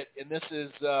see it, and this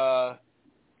is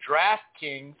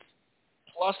DraftKings,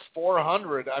 plus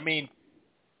 400. I mean,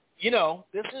 you know,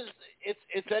 this is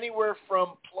it's anywhere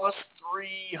from plus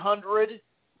 300,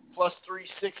 plus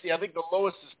 360. I think the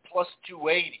lowest is plus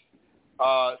 280.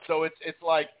 So it's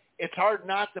like it's hard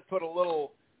not to put a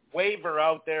little waiver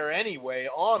out there anyway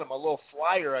on him, a little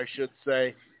flyer, I should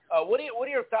say. What are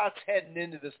your thoughts heading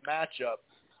into this matchup?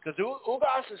 Because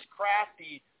Ugas is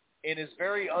crafty and is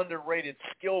very underrated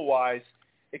skill-wise,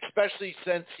 especially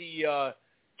since he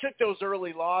took those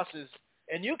early losses.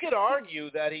 And you could argue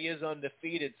that he is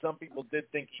undefeated. Some people did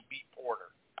think he beat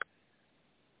Porter.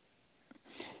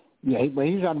 Yeah, but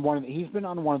he's been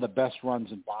on one of the best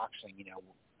runs in boxing. You know,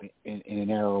 in an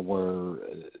era where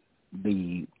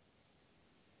the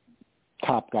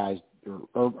top guys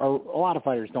or a lot of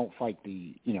fighters don't fight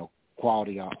the, you know,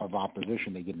 quality of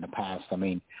opposition they did in the past. I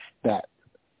mean, that,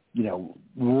 you know,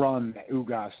 run that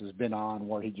Ugas has been on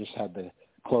where he just had the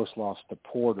close loss to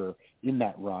Porter in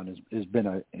that run has been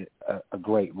a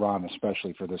great run,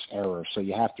 especially for this era. So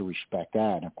you have to respect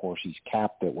that. And, of course, he's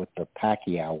capped it with the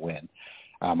Pacquiao win.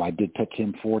 I did pick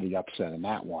him for the upset in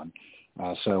that one.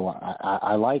 So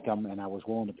I like him, and I was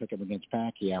willing to pick him against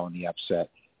Pacquiao in the upset.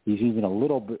 He's even a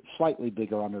little bit, slightly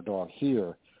bigger underdog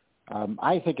here.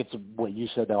 I think it's what you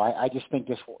said, though. I just think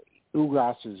this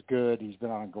Ugas is good. He's been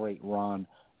on a great run,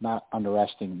 not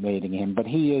underestimating him. But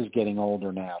he is getting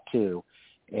older now, too.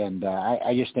 And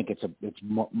I just think it's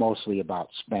mostly about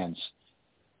Spence.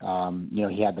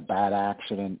 He had the bad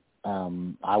accident.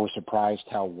 I was surprised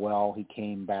how well he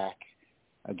came back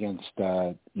against,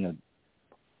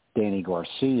 Danny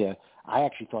Garcia. I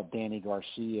actually thought Danny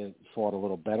Garcia fought a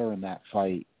little better in that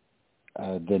fight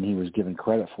than he was given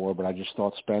credit for, but I just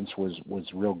thought Spence was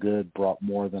real good, brought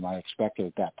more than I expected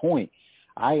at that point.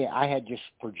 I had just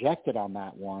projected on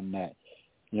that one that,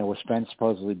 with Spence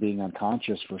supposedly being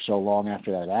unconscious for so long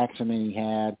after that accident he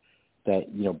had,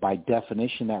 that, by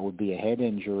definition that would be a head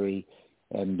injury,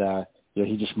 and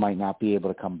he just might not be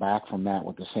able to come back from that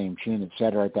with the same chin, et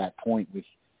cetera, at that point with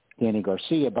Danny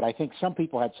Garcia. But I think some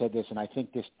people had said this, and I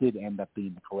think this did end up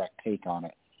being the correct take on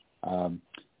it.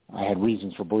 I had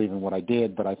reasons for believing what I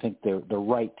did, but I think the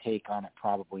right take on it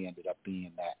probably ended up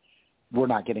being that we're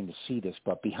not getting to see this,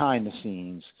 but behind the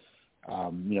scenes,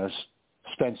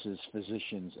 Spence's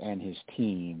physicians and his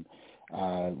team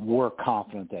were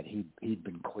confident that he'd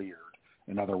been cleared.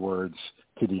 In other words,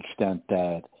 to the extent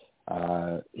that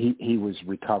he was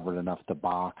recovered enough to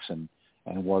box and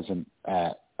wasn't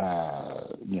at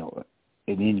an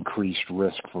increased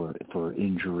risk for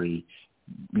injury,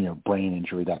 brain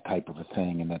injury, that type of a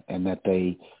thing, and that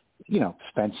they,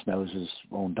 Spence knows his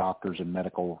own doctors and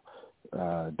medical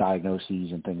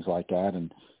diagnoses and things like that,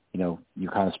 and you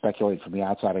kind of speculate from the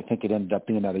outside. I think it ended up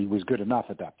being that he was good enough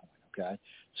at that point. Okay,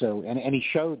 so and he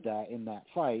showed that in that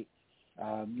fight.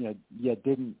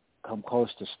 Didn't come close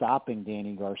to stopping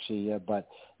Danny Garcia, but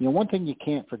one thing you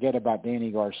can't forget about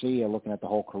Danny Garcia, looking at the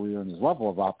whole career and his level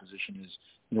of opposition, is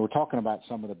we're talking about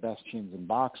some of the best chins in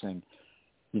boxing.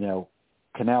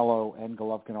 Canelo and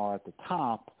Golovkin are at the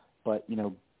top, but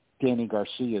Danny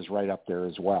Garcia is right up there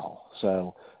as well.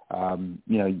 So when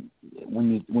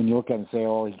you look at it and say,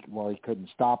 he couldn't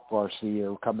stop Garcia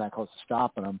or come that close to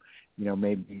stopping him,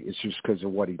 maybe it's just because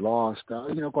of what he lost.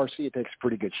 Garcia takes a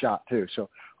pretty good shot too. So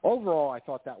overall, I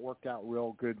thought that worked out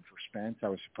real good for Spence. I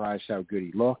was surprised how good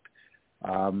he looked.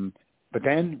 But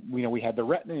then, we had the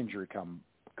retina injury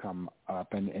come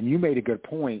up, and you made a good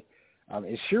point.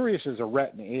 As serious as a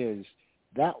retina is,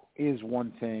 that is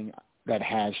one thing that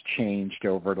has changed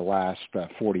over the last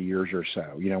 40 years or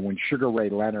so. When Sugar Ray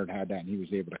Leonard had that and he was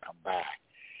able to come back,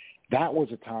 that was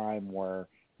a time where,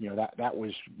 that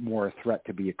was more a threat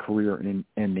to be a career-ending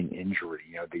injury.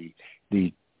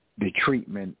 The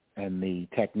treatment and the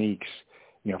techniques,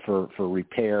 for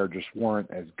repair just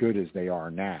weren't as good as they are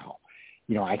now.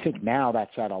 I think now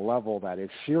that's at a level that, as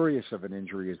serious of an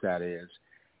injury as that is,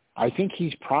 I think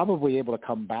he's probably able to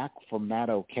come back from that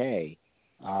okay.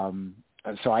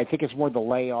 So I think it's more the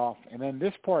layoff. And then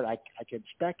this part, I can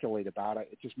speculate about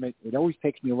it. It always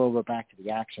takes me a little bit back to the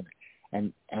accident.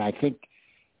 And I think,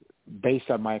 based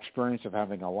on my experience of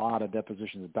having a lot of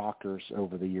depositions of doctors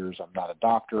over the years, I'm not a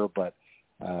doctor, but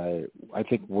I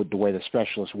think the way the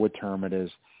specialists would term it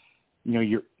is,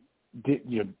 you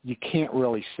can't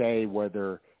really say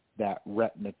whether that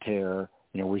retina tear,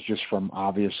 was just from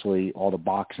obviously all the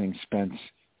boxing Spence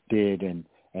did and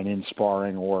in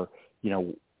sparring, or,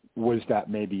 was that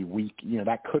maybe weak?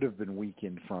 That could have been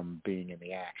weakened from being in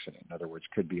the accident. In other words,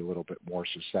 could be a little bit more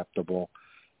susceptible.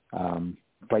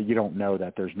 But you don't know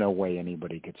that. There's no way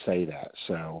anybody could say that.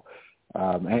 So,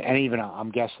 and even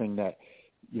I'm guessing that,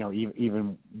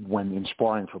 even when in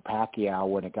sparring for Pacquiao,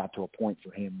 when it got to a point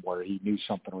for him where he knew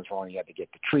something was wrong, he had to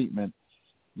get the treatment.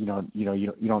 You don't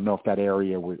know if that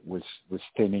area was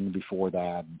thinning before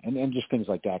that, and just things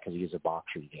like that, because he is a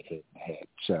boxer, you get hit in the head.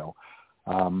 So,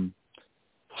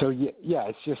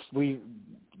 it's just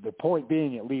the point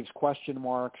being, it leaves question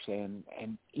marks, and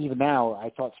even now, I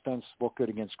thought Spence looked good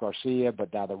against Garcia,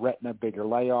 but now the retina, bigger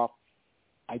layoff.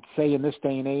 I'd say in this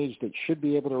day and age that should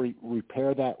be able to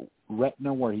repair that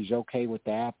retina where he's okay with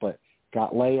that, but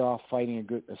got layoff fighting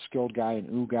a skilled guy in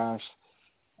Ugas.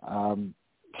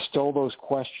 Still those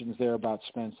questions there about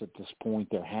Spence at this point.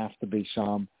 There have to be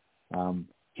some.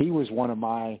 He was one of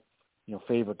my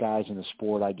favorite guys in the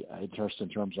sport. I just in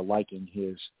terms of liking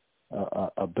his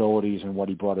abilities and what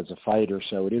he brought as a fighter.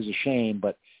 So it is a shame,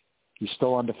 but he's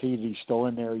still undefeated. He's still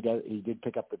in there. He did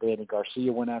pick up the Danny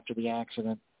Garcia win after the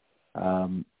accident.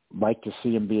 Like to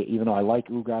see him be, even though I like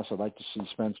Ugas, I'd like to see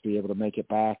Spence be able to make it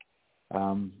back.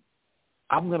 I'm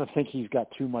going to think he's got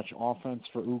too much offense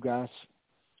for Ugas.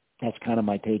 That's kind of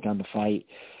my take on the fight,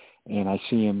 and I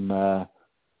see him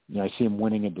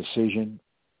winning a decision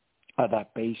on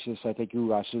that basis. I think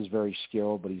Ugas is very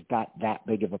skilled, but he's not that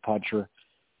big of a puncher.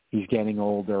 He's getting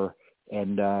older,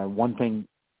 and one thing,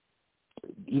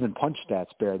 even punch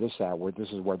stats bear this out. Where this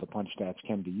is where the punch stats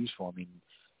can be useful. I mean,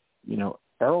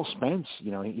 Errol Spence,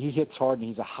 he hits hard and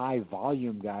he's a high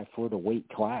volume guy for the weight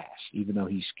class, even though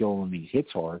he's skilled and he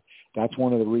hits hard. That's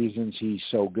one of the reasons he's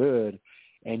so good.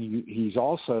 And he's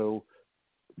also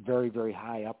very, very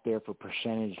high up there for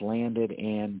percentage landed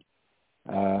and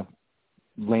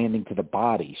landing to the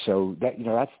body. So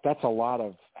that's a lot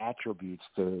of attributes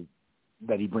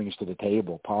that he brings to the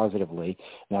table positively.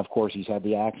 Now, of course, he's had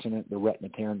the accident, the retina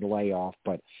tearing the layoff,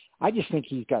 but I just think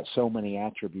he's got so many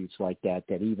attributes like that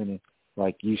even if,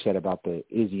 like you said about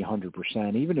is he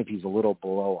 100%, even if he's a little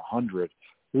below 100,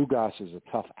 Ugas is a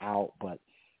tough out, but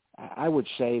I would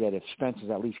say that if Spence is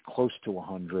at least close to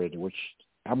 100, which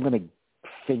I'm going to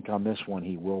think on this one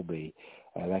he will be,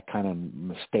 that kind of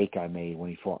mistake I made when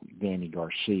he fought Danny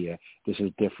Garcia. This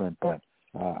is different, but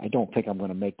I don't think I'm going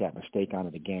to make that mistake on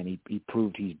it again. He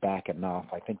proved he's back enough.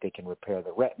 I think they can repair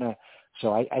the retina,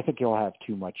 so I think he'll have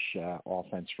too much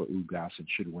offense for Ugas and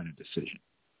should win a decision.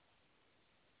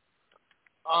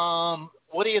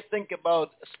 What do you think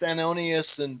about Stanionis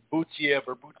and Butayev?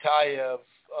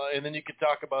 And then you could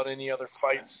talk about any other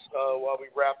fights while we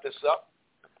wrap this up.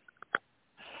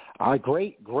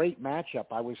 Great matchup.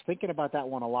 I was thinking about that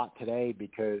one a lot today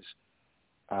because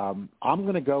I'm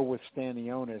going to go with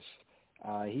Stanionis.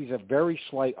 He's a very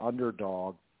slight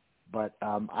underdog, but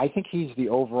I think he's the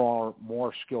overall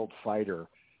more skilled fighter.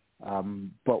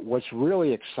 But what's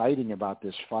really exciting about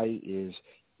this fight is,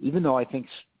 even though I think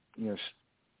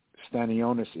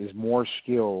Stanionis is more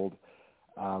skilled,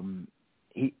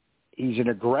 he's an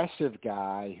aggressive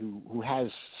guy who has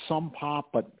some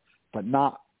pop, but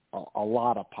not a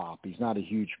lot of pop. He's not a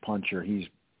huge puncher. He's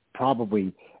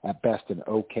probably at best an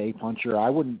okay puncher. I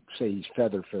wouldn't say he's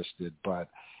feather-fisted, but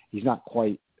he's not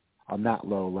quite on that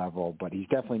low level, but he's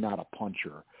definitely not a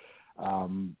puncher.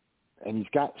 And he's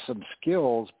got some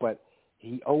skills, but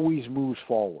he always moves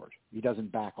forward. He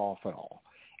doesn't back off at all.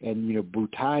 And,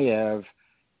 Butayev,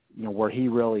 where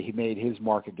he made his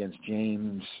mark against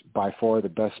James, by far the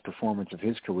best performance of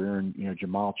his career. And,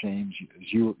 Jamal James,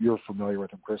 you're familiar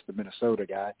with him, Chris, the Minnesota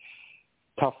guy,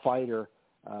 tough fighter.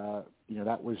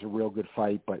 That was a real good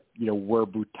fight. But, where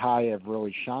Butayev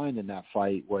really shined in that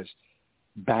fight was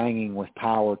banging with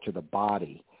power to the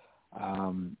body.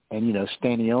 And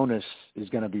Stanionis is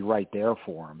going to be right there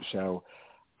for him. So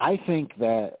I think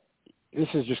that this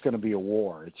is just going to be a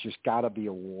war. It's just got to be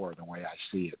a war the way I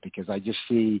see it, because I just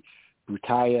see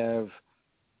Butayev,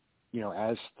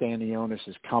 as Stanionis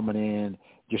is coming in,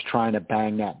 just trying to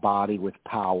bang that body with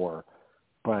power.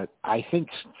 But I think,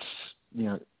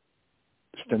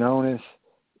 Stanionis,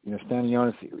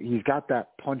 he's got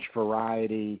that punch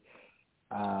variety,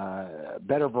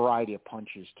 better variety of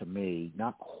punches to me.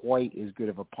 Not quite as good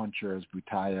of a puncher as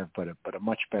Butayev, but a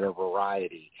much better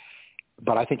variety.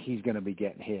 But I think he's going to be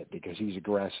getting hit because he's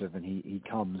aggressive and he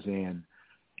comes in,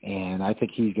 and I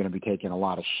think he's going to be taking a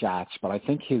lot of shots. But I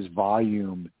think his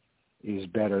volume is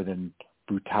better than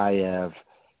Butayev,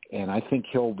 and I think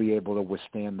he'll be able to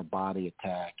withstand the body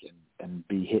attack and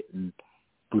be hitting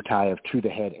Butayev to the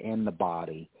head and the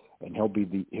body, and they'll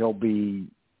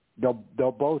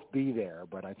both be there,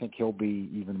 but I think he'll be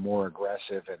even more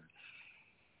aggressive, and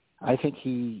I think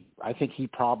he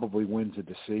probably wins a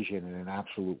decision in an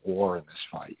absolute war in this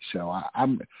fight. So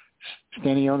I'm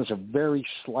Stanionis is a very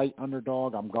slight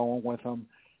underdog. I'm going with him.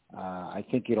 I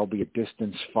think it'll be a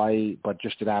distance fight, but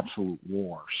just an absolute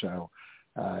war. So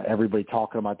everybody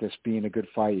talking about this being a good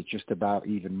fight, it's just about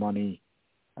even money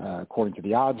according to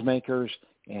the odds makers.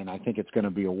 And I think it's going to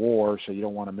be a war, so you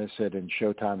don't want to miss it. And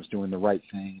Showtime's doing the right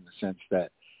thing in the sense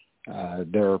that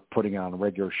they're putting on a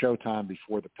regular Showtime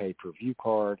before the pay-per-view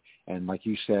card. And like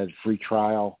you said, free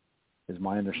trial is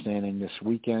my understanding this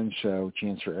weekend, so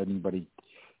chance for anybody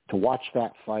to watch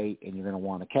that fight, and you're going to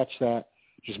want to catch that.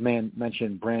 Just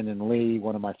mentioned Brandon Lee,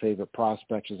 one of my favorite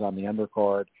prospects, is on the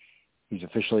undercard. He's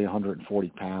officially 140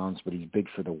 pounds, but he's big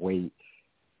for the weight,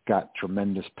 got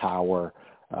tremendous power.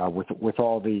 With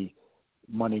all the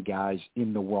money guys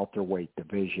in the welterweight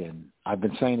division, I've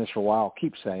been saying this for a while,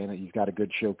 keep saying it, he's got a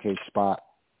good showcase spot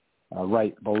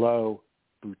right below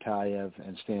Butayev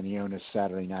and Stanionis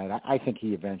Saturday night. I think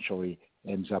he eventually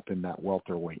ends up in that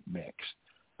welterweight mix.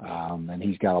 And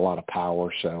he's got a lot of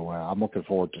power, so I'm looking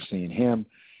forward to seeing him.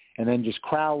 And then just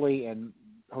Crowley and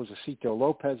Josecito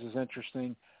Lopez is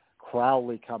interesting.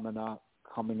 Crowley coming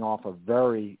off a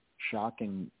very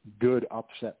shocking, good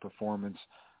upset performance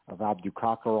of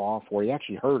Abdukakarov, where he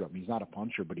actually hurt him. He's not a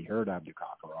puncher, but he hurt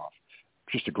Abdukakarov.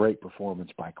 Just a great performance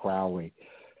by Crowley.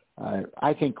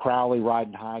 I think Crowley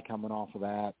riding high coming off of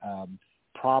that,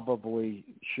 probably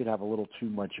should have a little too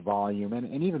much volume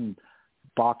and even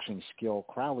boxing skill.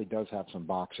 Crowley does have some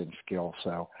boxing skill,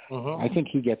 so I think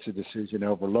he gets a decision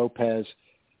over Lopez.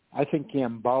 I think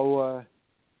Gamboa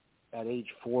at age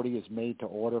 40 is made to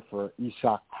order for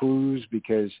Isaac Cruz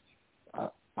because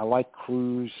I like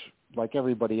Cruz. Like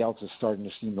everybody else is starting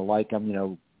to seem to like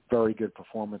him, very good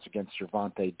performance against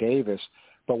Gervonta Davis.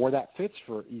 But where that fits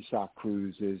for Isaac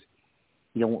Cruz is,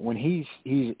 when he's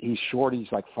short,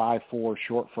 he's like 5'4",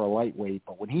 short for a lightweight.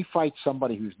 But when he fights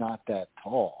somebody who's not that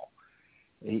tall,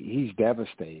 he's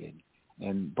devastating.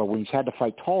 But when he's had to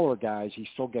fight taller guys, he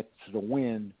still gets to the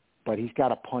win. But he's got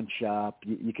to punch up.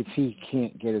 You can see he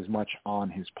can't get as much on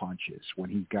his punches when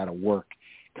he's got to work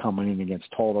coming in against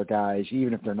taller guys,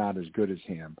 even if they're not as good as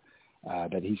him.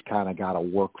 That he's kind of got to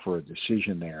work for a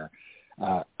decision there.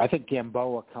 I think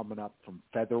Gamboa coming up from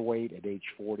featherweight at age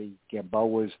 40.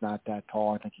 Gamboa's not that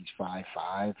tall. I think he's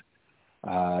 5'5".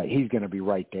 He's going to be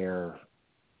right there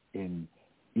in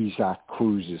Isaac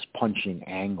Cruz's punching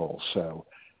angle. So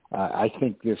I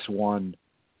think this one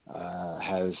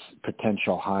has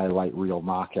potential highlight reel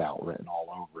knockout written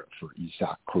all over it for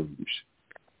Isaac Cruz.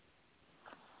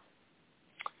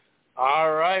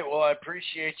 All right. Well, I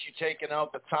appreciate you taking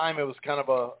out the time. It was kind of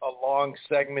a long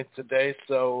segment today,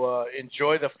 so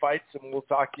enjoy the fights, and we'll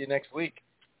talk to you next week.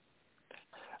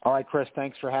 All right, Chris,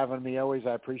 thanks for having me always.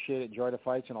 I appreciate it. Enjoy the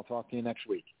fights, and I'll talk to you next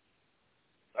week.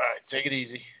 All right. Take it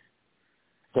easy.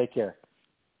 Take care.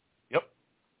 Yep.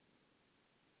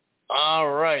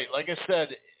 All right. Like I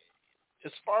said,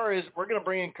 as far as we're going to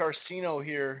bring in Carcino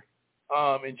here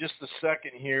in just a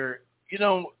second here,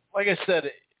 like I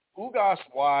said,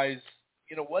 Ugas-wise,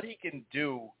 what he can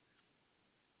do,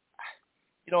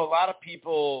 a lot of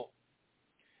people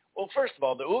 – well, first of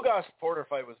all, the Ugas-Porter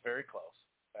fight was very close,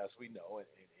 as we know. And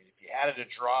if you had it a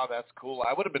draw, that's cool.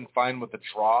 I would have been fine with a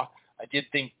draw. I did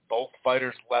think both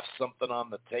fighters left something on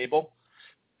the table.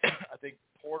 I think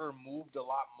Porter moved a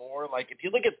lot more. Like, if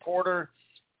you look at Porter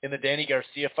in the Danny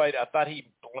Garcia fight, I thought he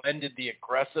blended the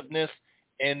aggressiveness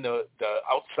and the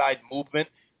outside movement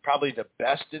probably the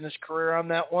best in his career on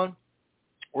that one,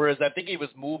 whereas I think he was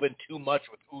moving too much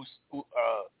with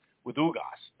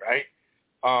Ugas, right?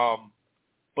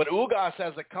 But Ugas,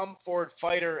 as a come-forward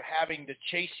fighter, having to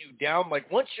chase you down,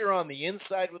 like once you're on the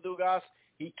inside with Ugas,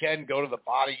 he can go to the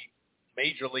body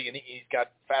majorly, and he's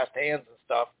got fast hands and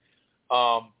stuff.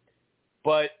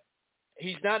 But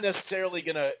he's not necessarily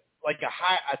going to, like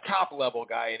a top-level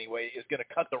guy anyway, is going to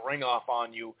cut the ring off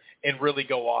on you and really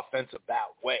go offensive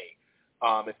that way.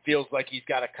 It feels like he's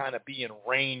got to kind of be in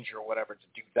range or whatever to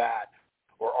do that,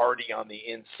 or already on the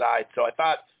inside. So I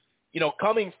thought,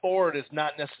 coming forward is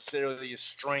not necessarily a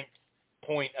strength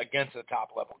point against a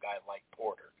top-level guy like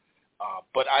Porter.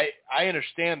 But I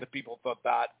understand that people thought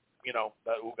that,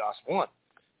 that Ugas won.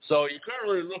 So you can't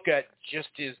really look at just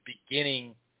his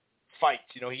beginning fights.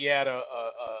 He had a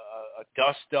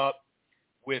dust-up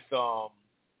with Delorme.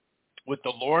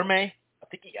 I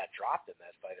think he got dropped in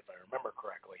that fight, if I remember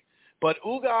correctly. But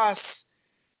Ugas,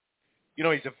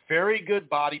 he's a very good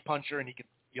body puncher, and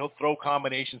he'll throw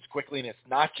combinations quickly, and it's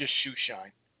not just shoe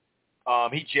shine.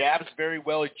 He jabs very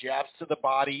well. He jabs to the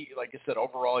body. Like I said,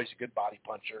 overall, he's a good body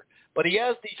puncher. But he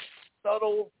has these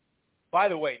subtle, by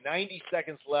the way, 90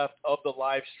 seconds left of the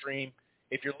live stream.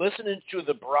 If you're listening to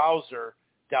the browser,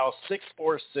 dial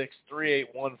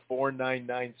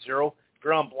 646-381-4990. If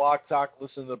you're on Blog Talk,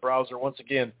 listen to the browser. Once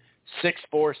again,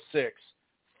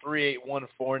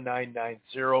 646-381-4990.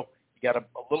 You got a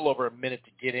little over a minute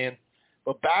to get in.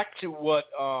 But back to what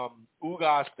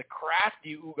Ugas, the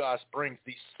crafty Ugas brings,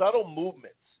 these subtle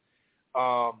movements,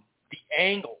 the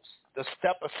angles, the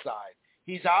step aside.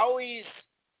 He's always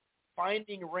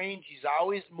finding range. He's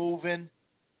always moving.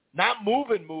 Not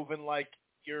moving like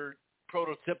your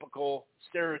prototypical,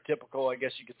 stereotypical, I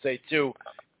guess you could say, too,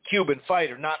 Cuban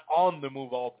fighter, not on the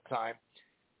move all the time.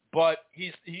 But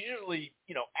he's usually,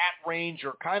 at range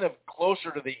or kind of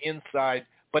closer to the inside,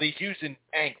 but he's using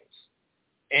angles.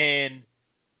 And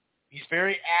he's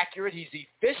very accurate. He's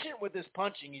efficient with his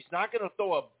punching. He's not going to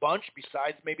throw a bunch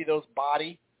besides maybe those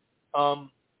body,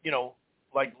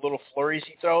 like little flurries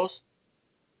he throws.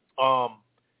 And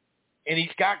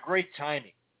he's got great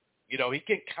timing. He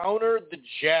can counter the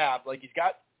jab. Like, he's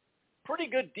got pretty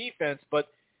good defense, but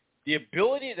the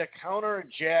ability to counter a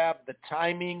jab, the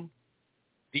timing,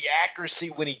 the accuracy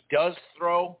when he does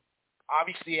throw,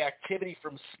 obviously activity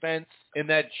from Spence in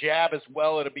that jab as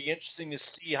well. It'll be interesting to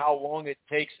see how long it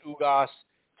takes Ugas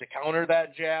to counter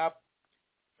that jab.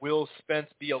 Will Spence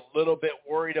be a little bit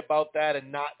worried about that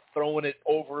and not throwing it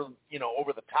over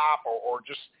the top or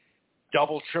just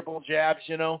double, triple jabs,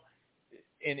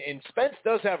 And Spence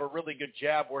does have a really good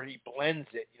jab where he blends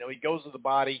it. He goes to the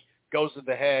body, goes to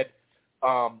the head.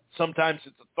 Sometimes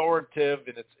it's authoritative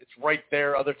and it's right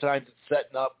there. Other times it's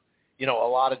setting up, a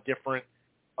lot of different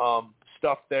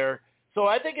stuff there. So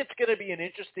I think it's going to be an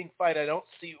interesting fight. I don't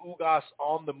see Ugas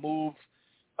on the move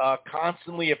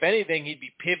constantly. If anything, he'd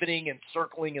be pivoting and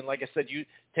circling, and like I said, you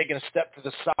taking a step to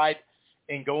the side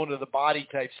and going to the body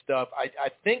type stuff. I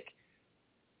think,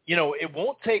 it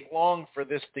won't take long for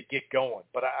this to get going.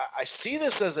 But I see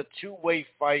this as a two-way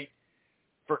fight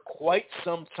for quite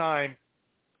some time.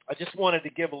 I just wanted to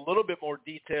give a little bit more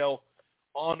detail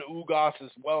on Ugas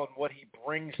as well and what he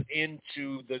brings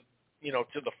into the,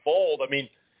 to the fold. I mean,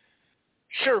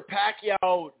 sure,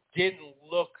 Pacquiao didn't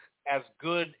look as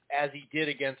good as he did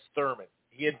against Thurman.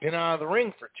 He had been out of the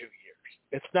ring for 2 years.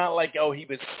 It's not like, he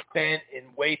was spent and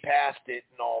way past it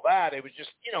and all that. It was just,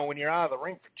 when you're out of the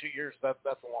ring for 2 years, that's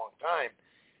a long time.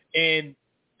 And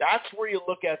that's where you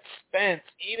look at Spence,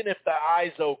 even if the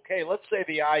eye's okay. Let's say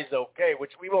the eye's okay,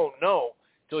 which we won't know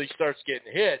until he starts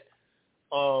getting hit.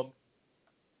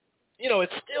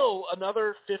 It's still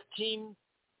another 15,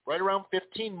 right around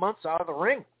 15 months out of the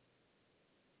ring.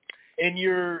 And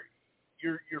you're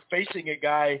facing a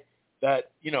guy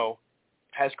that,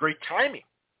 has great timing.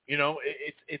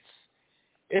 It's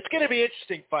going to be an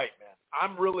interesting fight, man.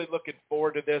 I'm really looking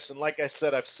forward to this. And like I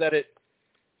said, I've said it,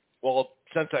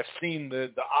 since I've seen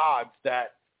the odds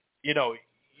that, you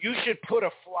should put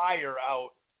a flyer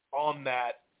out on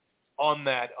that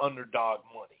underdog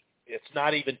money. It's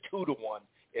not even 2-1.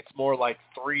 It's more like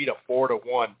 3 to 4 to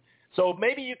 1. So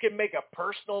maybe you can make a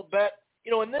personal bet.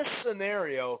 In this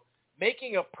scenario,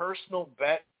 making a personal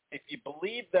bet, if you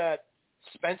believe that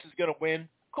Spence is going to win,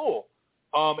 cool.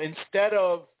 Instead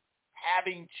of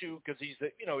having to, because he's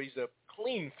a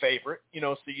clean favorite,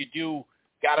 so you do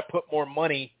got to put more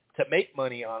money to make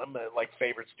money on him, like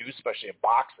favorites do, especially in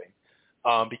boxing,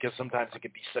 because sometimes it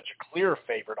can be such a clear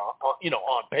favorite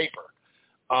on paper,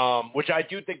 which I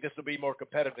do think this will be more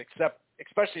competitive,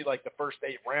 especially like the first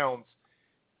 8 rounds.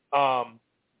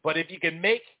 But if you can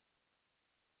make,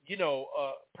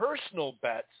 personal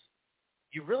bets,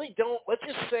 you really don't. Let's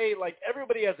just say, like,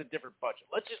 everybody has a different budget.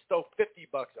 Let's just throw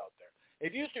 $50 out there.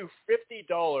 If you do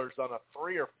 $50 on a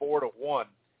 3 or 4 to 1,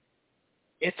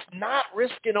 it's not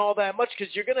risking all that much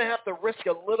because you're going to have to risk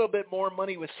a little bit more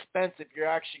money with Spence if you're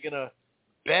actually going to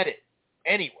bet it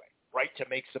anyway, right, to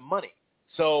make some money.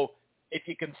 So if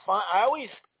you can find, I always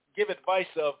give advice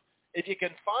of, if you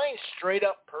can find straight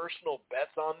up personal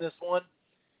bets on this one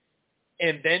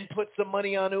and then put some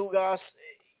money on Ugas,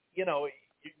 you'd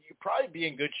probably be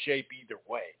in good shape either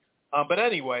way. But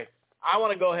anyway, I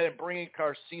want to go ahead and bring in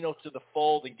Carcino to the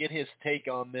fold and get his take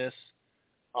on this.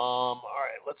 All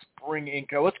right, let's bring in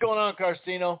what's going on,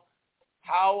 Carcino?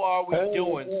 How are we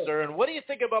doing, sir? And what do you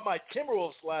think about my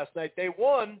Timberwolves last night? They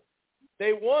won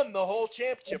the whole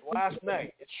championship last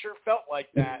night. It sure felt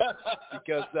like that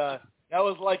because that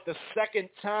was like the second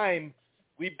time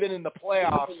we've been in the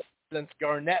playoffs since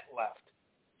Garnett left.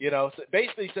 So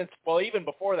basically even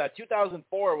before that,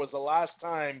 2004 was the last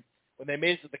time when they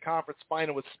made it to the conference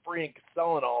final with Spree and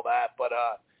Cassell and all that. But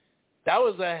that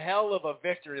was a hell of a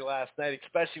victory last night,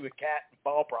 especially with Cat and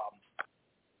ball problems.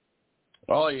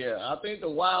 Oh, yeah. I think the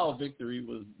Wild victory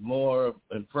was more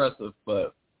impressive.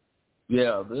 But,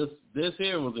 yeah, this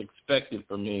here was expected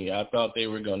for me. I thought they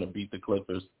were going to beat the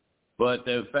Clippers. But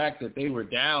the fact that they were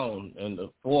down in the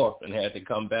fourth and had to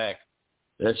come back,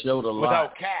 that showed a lot.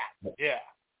 Without Cat, yeah.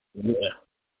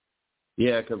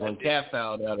 Yeah, because when Cat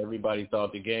found out, everybody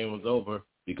thought the game was over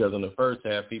because in the first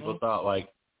half, people thought, like,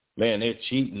 man, they're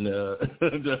cheating the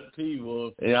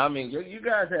T-Wolves. And, I mean, you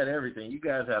guys had everything. You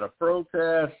guys had a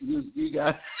protest. You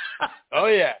guys – Oh,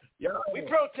 yeah. We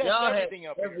protest everything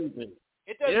up here.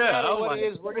 It doesn't matter what it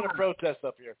is. We're going to protest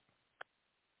up here.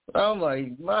 I'm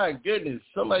like, my goodness.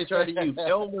 Somebody tried to use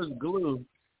Elmer's glue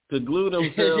to glue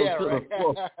themselves to the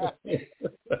floor.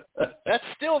 That's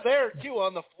still there, too,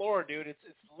 on the floor, dude. It's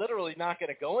literally not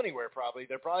going to go anywhere, probably.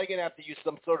 They're probably going to have to use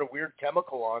some sort of weird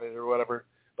chemical on it or whatever.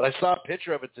 But I saw a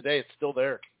picture of it today. It's still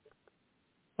there.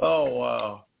 Oh,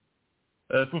 wow.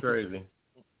 That's crazy.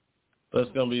 That's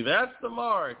the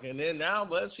mark. And then now,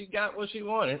 she got what she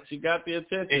wanted. She got the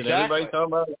attention. Exactly. Everybody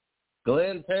talking about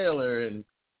Glenn Taylor and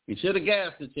he should have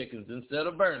gassed the chickens instead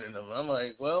of burning them. I'm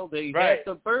like, well, they got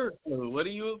the bird flu. What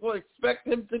do you expect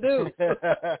them to do?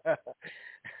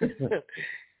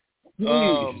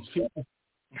 Yeah.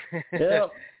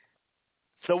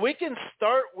 So we can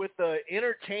start with the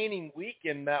entertaining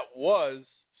weekend that was,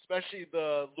 especially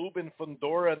the Lubin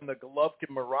Fundora and the Golovkin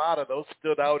Murata. Those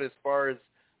stood out as far as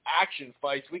action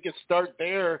fights. We can start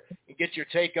there and get your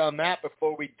take on that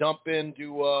before we dump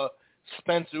into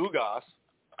Spence Ugas.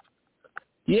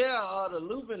 Yeah, the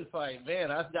Lubin fight,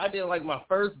 man. I did like my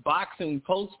first boxing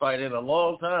post fight in a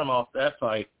long time off that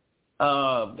fight.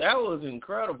 That was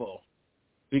incredible.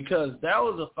 because that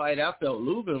was a fight I felt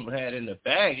Lubin had in the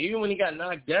bag. Even when he got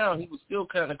knocked down, he was still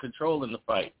kind of controlling the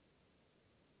fight.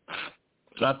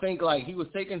 So I think, like, he was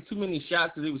taking too many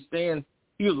shots because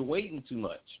he was waiting too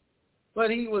much.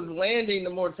 But he was landing the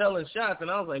more telling shots,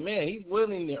 and I was like, man, he's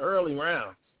winning the early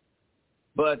rounds.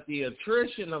 But the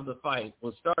attrition of the fight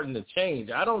was starting to change.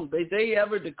 Did they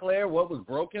ever declare what was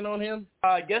broken on him?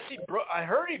 I guess I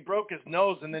heard he broke his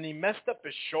nose, and then he messed up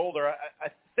his shoulder. I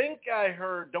think I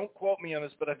heard, don't quote me on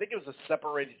this, but I think it was a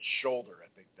separated shoulder. I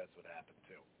think that's what happened,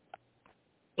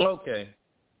 too. Okay.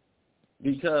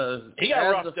 Because he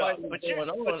got roughed the fight up. was But going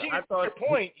on, I thought, your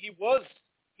point,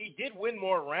 he did win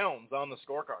more rounds on the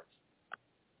scorecards.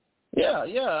 Yeah.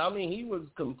 I mean, he was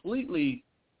completely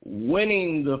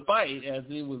winning the fight as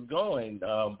it was going,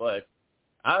 but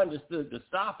I understood the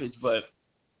stoppage, but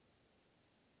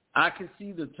I could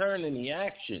see the turn in the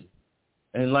action.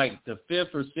 And, like, the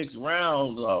 5th or 6th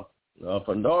round,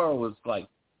 Fundora was, like,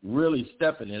 really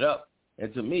stepping it up.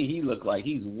 And to me, he looked like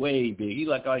he's way big. He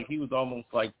looked like he was almost,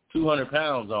 like, 200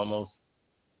 pounds almost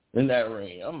in that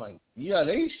ring. I'm like, yeah,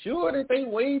 they sure that they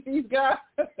weighed these guys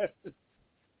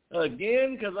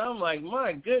again? Because I'm like,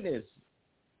 my goodness.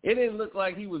 It didn't look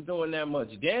like he was doing that much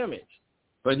damage,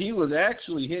 but he was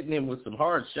actually hitting him with some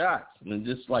hard shots, and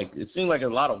just like it seemed like a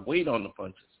lot of weight on the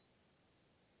punches.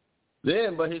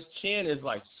 But his chin is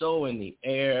like so in the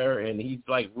air, and he's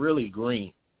like really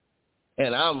green,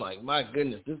 and I'm like, my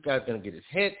goodness, this guy's gonna get his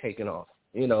head taken off.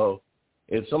 You know,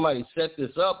 if somebody set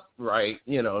this up right,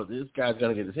 you know, this guy's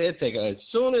gonna get his head taken off. As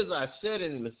soon as I said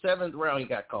it in the 7th round, he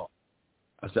got caught.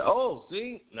 I said, oh,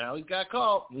 see, now he got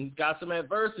caught. He's got some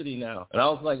adversity now. And I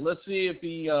was like, let's see if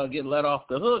he get let off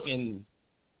the hook, and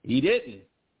he didn't.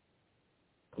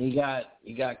 He got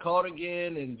caught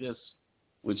again, and just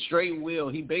with straight will,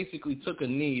 he basically took a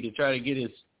knee to try to get his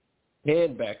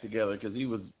head back together because he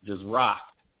was just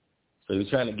rocked. So he was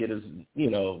trying to get his,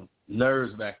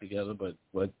 nerves back together. But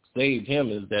what saved him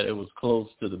is that it was close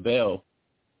to the bell.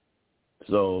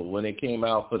 So when it came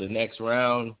out for the next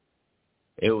round,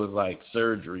 it was like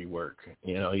surgery work.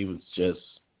 He was just,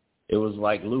 it was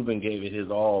like Lubin gave it his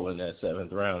all in that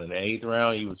 7th round. In the 8th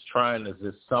round, he was trying to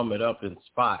just sum it up in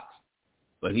spots,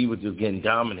 but he was just getting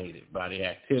dominated by the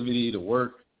activity, the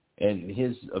work, and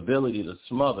his ability to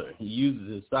smother. He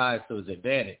uses his size to his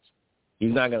advantage.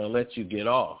 He's not going to let you get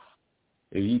off.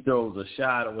 If he throws a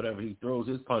shot or whatever, he throws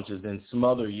his punches and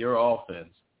smother your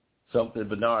offense, something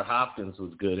Bernard Hopkins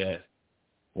was good at.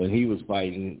 When he was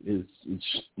fighting, is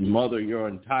smother your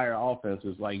entire offense.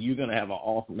 It's like you're going to have an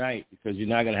off night because you're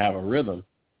not going to have a rhythm,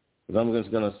 because I'm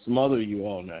just going to smother you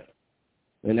all night.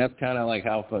 And that's kind of like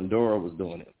how Fundora was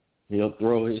doing it. He'll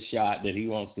throw his shot that he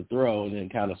wants to throw and then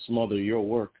kind of smother your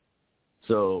work.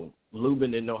 So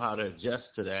Lubin didn't know how to adjust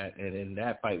to that, and then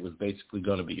that fight was basically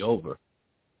going to be over.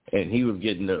 And he was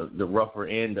getting the rougher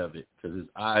end of it because his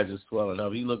eyes are swelling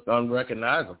up. He looked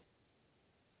unrecognizable.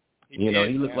 He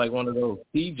looked like one of those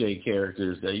PJ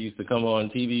characters that used to come on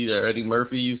TV that Eddie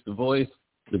Murphy used to voice,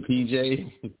 the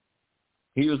PJ.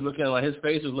 He was looking like, his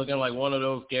face was looking like one of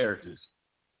those characters.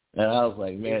 And I was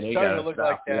like, man, they got to look stop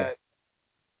like that.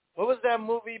 What was that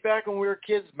movie back when we were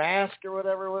kids, Mask or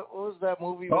whatever? What was that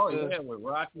movie? With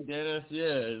Rocky Dennis,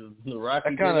 the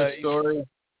Rocky Dennis story.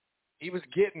 He was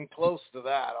getting close to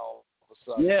that all of a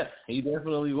sudden. Yeah, he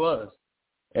definitely was.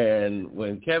 And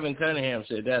when Kevin Cunningham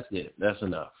said, that's it, that's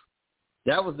enough.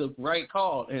 That was the right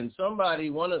call. And somebody,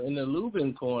 in the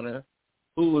Lubin corner,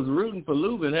 who was rooting for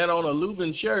Lubin, had on a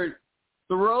Lubin shirt,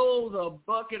 throws a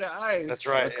bucket of ice. That's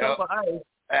right. A cup of ice.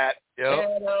 At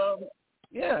Kevin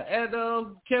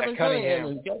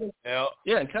Cunningham.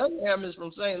 And Cunningham is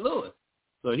from St. Louis.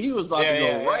 So he was about to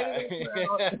go right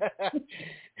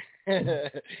in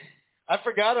the I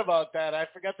forgot about that. I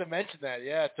forgot to mention that.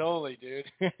 Yeah, totally, dude.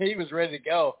 He was ready to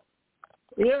go.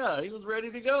 Yeah, he was ready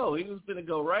to go. He was going to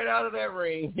go right out of that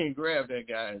ring and grab that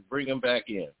guy and bring him back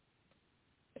in.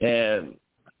 And,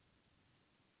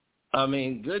 I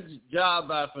mean, good job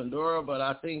by Fundora, but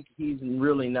I think he's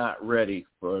really not ready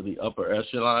for the upper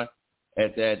echelon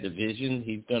at that division.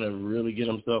 He's going to really get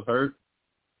himself hurt.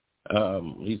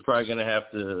 He's probably going to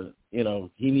have to,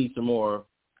 he needs some more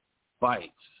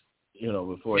fights,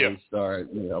 before they start,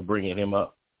 bringing him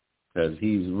up, because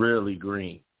he's really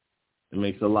green. It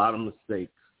makes a lot of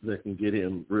mistakes that can get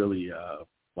him really,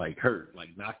 hurt,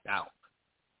 knocked out.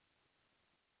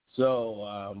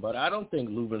 So, but I don't think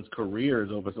Lubin's career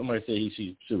is over. Somebody said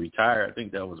he should retire. I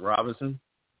think that was Robinson.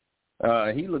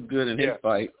 He looked good in his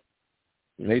fight.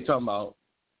 And they talking about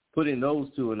putting those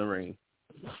two in the ring.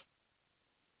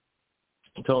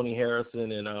 Tony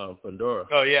Harrison and Fundora.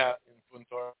 Oh, yeah.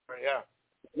 Fundora, yeah.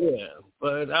 Yeah,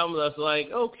 but I'm just like,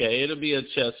 okay, it'll be a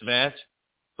chess match.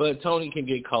 but Tony can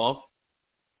get caught.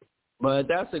 But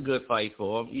that's a good fight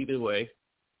for him either way.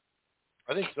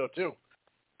 I think so too,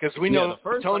 because we know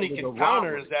Tony can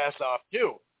counter his ass off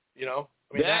too. You know,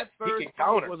 I mean that first he can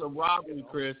counter. Was a robbery,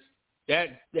 Chris.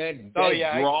 That oh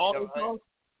yeah, draw.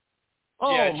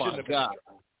 Oh my God.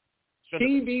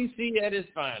 TBC at its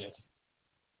finest.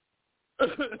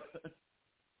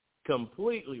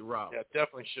 Completely wrong. Yeah,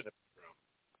 definitely shouldn't have been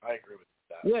wrong. I agree with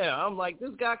that. Yeah, I'm like, this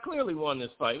guy clearly won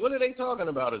this fight. What are they talking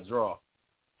about, a draw?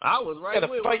 I was right with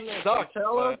the fight sucked.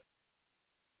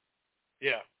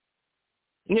 Yeah.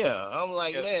 Yeah, I'm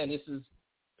like, man, this is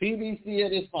PBC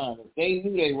at its finest. They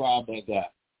knew they robbed that guy.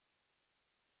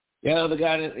 Yeah, the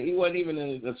guy, he wasn't even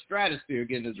in the stratosphere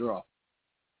getting a draw.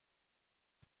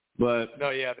 But no,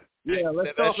 yeah.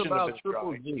 Let's talk about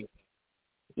Triple G.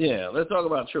 Yeah, let's talk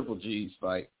about Triple G's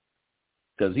fight,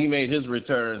 because he made his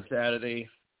return Saturday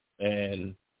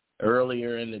and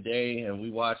earlier in the day, and we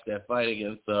watched that fight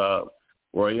against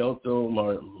Ryoto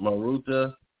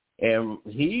Murata, and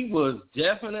he was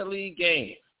definitely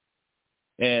game.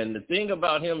 And the thing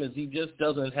about him is he just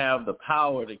doesn't have the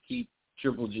power to keep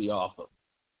Triple G off of.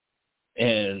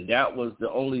 And that was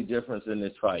the only difference in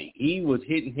this fight. He was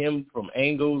hitting him from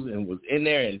angles and was in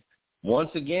there. And once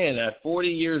again, at 40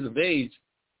 years of age,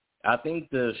 I think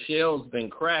the shell's been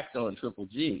cracked on Triple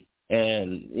G.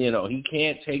 And, you know, he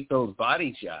can't take those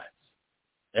body shots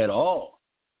at all.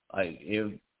 Like,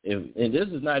 and this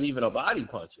is not even a body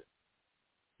puncher.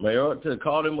 Murata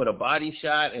caught him with a body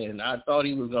shot, and I thought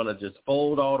he was going to just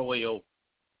fold all the way over.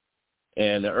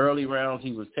 And the early rounds,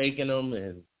 he was taking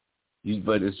them,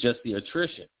 but it's just the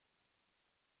attrition.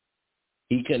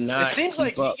 He cannot. It seems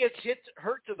like up. he gets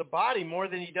hurt to the body more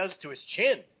than he does to his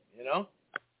chin, you know?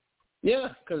 Yeah,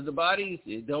 because the body,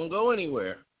 it don't go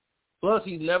anywhere. Plus,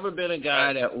 he's never been a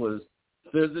guy that was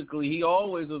physically, he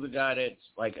always was a guy that's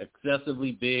like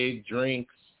excessively big,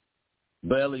 drinks,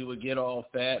 belly would get all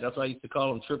fat. That's why I used to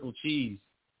call him Triple Cheese.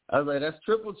 I was like, that's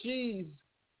Triple Cheese.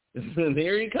 And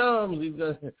here he comes.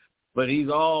 But he's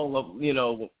all, you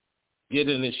know,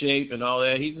 getting in shape and all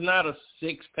that. He's not a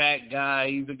six-pack guy.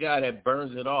 He's a guy that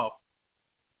burns it off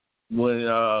when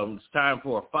it's time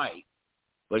for a fight.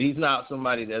 But he's not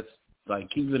somebody that's like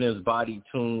keeping his body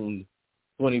tuned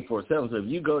 24/7. So if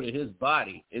you go to his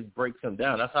body, it breaks him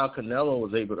down. That's how Canelo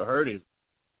was able to hurt him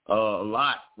a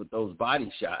lot with those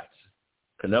body shots.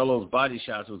 Canelo's body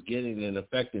shots was getting and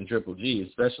affecting Triple G,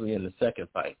 especially in the second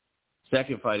fight.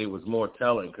 Second fight, it was more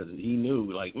telling because he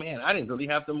knew, like, man, I didn't really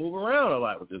have to move around a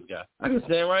lot with this guy. I can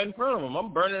stand right in front of him.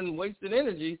 I'm burning wasted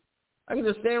energy. I can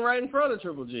just stand right in front of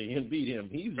Triple G and beat him.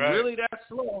 He's really that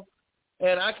slow,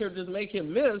 and I could just make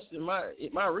him miss, and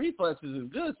my reflexes is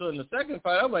good. So in the second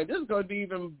fight, I'm like, this is going to be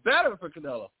even better for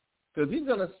Canelo because he's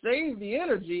going to save the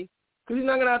energy because he's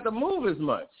not going to have to move as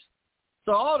much.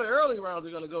 So all the early rounds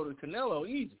are going to go to Canelo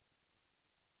easy.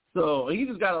 So he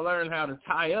just got to learn how to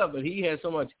tie up, but he had so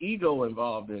much ego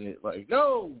involved in it. Like,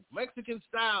 no, Mexican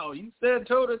style. You stand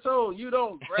toe-to-toe. You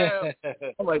don't grab.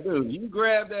 I'm like, dude, you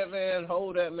grab that man,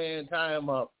 hold that man, tie him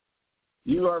up.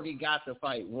 You already got the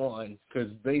fight won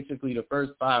because basically the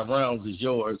first 5 rounds is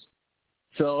yours.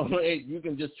 So you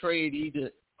can just trade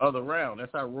either other round.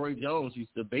 That's how Roy Jones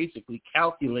used to basically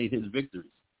calculate his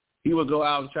victories. He would go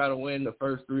out and try to win the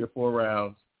first 3 or 4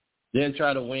 rounds, then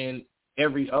try to win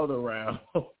every other round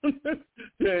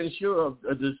to ensure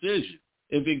a decision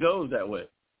if it goes that way.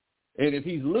 And if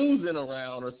he's losing a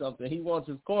round or something, he wants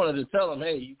his corner to tell him,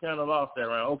 hey, you kind of lost that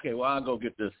round. Okay, well, I'll go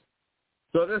get this.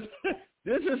 So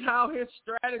this is how his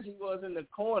strategy was in the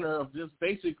corner of just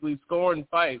basically scoring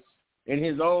fights in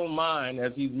his own mind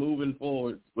as he's moving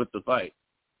forward with the fight.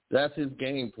 That's his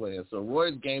game plan. So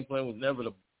Roy's game plan was never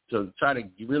to try to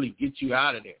really get you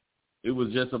out of there. It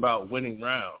was just about winning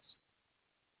rounds.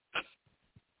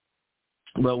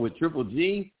 But with Triple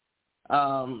G,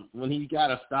 when he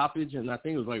got a stoppage, and I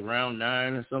think it was like round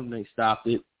 9 or something, they stopped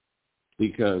it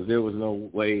because there was no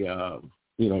way,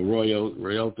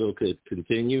 Ryoto could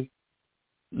continue.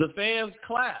 The fans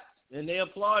clapped, and they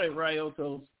applauded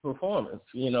Ryoto's performance,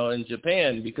 in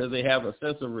Japan because they have a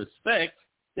sense of respect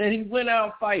that he went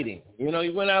out fighting. He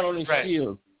went out on his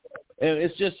shield. And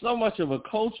it's just so much of a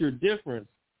culture difference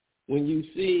when you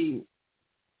see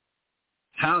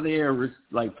how they are,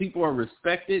 like, people are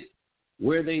respected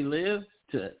where they live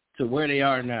to where they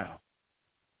are now.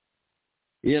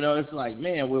 It's like,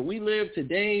 man, where we live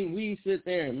today, we sit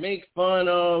there and make fun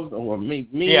of or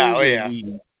make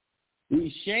memes.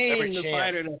 We shame the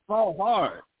fighter that fought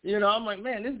hard. I'm like,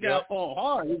 man, this guy fought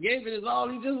hard. He gave it his all.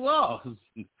 He just lost.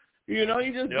 He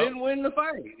just didn't win the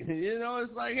fight.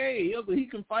 It's like, hey, he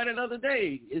can fight another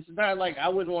day. It's not like I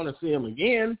wouldn't want to see him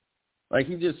again. Like,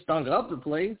 he just stunk up the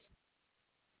place.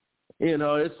 You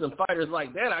know, it's some fighters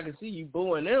like that. I can see you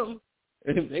booing them.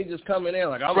 They just coming in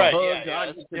like, I'm a hug, I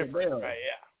get to the bell. Right,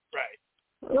 yeah, right.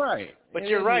 Right. But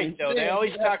you're right, though. They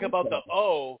always talk about the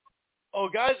O. Oh,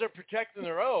 guys are protecting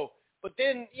their O. But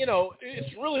then, you know,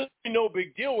 it's really no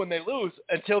big deal when they lose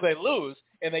until they lose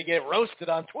and they get roasted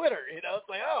on Twitter. You know, it's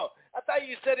like, oh, I thought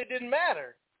you said it didn't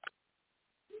matter.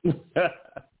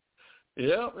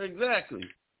 Yeah, exactly.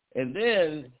 And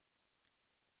then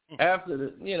after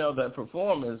that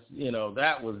performance,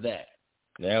 that was that.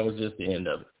 That was just the end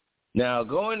of it. Now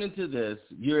going into this,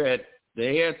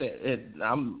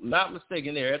 I'm not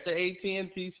mistaken, they're at the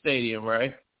AT&T Stadium,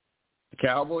 right? The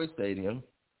Cowboy Stadium.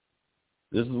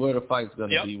 This is where the fight's going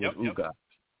to be with Ugas.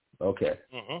 Okay.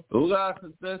 Mm-hmm. Ugas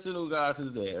and Spence and Ugas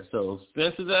is there. So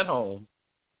Spence is at home,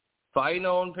 fighting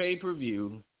on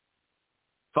pay-per-view,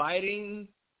 fighting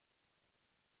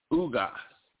Ugas,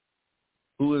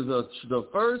 who is the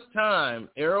first time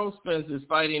Errol Spence is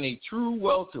fighting a true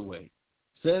welterweight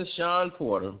since Sean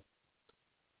Porter,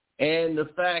 and the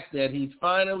fact that he's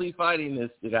finally fighting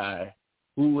this guy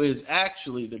who is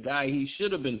actually the guy he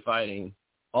should have been fighting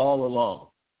all along.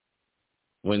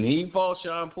 When he fought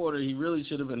Sean Porter, he really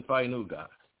should have been fighting Ugas.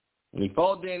 When he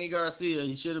fought Danny Garcia,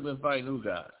 he should have been fighting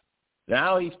Ugas.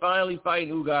 Now he's finally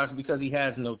fighting Ugas because he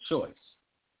has no choice.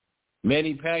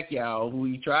 Manny Pacquiao, who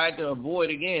he tried to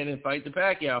avoid again and fight the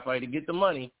Pacquiao fight to get the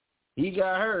money, he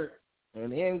got hurt,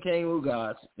 and in came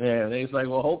Ugas. And it's like,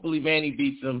 well, hopefully Manny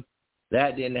beats him.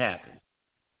 That didn't happen.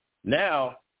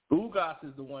 Now, Ugas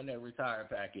is the one that retired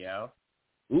Pacquiao.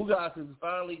 Ugas is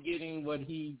finally getting what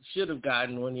he should have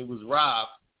gotten when he was robbed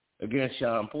against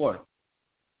Sean Porter.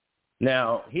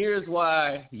 Now, here's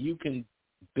why you can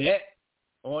bet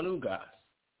on Ugas.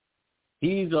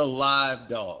 He's a live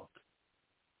dog.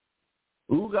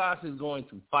 Ugas is going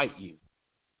to fight you.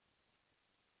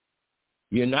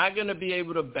 You're not going to be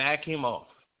able to back him off.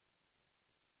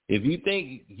 If you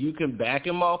think you can back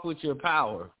him off with your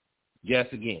power, guess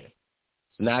again.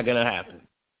 It's not going to happen.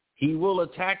 He will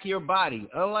attack your body.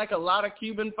 Unlike a lot of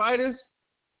Cuban fighters,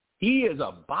 he is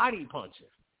a body puncher.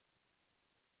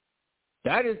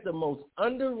 That is the most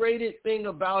underrated thing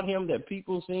about him that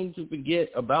people seem to forget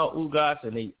about Ugas,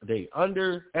 and they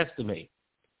underestimate.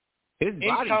 His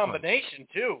body combination,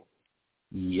 too.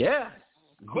 Yes.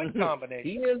 Quick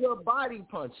combination. He is a body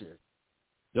puncher.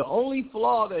 The only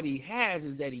flaw that he has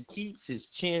is that he keeps his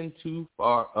chin too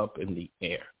far up in the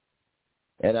air.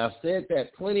 And I've said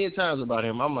that plenty of times about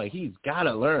him. I'm like, he's got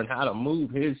to learn how to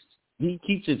move he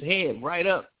keeps his head right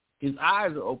up. His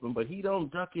eyes are open, but he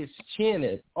don't duck his chin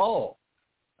at all.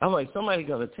 I'm like, somebody's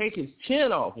going to take his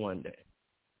chin off one day.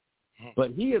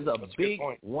 But he is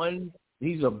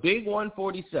he's a big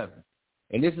 147.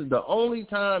 And this is the only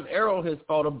time Errol has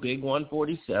fought a big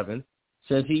 147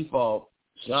 since he fought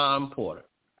Sean Porter.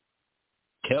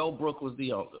 Kell Brook was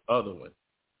the other one.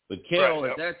 But Kell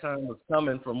at that time was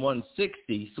coming from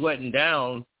 160, sweating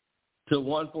down to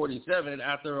 147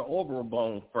 after an orbital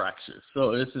bone fracture.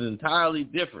 So this is entirely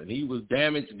different. He was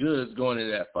damaged goods going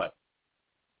into that fight.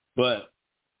 But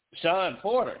Sean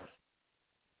Porter,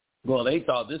 well, they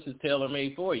thought this is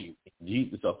tailor-made for you.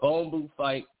 It's a phone booth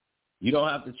fight. You don't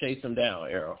have to chase him down,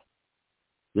 Errol.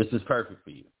 This is perfect for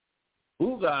you.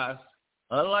 Ugas,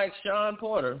 unlike Sean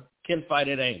Porter, can fight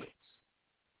at angles.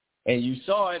 And you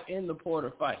saw it in the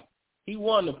Porter fight. He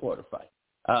won the Porter fight.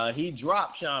 He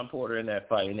dropped Sean Porter in that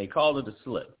fight, and they called it a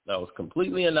slip. That was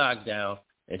completely a knockdown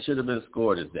and should have been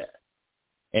scored as that.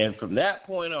 And from that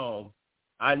point on,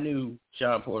 I knew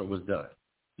Sean Porter was done.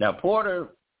 Now, Porter,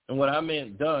 and what I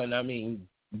meant done, I mean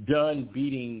done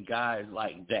beating guys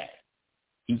like that.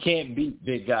 He can't beat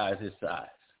big guys his size.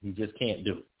 He just can't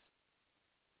do it.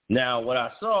 Now, what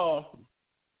I saw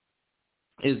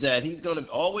is that he's going to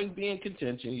always be in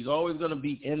contention. He's always going to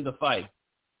be in the fight.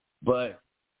 But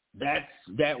that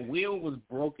will was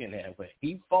broken that way.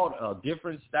 He fought a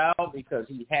different style because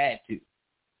he had to.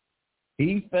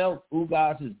 He felt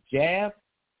Ugas' jab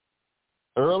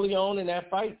early on in that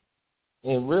fight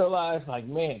and realized, like,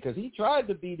 man, because he tried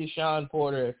to beat Sean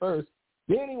Porter at first.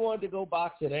 Then he wanted to go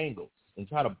box at angles and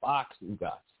try to box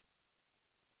Ugas,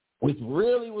 which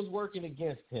really was working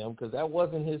against him because that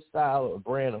wasn't his style or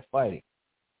brand of fighting.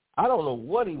 I don't know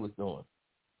what he was doing.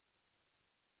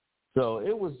 So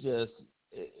it was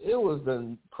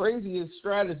the craziest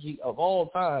strategy of all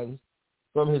times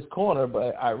from his corner,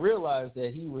 but I realized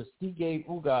that he gave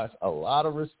Ugas a lot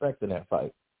of respect in that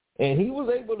fight. And he was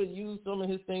able to use some of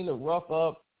his thing to rough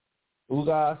up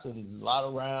Ugas in a lot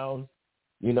of rounds.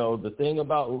 You know, the thing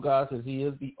about Ugas is he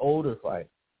is the older fighter.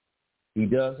 He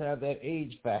does have that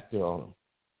age factor on him.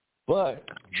 But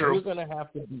you're going to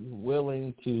have to be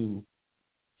willing to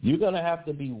you're going to have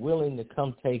to be willing to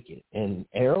come take it. And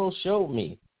Errol showed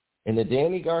me in the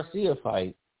Danny Garcia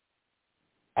fight,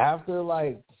 after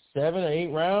like 7 or 8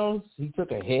 rounds, he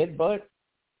took a headbutt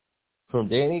from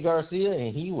Danny Garcia,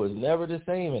 and he was never the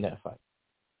same in that fight.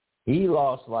 He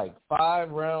lost like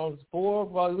 5 rounds,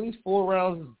 at least 4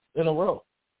 rounds in a row.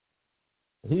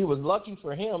 He was lucky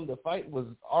for him. The fight was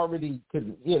already,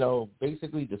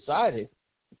 basically decided.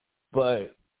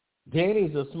 But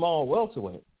Danny's a small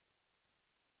welterweight.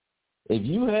 If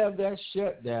you have that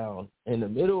shutdown in the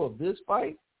middle of this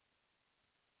fight,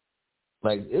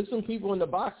 like, there's some people in the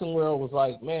boxing world was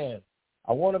like, man,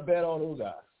 I want to bet on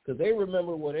Ugas. Because they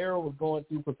remember what Errol was going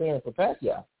through preparing for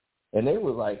Pacquiao. And they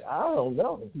was like, I don't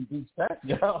know if he beats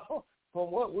Pacquiao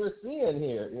from what we're seeing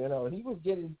here. He was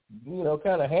getting,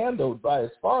 kind of handled by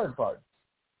his sparring partners.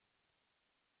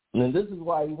 And this is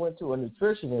why he went to a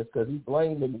nutritionist, because he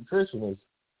blamed the nutritionist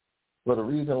for the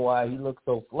reason why he looked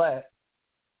so flat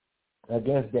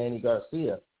against Danny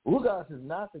Garcia. Ugas is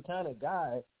not the kind of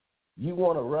guy you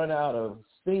want to run out of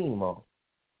steam on.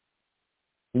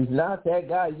 He's not that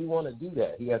guy you want to do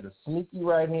that. He has a sneaky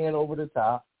right hand over the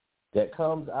top that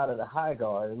comes out of the high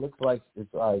guard. It looks like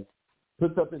it's like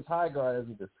puts up his high guard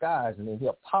as a disguise, and then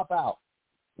he'll pop out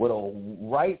with a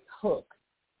right hook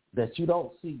that you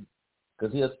don't see,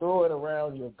 because he'll throw it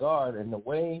around your guard. And the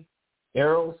way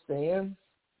Errol stands,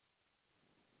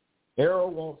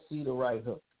 Errol won't see the right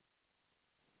hook.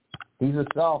 He's a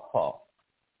southpaw.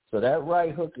 So that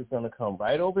right hook is going to come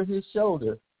right over his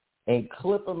shoulder and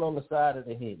clip him on the side of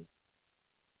the head.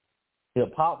 He'll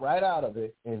pop right out of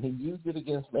it, and he used it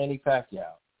against Manny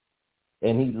Pacquiao.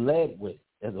 And he led with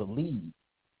it as a lead,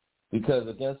 because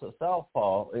against a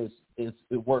southpaw, it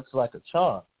works like a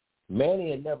charm.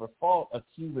 Manny had never fought a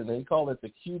Cuban. They call it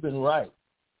the Cuban right,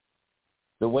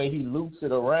 the way he loops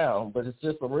it around, but it's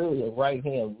just really a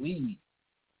right-hand lead.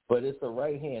 But it's a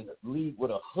right-hand lead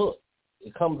with a hook.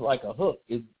 It comes like a hook.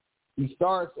 He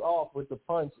starts off with the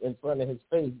punch in front of his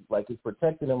face, like it's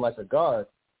protecting him like a guard,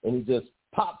 and he just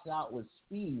pops out with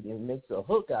speed and makes a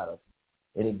hook out of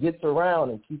it. And it gets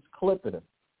around and keeps clipping him.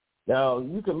 Now,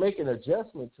 you can make an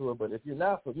adjustment to it, but if you're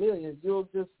not familiar, you'll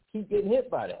just keep getting hit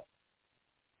by that.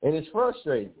 And it's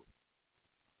frustrating.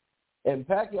 And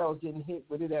Pacquiao was getting hit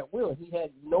with it at will. He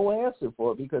had no answer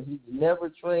for it because he's never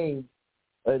trained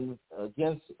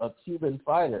against a Cuban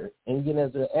fighter, and even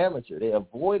as an amateur. They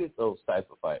avoided those type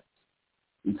of fights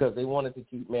because they wanted to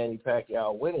keep Manny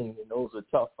Pacquiao winning, and those are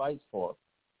tough fights for him.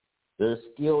 They're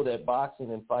skilled at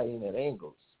boxing and fighting at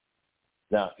angles.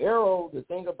 Now, Errol, the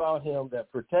thing about him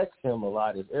that protects him a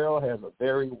lot is Errol has a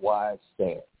very wide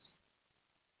stance.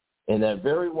 And that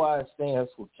very wide stance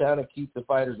will kind of keep the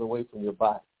fighters away from your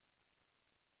body.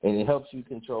 And it helps you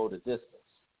control the distance.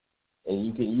 And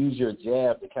you can use your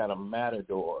jab to kind of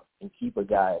matador and keep a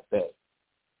guy at bay.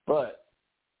 But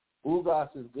Ugas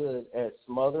is good at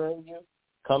smothering you,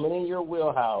 coming in your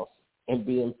wheelhouse, and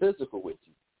being physical with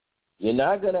you. You're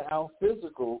not going to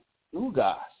out-physical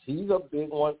Ugas. He's a big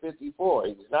 154.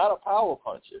 He's not a power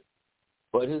puncher,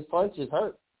 but his punches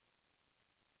hurt.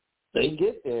 They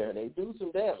get there, and they do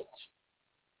some damage.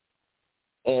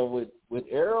 And with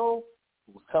Errol,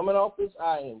 who's coming off this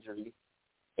eye injury,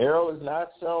 Errol is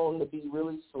not shown to be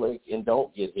really slick and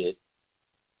don't get hit.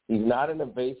 He's not an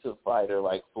evasive fighter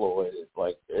like Floyd,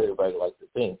 like everybody likes to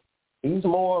think. He's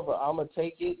more of a, I'm going to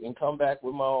take it and come back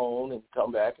with my own and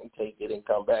come back and take it and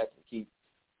come back and keep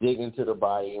digging to the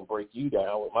body and break you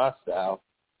down with my style.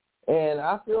 And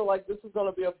I feel like this is going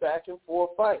to be a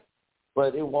back-and-forth fight,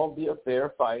 but it won't be a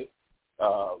fair fight.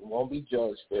 It won't be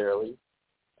judged fairly.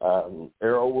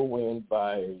 Errol will win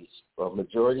by a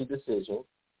majority decision,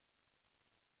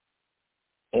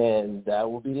 and that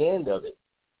will be the end of it.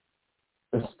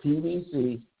 It's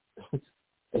PBC.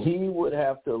 He would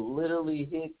have to literally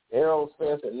hit Errol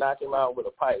Spence and knock him out with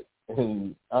a pipe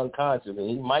and unconscious, and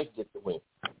he might get the win.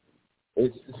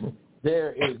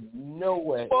 There is no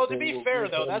way. Well, to be fair,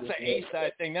 though, that's an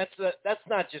A-side thing. That's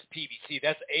not just PBC.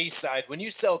 That's A-side. When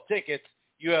you sell tickets,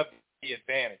 you have the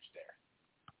advantage there.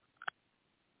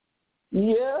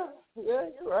 Yeah,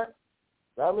 you're right.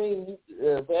 I mean,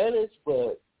 advantage,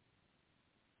 but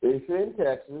it's in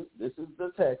Texas. This is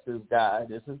the Texas guy.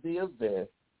 This is the event.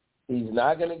 He's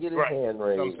not going to get his hand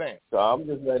raised. So I'm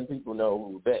just letting people know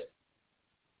who to bet.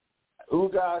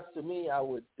 Ugas, to me, I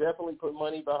would definitely put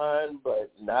money behind,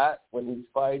 but not when he's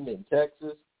fighting in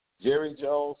Texas. Jerry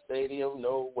Jones Stadium,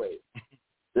 no way.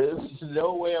 There's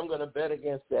no way I'm going to bet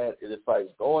against that. If the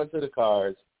fight's going to the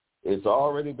cards, it's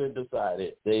already been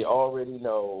decided. They already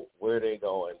know where they're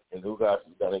going, and Ugas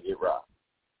is going to get rocked.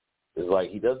 It's like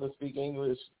he doesn't speak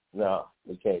English. No,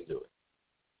 he can't do it.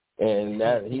 And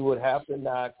that he would have to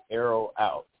knock Errol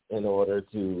out. in order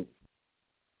to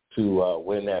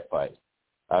win that fight.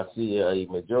 I see a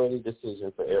majority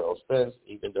decision for Errol Spence,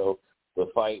 even though the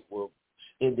fight will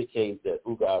indicate that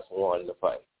Ugas won the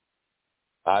fight.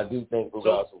 I do think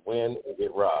Ugas will win and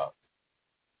get robbed.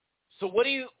 So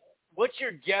what's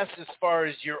your guess as far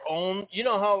as your own, you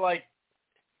know how, like,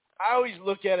 I always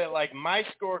look at it like my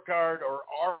scorecard or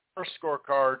our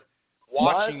scorecard,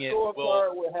 watching it will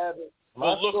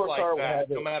look like that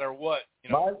no matter what. You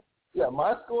know?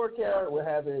 My scorecard will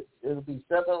have it, it'll be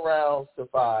 7 rounds to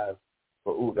 5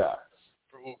 for Ugas.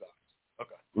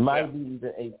 Okay. Might be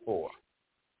even 8-4.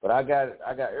 But I got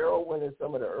Errol winning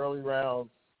some of the early rounds,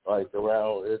 like the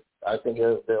round. I think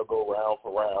they'll go round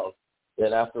for round.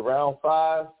 Then after round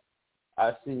 5,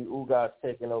 I see Ugas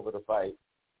taking over the fight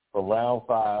from round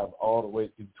 5 all the way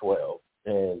through 12,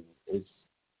 and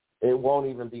it won't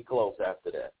even be close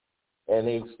after that. And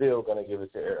they're still going to give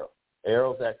it to Errol.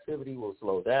 Errol's activity will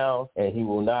slow down, and he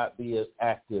will not be as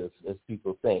active as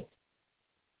people think.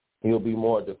 He'll be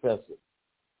more defensive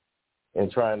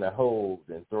and trying to hold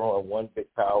and throwing one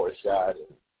big power shot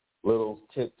and little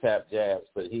tip-tap jabs,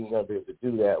 but he's going to be able to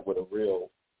do that with a real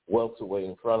welterweight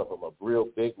in front of him, a real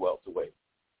big welterweight,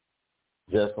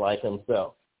 just like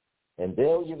himself. And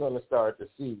then you're going to start to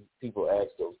see people ask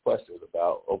those questions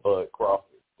about Bud Crawford.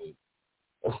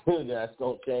 That's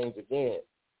going to change again.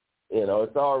 You know,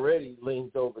 it's already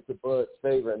leaned over to Bud's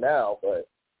favor now, but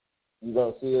you're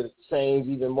going to see it change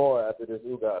even more after this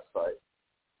Ugas fight,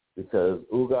 because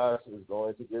Ugas is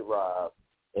going to get robbed,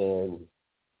 and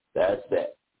that's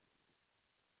that.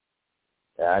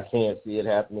 And I can't see it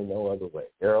happening no other way.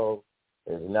 Errol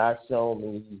has not shown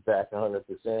me he's back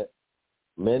 100%.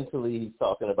 Mentally, he's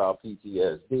talking about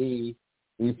PTSD.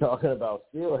 He's talking about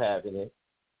still having it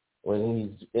when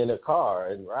he's in a car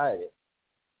and riding.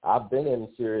 I've been in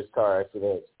serious car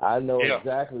accidents. I know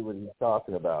exactly what he's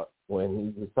talking about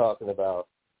when he was talking about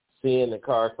seeing the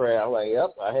car crash. I'm like, yep,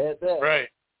 I had that. Right.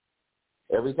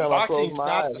 Every time I close my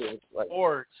eyes, it's like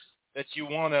sports that you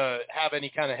want to have any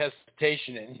kind of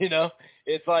hesitation in, you know?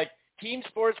 It's like team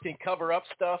sports can cover up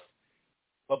stuff,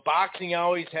 but boxing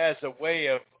always has a way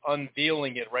of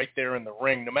unveiling it right there in the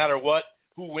ring. No matter what,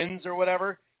 who wins or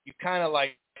whatever, you kind of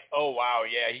like, oh, wow,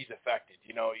 yeah, he's affected.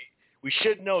 You know, we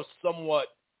should know somewhat,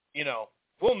 you know,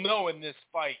 we'll know in this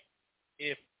fight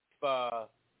if,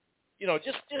 you know,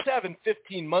 just having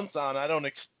 15 months on,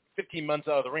 15 months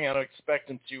out of the ring, I don't expect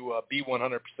him to be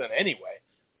 100% anyway.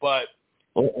 But,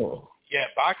 yeah,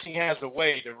 boxing has a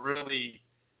way to really,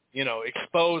 you know,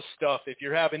 expose stuff. If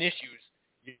you're having issues,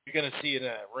 you're going to see it in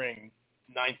that ring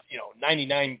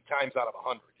 99 times out of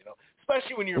 100, you know,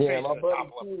 especially when you're facing a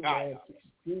top-level guy.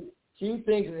 Q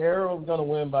thinks Errol's going to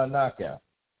win by knockout.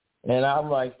 And I'm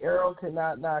like, Errol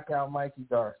cannot knock out Mikey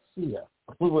Garcia.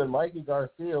 When Mikey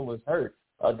Garcia was hurt,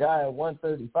 a guy at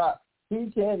 135,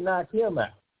 he can't knock him out.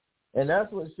 And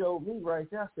that's what showed me right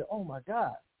there. I said, oh, my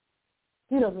God,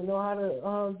 he doesn't know how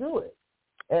to do it.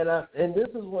 And this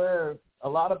is where a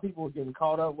lot of people were getting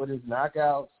caught up with his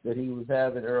knockouts that he was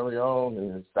having early on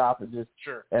and his stoppages.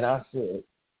 Sure. And I said,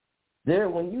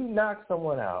 when you knock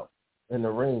someone out in the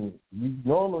ring, you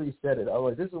normally set it.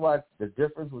 Oh, this is why the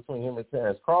difference between him and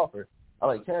Terrence Crawford.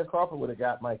 Terrence Crawford would have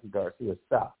got Mikey Garcia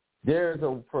stopped. There's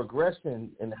a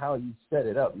progression in how you set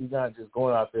it up. You're not just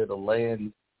going out there to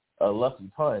land a lucky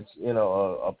punch, you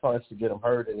know, a punch to get him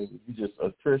hurt, and you just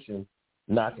attrition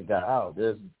knock a guy out.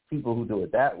 There's people who do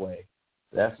it that way.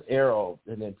 That's Errol,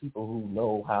 and then people who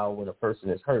know how, when a person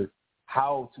is hurt,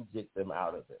 how to get them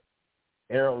out of it.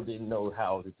 Errol didn't know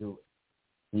how to do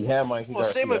it. He had Mikey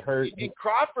Garcia hurt. And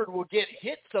Crawford will get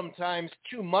hit sometimes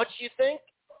too much, you think,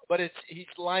 but he's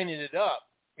lining it up.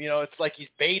 You know, it's like he's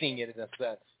baiting it in a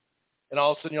sense. And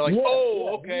all of a sudden you're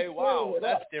like, okay, wow,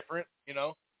 that's different, you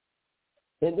know.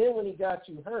 And then when he got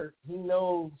you hurt, he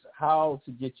knows how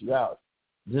to get you out.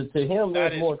 To him,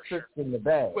 there's more tricks in the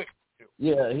bag. Quick.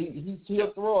 Yeah,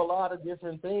 he'll throw a lot of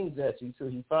different things at you till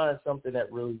he finds something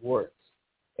that really works.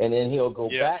 And then he'll go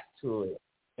back to it.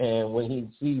 And when he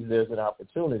sees there's an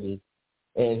opportunity,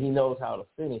 and he knows how to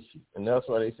finish you. And that's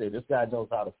why they say this guy knows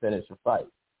how to finish a fight.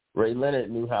 Ray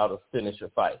Leonard knew how to finish a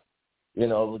fight. You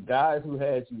know, the guys who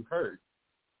had you hurt,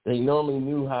 they normally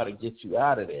knew how to get you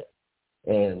out of there.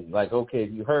 And like, okay,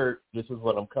 if you hurt, this is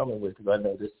what I'm coming with, because I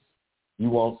know this, you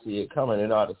won't see it coming. They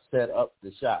know how to set up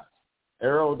the shots.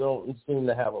 Errol don't seem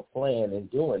to have a plan in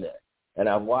doing that. And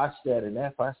I watched that in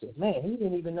that fight. I said, man, he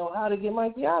didn't even know how to get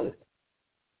Mikey out of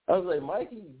there. I was like,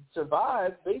 Mikey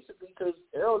survived basically because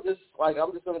Errol just like,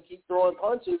 I'm just going to keep throwing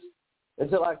punches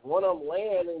until like one of them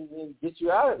land and get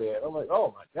you out of there. And I'm like,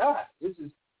 oh my God,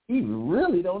 he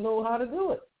really don't know how to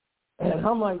do it. And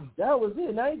I'm like, that was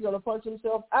it. Now he's going to punch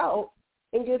himself out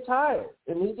and get tired.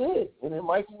 And he did. And then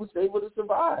Mikey was able to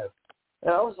survive.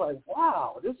 And I was like,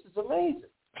 wow, this is amazing.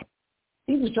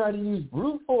 He was trying to use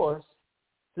brute force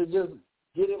to just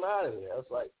get him out of there. I was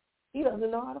like, he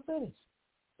doesn't know how to finish.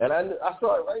 And I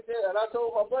saw it right there, and I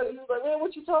told my buddy, he was like, man,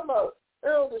 what you talking about?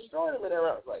 Errol destroyed him in that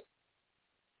round.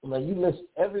 I'm like, you missed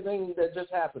everything that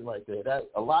just happened right there. That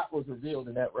a lot was revealed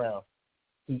in that round.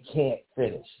 He can't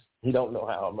finish. He don't know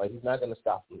how. I'm like, he's not going to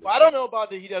stop him. Well, I don't know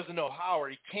about that he doesn't know how or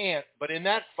he can't, but in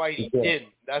that fight he didn't.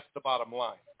 That's the bottom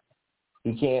line.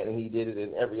 He can't, and he did it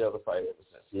in every other fight ever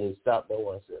since. He ain't stopped no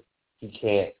one since. He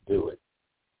can't do it.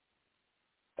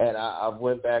 And I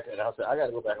went back, and I said, I got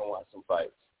to go back and watch some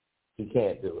fights. He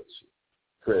can't do it,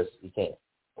 Chris. He can't.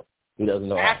 He doesn't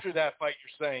know After how. that fight,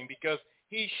 you're saying, because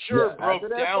he sure broke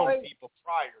down fight, people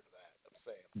prior to that, I'm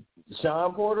saying.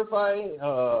 Sean Porter fight,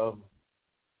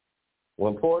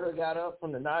 when Porter got up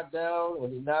from the knockdown,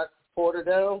 when he knocked Porter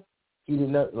down, he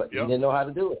didn't know how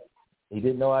to do it. He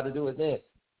didn't know how to do it then.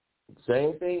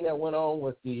 Same thing that went on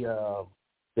with the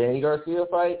Danny Garcia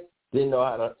fight. Didn't know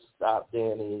how to stop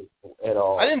Danny at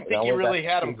all. I didn't think he really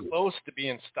had him close to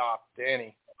being stopped,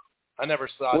 Danny. I never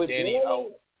saw Danny out.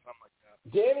 Something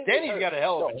like that. Danny's got a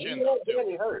hell of a chin, though, too.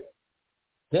 Danny hurt.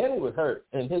 Danny was hurt,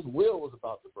 and his will was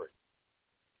about to break.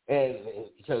 And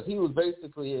because he was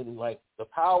basically in, like, the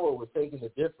power was taking the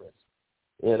difference.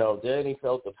 You know, Danny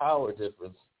felt the power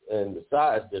difference and the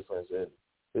size difference.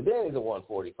 And Danny's a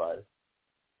 140 fighter.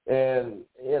 And,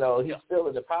 you know, he's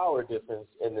feeling the power difference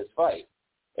in this fight.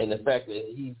 And the fact that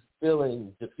he's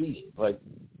feeling defeated.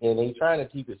 And he's trying to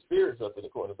keep his spirits up in the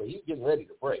corner, but he's getting ready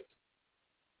to break.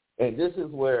 And this is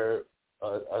where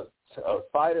a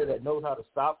fighter that knows how to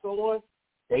stop someone,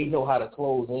 they know how to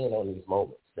close in on these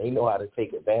moments. They know how to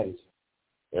take advantage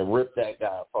and rip that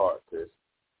guy apart, Chris.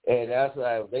 And that's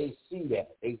why they see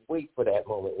that. They wait for that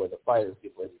moment when the fighters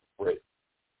get ready to break.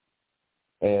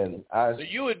 And so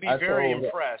you would be very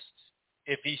impressed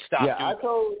if he stopped doing that.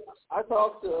 I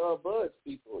talked to Bud's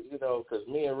people, you know, because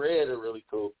me and Red are really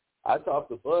cool. I talked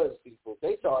to Bud's people.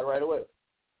 They saw it right away.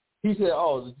 He said,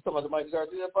 oh, you talking about the Mikey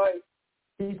Garcia fight?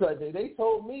 He's like, they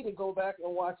told me to go back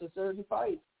and watch a certain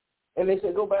fight. And they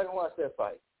said, go back and watch that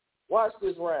fight. Watch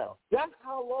this round. That's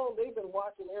how long they've been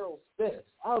watching Errol Spence.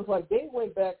 I was like, they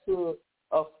went back to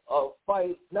a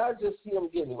fight, not just him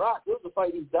getting rocked. It was a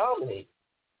fight he dominated.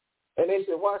 And they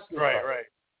said, watch this fight. Right.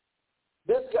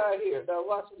 This guy here, now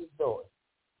watch what he's doing.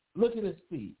 Look at his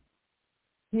feet.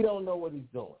 He don't know what he's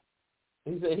doing.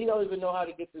 He said he don't even know how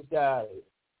to get this guy out of here.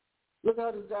 Look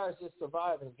how this guy's just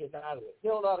surviving and getting out of it. He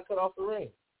don't know how to cut off the ring.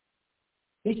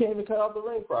 He can't even cut off the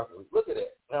ring properly. Look at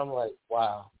it. And I'm like,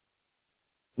 wow.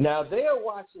 Now they're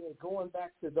watching it going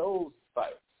back to those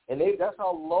fights. And that's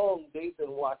how long they've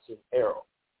been watching Errol.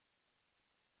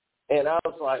 And I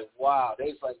was like, wow. They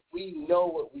was like, we know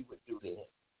what we would do to him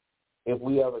if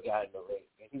we ever got in the ring.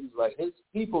 And he was like, his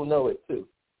people know it too.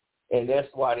 And that's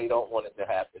why they don't want it to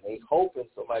happen. They hoping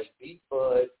somebody beat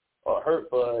Bud or hurt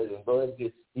Bud, and Bud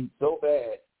gets beat so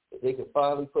bad that they can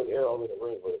finally put Errol in the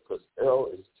ring with it, because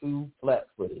Errol is too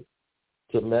flat-footed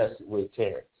to mess with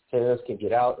Terrence. Terrence can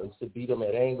get out and to beat him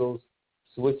at angles,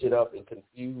 switch it up, and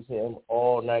confuse him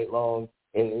all night long,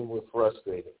 and it was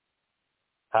frustrating.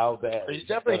 How bad? He's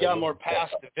definitely got more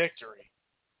paths to victory.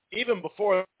 Even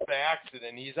before the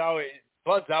accident,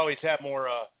 Bud's always had more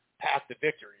path to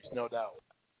victories, no doubt.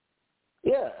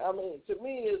 Yeah, I mean, to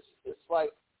me, it's like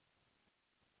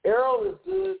Errol is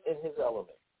good in his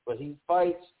element, but he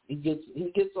fights. He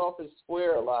gets off his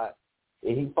square a lot,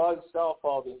 and he fights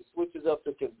southpaw, and he switches up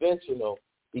to conventional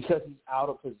because he's out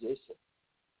of position.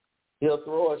 He'll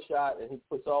throw a shot, and he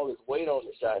puts all his weight on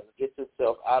the shot and gets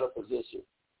himself out of position,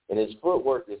 and his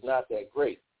footwork is not that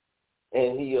great.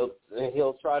 And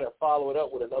he'll try to follow it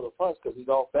up with another punch because he's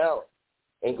off balance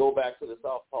and go back to the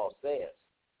southpaw stance.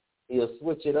 He'll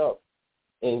switch it up,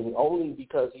 and only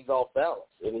because he's off balance.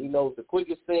 And he knows the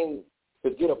quickest thing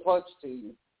to get a punch to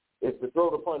you is to throw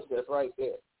the punch that's right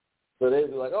there. So they'd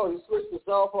be like, oh, he switched to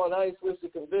southpaw, now he switched to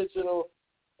conventional.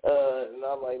 And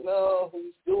I'm like, no,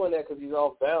 he's doing that because he's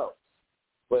off balance.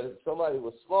 But if somebody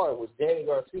was smart, was Danny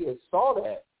Garcia, saw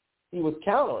that, he was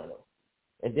countering him.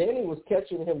 And Danny was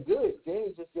catching him good.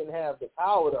 Danny just didn't have the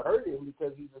power to hurt him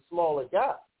because he's a smaller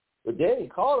guy. But Danny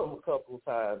caught him a couple of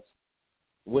times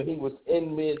when he was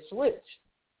in mid-switch.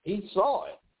 He saw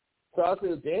it. So I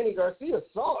said, Danny Garcia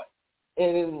saw it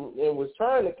and was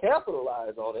trying to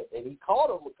capitalize on it. And he caught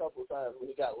him a couple of times when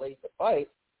he got late to fight.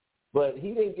 But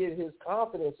he didn't get his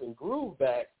confidence and groove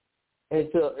back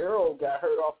until Errol got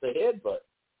hurt off the headbutt.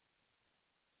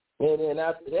 And then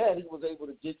after that, he was able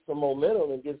to get some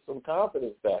momentum and get some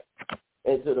confidence back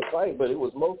into the fight. But it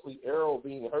was mostly Errol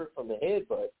being hurt from the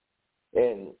headbutt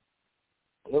And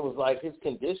it was like his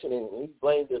conditioning, he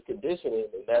blamed his conditioning,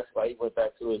 and that's why he went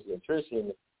back to his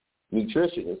nutritionist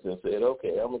and said,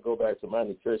 okay, I'm going to go back to my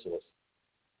nutritionist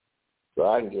so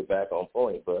I can get back on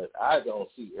point. But I don't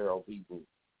see Errol beating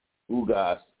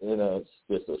Ugas in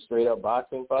just a straight-up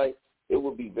boxing fight. It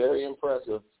would be very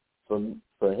impressive for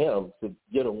him to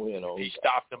get a win on Ugas. He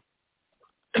stopped him.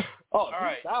 All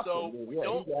right, so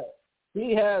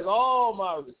he has all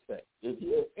my respect.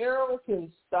 If Errol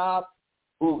can stop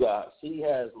Ugas, he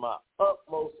has my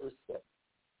utmost respect.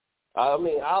 I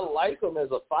mean, I like him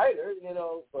as a fighter,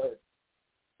 but,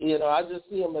 I just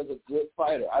see him as a good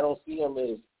fighter. I don't see him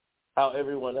as how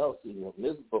everyone else sees him.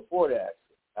 This is before the accident.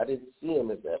 I didn't see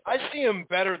him as that fighter. I see him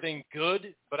better than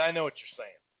good, but I know what you're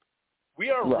saying. We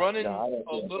are running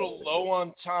a little low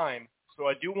on time, so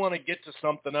I do want to get to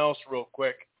something else real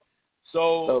quick.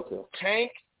 So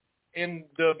Tank in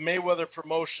the Mayweather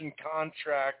promotion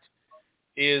contract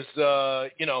is,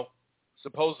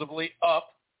 supposedly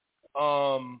up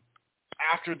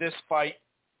after this fight.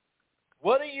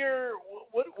 Are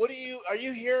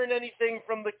you hearing anything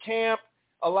from the camp?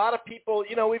 A lot of people,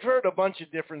 we've heard a bunch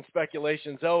of different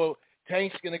speculations. Oh,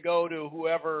 Tank's going to go to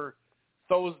whoever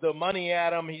throws the money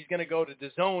at him. He's going to go to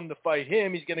DAZN to fight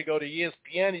him. He's going to go to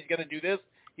ESPN. He's going to do this.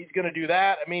 He's going to do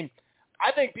that. I mean,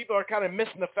 I think people are kind of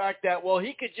missing the fact that, well,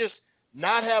 he could just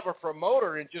not have a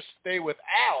promoter and just stay with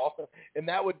Al, and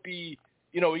that would be,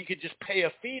 he could just pay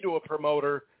a fee to a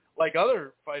promoter like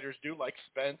other fighters do, like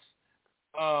Spence.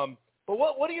 But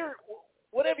what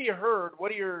have you heard?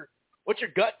 What's your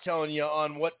gut telling you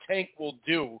on what Tank will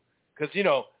do? Because,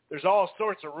 there's all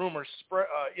sorts of rumors,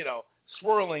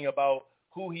 swirling about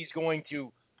who he's going to,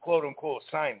 quote unquote,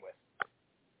 sign with.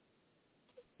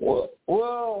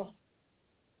 Well,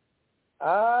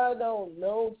 I don't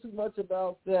know too much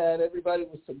about that. Everybody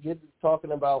was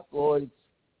talking about Floyd's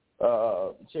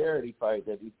charity fight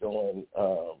that he's doing,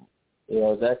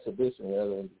 his exhibition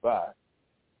rather than Dubai.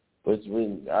 Which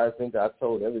I think I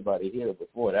told everybody here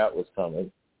before that was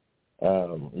coming.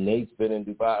 Nate's been in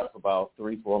Dubai for about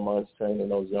 3-4 months training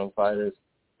those young fighters.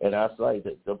 And I was like,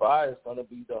 Dubai is going to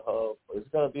be the hub. It's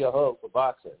going to be a hub for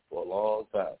boxing for a long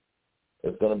time.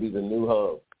 It's going to be the new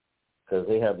hub because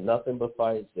they have nothing but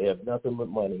fights. They have nothing but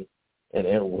money. And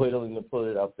they're willing to put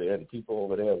it up there. And people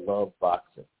over there love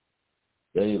boxing.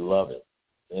 They love it.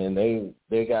 And they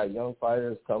got young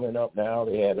fighters coming up now.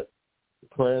 They had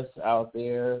Prince out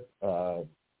there.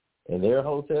 And their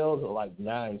hotels are like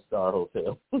 9-star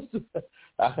hotels.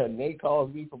 And Nate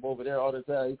calls me from over there all the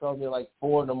time. He calls me like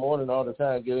 4 a.m. all the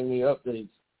time giving me updates.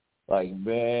 Like,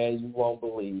 man, you won't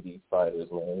believe these fighters,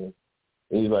 man.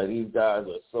 He's like, these guys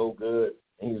are so good.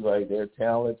 He's like, they're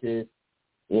talented.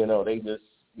 They just,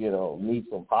 need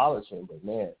some polishing. But,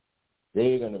 man,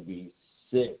 they're going to be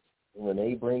sick. When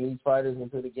they bring these fighters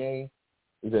into the game,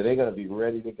 he said they're going to be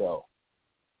ready to go.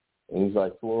 And he's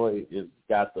like, Floyd has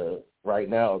got right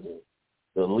now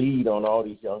the lead on all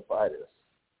these young fighters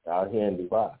out here in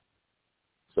Dubai.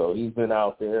 So he's been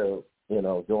out there,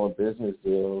 doing business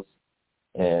deals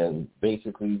and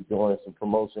basically doing some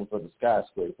promotion for the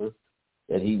skyscraper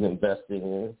that he's investing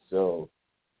in. So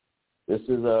this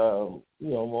is,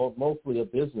 mostly a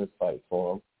business fight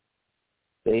for him.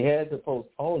 They had to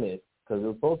postpone it because it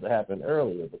was supposed to happen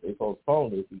earlier, but they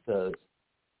postponed it because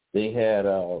they had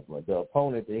the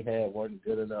opponent they had wasn't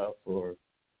good enough for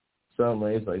some.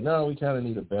 It's like, no, we kind of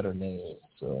need a better name.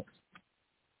 So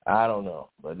I don't know.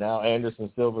 But now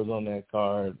Anderson Silva's on that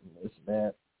card, and this and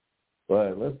that.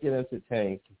 But let's get into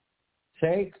Tank.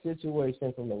 Tank's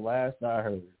situation from the last I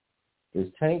heard, his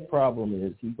Tank problem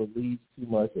is he believes too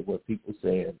much of what people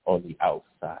saying on the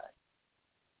outside.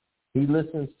 He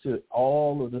listens to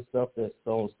all of the stuff that's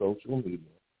on social media.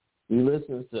 He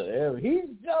listens to he's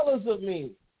jealous of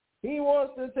me. He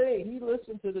wants to take. He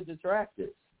listened to the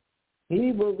detractors.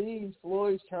 He believes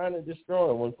Floyd's trying to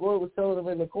destroy him. When Floyd was telling him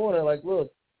in the corner, like,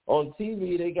 look, on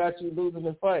TV they got you losing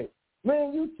the fight.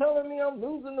 Man, you telling me I'm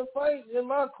losing the fight in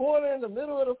my corner in the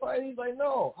middle of the fight? He's like,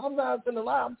 no, I'm not going to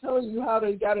lie. I'm telling you how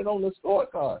they got it on the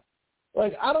scorecard.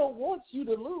 Like, I don't want you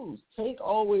to lose. Tank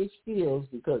always feels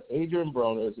because Adrian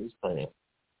Broner is his friend.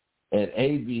 And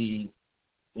AB,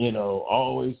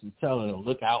 always is telling him,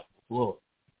 look out for Floyd.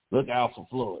 Look out for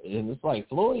Floyd. And it's like,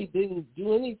 Floyd didn't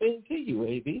do anything to you,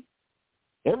 AB.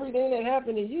 Everything that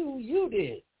happened to you, you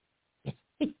did.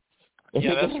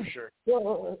 Yeah, that's for sure.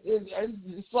 So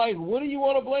it's like, what do you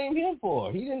want to blame him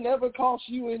for? He didn't ever cost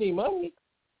you any money.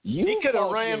 He could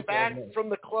have ran back from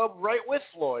the club right with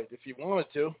Floyd if he wanted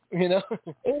to,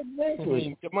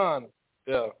 Exactly. Come on.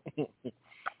 Yeah. It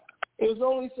was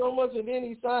only so much, and then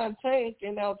he signed Tank,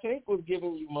 and now Tank was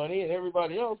giving you money and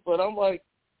everybody else. But I'm like,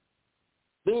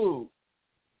 dude,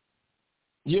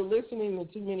 You're listening to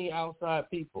too many outside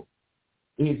people.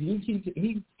 If you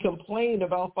he complained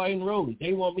about fighting Rolly.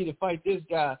 They want me to fight this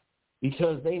guy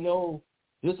because they know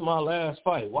this is my last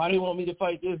fight. Why do they want me to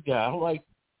fight this guy? I'm like,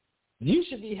 you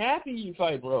should be happy you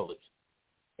fight Rolly.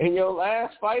 In your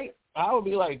last fight, I would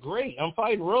be like, great, I'm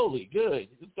fighting Rolly. Good.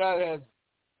 This guy has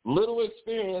little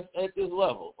experience at this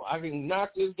level. I can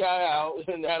knock this guy out,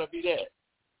 and that'll be that.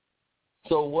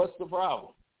 So what's the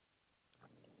problem?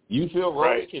 You feel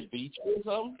Rolly can beat you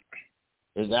or something?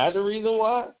 Is that the reason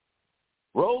why?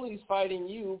 Rolly's fighting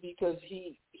you because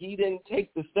he didn't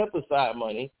take the step-aside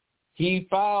money. He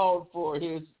filed for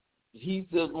he's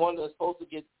the one that's supposed to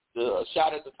get the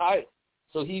shot at the title.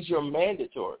 So he's your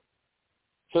mandatory.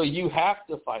 So you have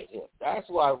to fight him. That's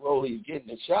why Rolly's getting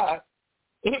the shot.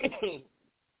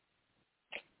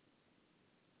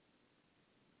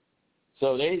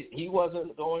 So he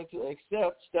wasn't going to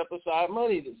accept step-aside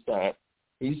money this time.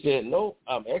 He said, nope,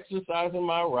 I'm exercising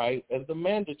my right as the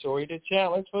mandatory to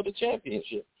challenge for the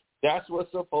championship. That's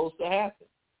what's supposed to happen.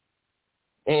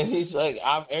 And he's like,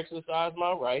 I've exercised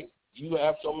my right. You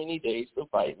have so many days to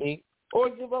fight me or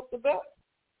give up the belt.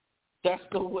 That's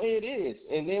the way it is.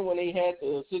 And then when they had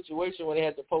the situation when they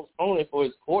had to postpone it for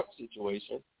his court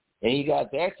situation, and he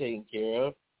got that taken care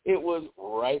of, it was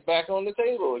right back on the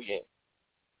table again.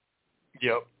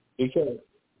 Yep. Because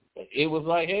it was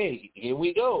like, hey, here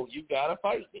we go. You got to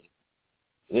fight me.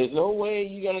 There's no way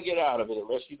you're going to get out of it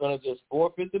unless you're going to just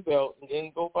forfeit the belt and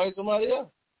then go fight somebody else.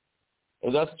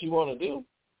 If that's what you want to do.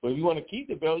 But if you want to keep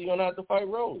the belt, you're going to have to fight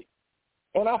Rolly.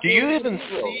 And do you even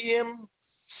see him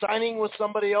signing with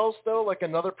somebody else, though, like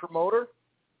another promoter?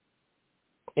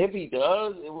 If he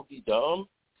does, it would be dumb.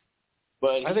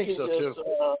 But I think so, too.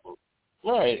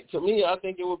 Right. To me, I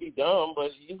think it would be dumb,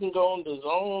 but you can go on the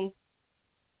zone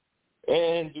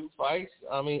and do fights.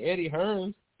 I mean, Eddie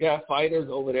Hearns got fighters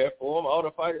over there for him. All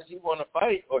the fighters he want to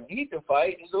fight or need to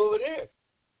fight is over there.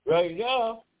 Right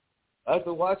now,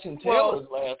 after watching Taylor's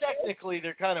last technically,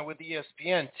 they're kind of with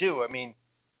ESPN, too. I mean,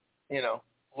 you know,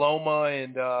 Loma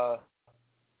and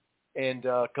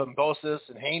Kambosos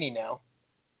and Haney now.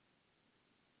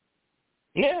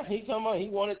 Yeah, he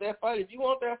wanted that fight. If you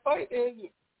want that fight, then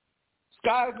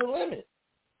sky's the limit.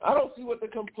 I don't see what the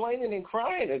complaining and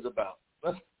crying is about.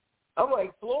 I'm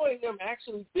like, Floyd and them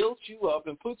actually built you up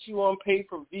and put you on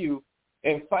pay-per-view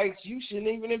and fights you shouldn't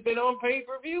even have been on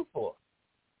pay-per-view for.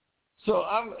 So,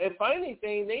 if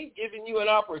anything, they've given you an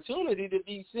opportunity to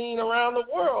be seen around the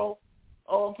world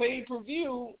on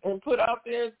pay-per-view and put out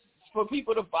there for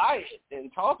people to buy it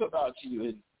and talk about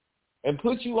you and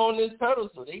put you on this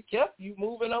pedestal. They kept you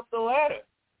moving up the ladder.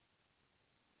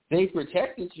 They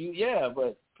protected you, yeah,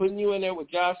 but putting you in there with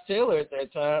Josh Taylor at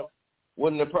that time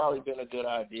wouldn't have probably been a good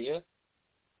idea.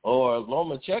 Or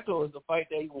Lomachenko is the fight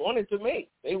they wanted to make.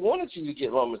 They wanted you to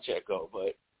get Lomachenko,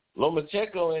 but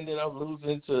Lomachenko ended up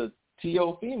losing to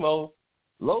Teofimo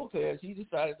Lopez. He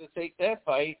decided to take that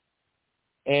fight,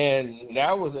 and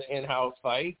that was an in-house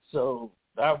fight. So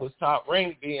that was Top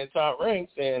Rank being Top Rank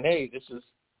saying, hey, this is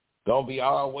going to be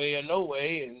our way or no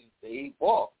way, and they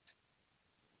walked.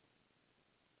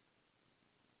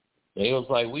 It was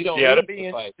like, we don't need it'll be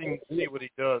to fight. interesting to see what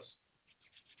he does.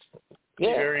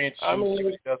 Yeah, very interesting to see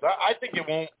what he does. I think it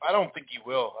won't. I don't think he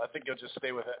will. I think he'll just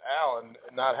stay with Al and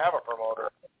not have a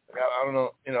promoter. I don't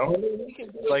know. You know, he can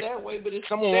do like it that way, but if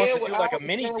someone wants to do like a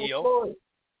mini deal.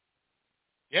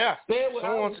 Yeah,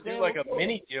 someone wants to do like a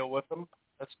mini deal with them.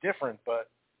 That's different, but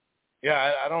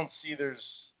yeah, I don't see there's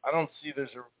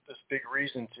this big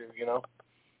reason to. You know,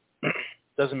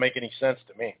 doesn't make any sense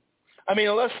to me. I mean,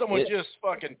 unless someone just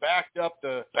fucking backed up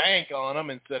the bank on them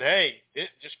and said, hey,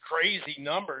 it's just crazy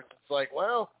numbers. It's like,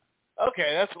 well,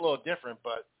 okay, that's a little different,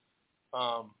 but,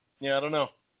 yeah, I don't know.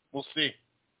 We'll see.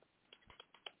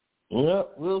 Yeah,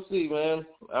 we'll see, man.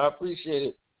 I appreciate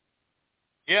it.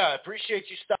 Yeah, I appreciate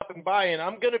you stopping by, and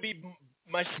I'm going to be –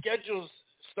 my schedule's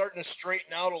starting to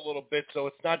straighten out a little bit, so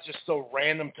it's not just so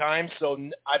random time. So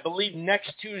I believe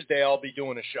next Tuesday I'll be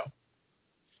doing a show.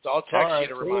 So I'll text you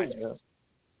to remind you.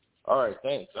 All right,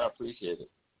 thanks. I appreciate it.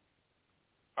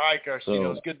 All right,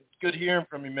 Garcia. It's good hearing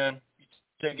from you, man.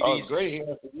 Take it easy. Great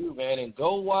hearing from you, man. And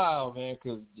go Wild, man,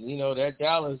 because, you know, that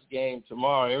Dallas game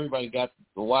tomorrow, everybody got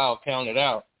the Wild counted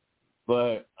out.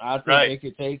 But I think they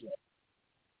could take it.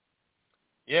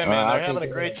 Yeah, man, they're having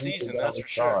a great season, that's for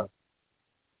sure.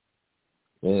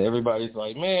 And everybody's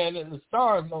like, man, the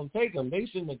Stars don't take them. They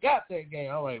shouldn't have got that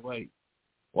game. I'm like, wait.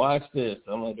 Watch this.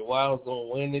 I'm like, the Wild's going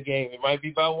to win the game. It might be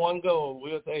by one goal.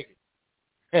 We'll take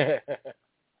it.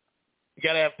 You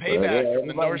got to have payback from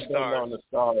the North Stars. On the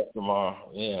Stars tomorrow.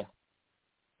 Yeah.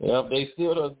 Yep, they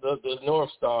still the North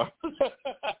Star.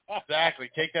 Exactly.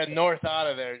 Take that North out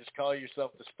of there. Just call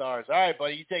yourself the Stars. All right,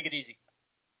 buddy. You take it easy.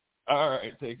 All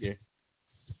right, take care.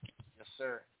 Yes,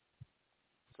 sir.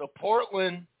 So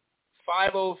Portland,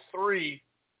 503.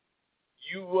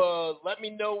 You let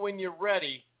me know when you're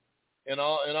ready, and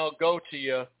I'll go to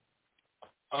you.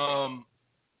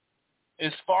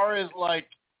 As far as like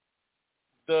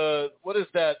what is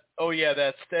that? Oh yeah,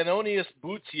 that Stanonius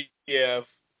Butiev.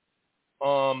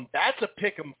 That's a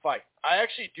pick'em fight. I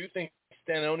actually do think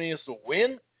Stanonius will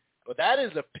win, but that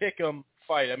is a pick'em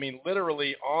fight. I mean,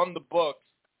 literally on the books,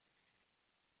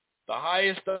 the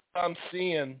highest I'm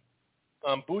seeing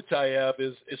on Butiev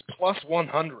is plus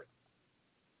 100.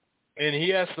 And he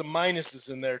has some minuses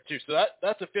in there too. So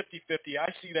that's a 50-50.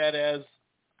 I see that as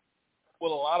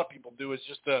what a lot of people do, is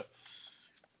just a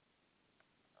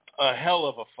hell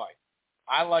of a fight.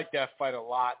 I like that fight a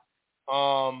lot.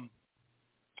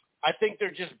 I think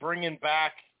they're just bringing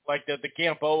back like the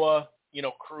Gamboa,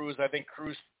 Cruz. I think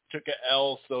Cruz took an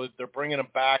L, so they're bringing him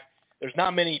back. There's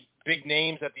not many big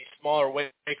names at these smaller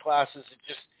weight classes.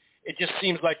 It just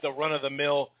seems like the run of the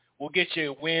mill. We'll get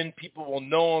you a win. People will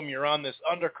know him. You're on this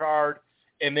undercard,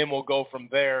 and then we'll go from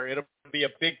there. It'll be a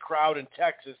big crowd in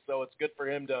Texas, so it's good for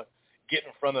him to get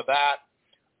in front of that.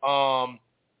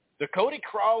 The Cody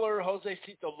Crowler, Jose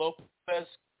Cito Lopez.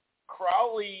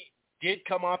 Crowley did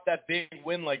come off that big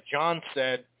win, like John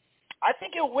said. I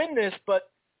think he'll win this,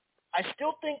 but I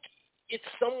still think it's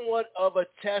somewhat of a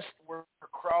test where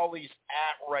Crowley's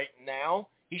at right now.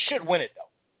 He should win it, though.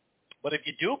 But if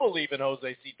you do believe in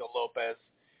Jose Cito Lopez,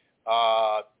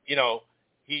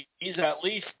 he's at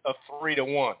least a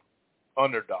 3-1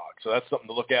 underdog. So that's something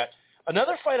to look at.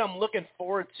 Another fight I'm looking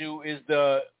forward to is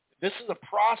this is a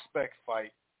prospect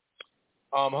fight.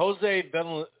 Jose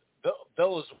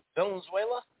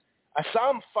Valenzuela. I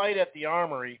saw him fight at the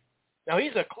Armory. Now,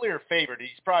 he's a clear favorite.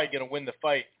 He's probably going to win the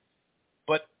fight.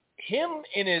 But him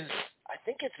in I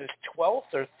think it's his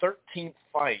 12th or 13th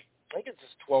fight. I think it's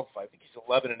his 12th fight. I think he's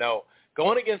 11-0.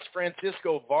 Going against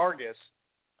Francisco Vargas.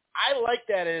 I like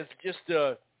that as just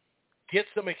to get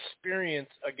some experience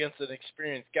against an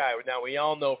experienced guy. Now, we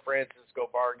all know Francisco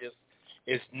Vargas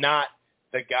is not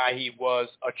the guy he was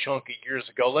a chunk of years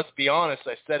ago. Let's be honest.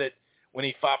 I said it when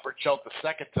he fought for Chelt the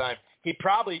second time. He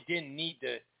probably didn't need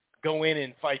to go in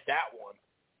and fight that one.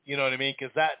 You know what I mean?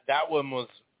 Because that one was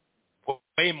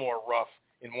way more rough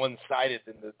and one-sided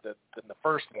than the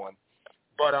first one.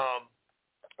 But,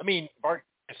 Vargas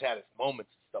had his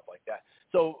moments and stuff like that.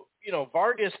 So,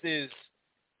 Vargas is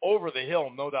over the hill,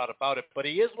 no doubt about it. But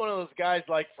he is one of those guys,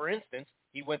 like, for instance,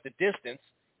 he went the distance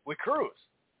with Cruz.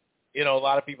 A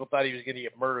lot of people thought he was going to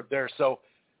get murdered there. So,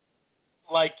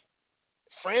 like,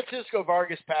 Francisco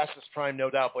Vargas past his prime, no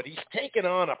doubt, but he's taken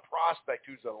on a prospect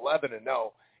who's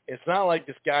 11-0. It's not like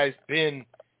this guy's been,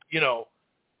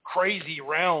 crazy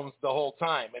rounds the whole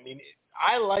time. I mean,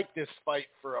 I like this fight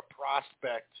for a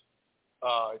prospect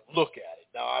look at it.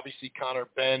 Now, obviously, Conor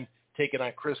Benn taking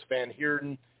on Chris Van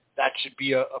Heerden, that should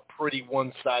be a pretty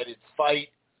one-sided fight.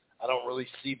 I don't really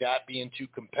see that being too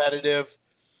competitive.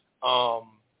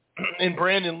 And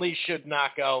Brandon Lee should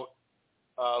knock out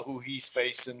who he's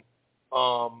facing.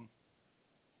 Now,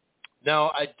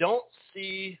 I don't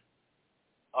see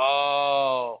 –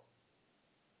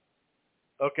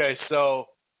 okay, so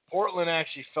Portland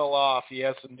actually fell off. He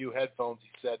has some new headphones, he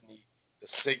said, and the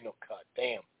signal cut.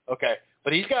 Damn. Okay,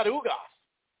 but he's got Ugas.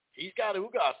 He's got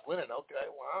Ugas winning. Okay,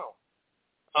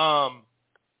 wow.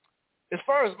 As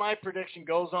far as my prediction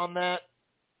goes on that,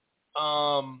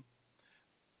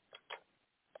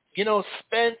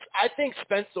 Spence, I think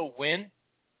Spence will win,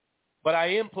 but I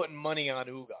am putting money on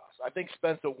Ugas. I think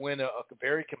Spence will win a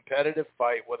very competitive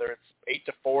fight, whether it's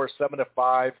 8-4,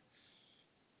 7-5.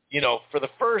 For the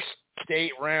first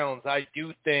 8 rounds, I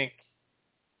do think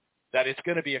that it's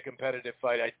going to be a competitive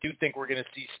fight. I do think we're going to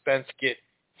see Spence get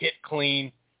hit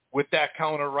clean with that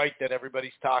counter right that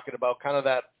everybody's talking about, kind of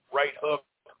that right hook,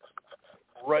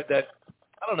 right that,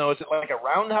 I don't know, is it like a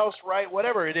roundhouse right?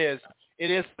 Whatever it is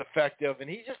effective. And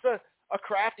he's just a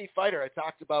crafty fighter. I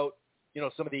talked about,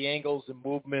 some of the angles and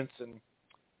movements. And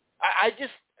I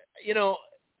just,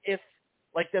 if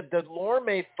like the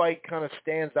Lorme fight kind of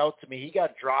stands out to me. He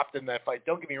got dropped in that fight.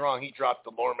 Don't get me wrong. He dropped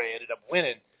the Lorme, ended up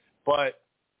winning. But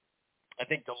I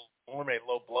think the Lorme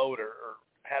low blowed or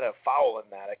had a foul in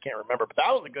that. I can't remember. But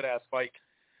that was a good-ass fight.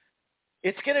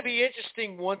 It's going to be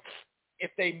interesting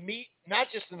if they meet, not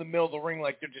just in the middle of the ring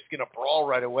like they're just going to brawl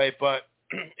right away, but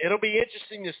it'll be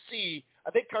interesting to see.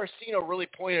 I think Carcino really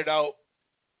pointed out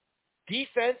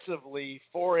defensively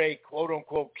for a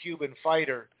quote-unquote Cuban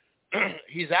fighter,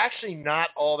 he's actually not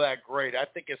all that great. I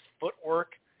think his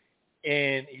footwork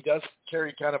and he does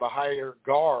carry kind of a higher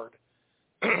guard.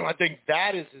 I think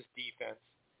that is his defense.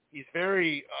 He's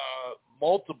very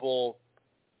multiple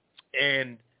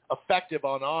and effective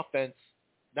on offense,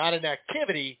 not in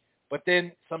activity, but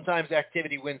then sometimes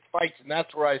activity wins fights, and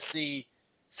that's where I see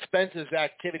Spence's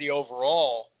activity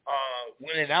overall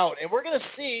winning out. And we're going to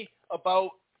see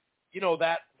about,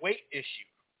 that weight issue.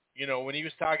 When he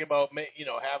was talking about,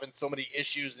 having so many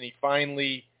issues, and he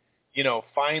finally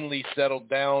settled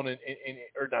down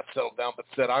or not settled down, but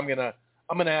said, I'm gonna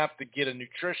have to get a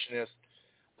nutritionist.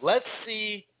 Let's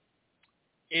see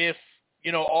if,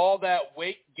 all that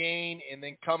weight gain and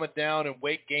then coming down and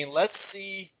weight gain, let's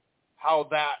see how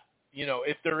that,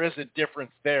 if there is a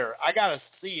difference there. I got to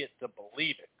see it to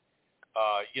believe it,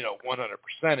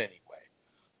 100% anyway.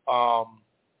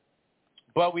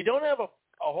 But we don't have a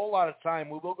whole lot of time.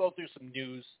 We will go through some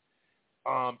news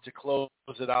to close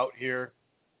it out here.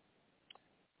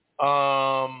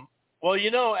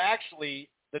 Actually,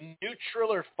 the new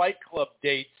Triller Fight Club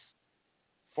dates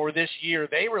for this year,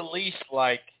 they released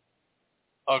like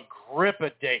a grip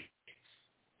of dates.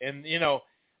 And,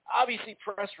 obviously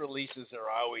press releases are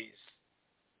always,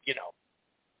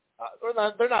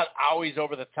 they're not always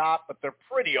over the top, but they're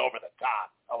pretty over the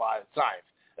top a lot of times.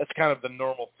 That's kind of the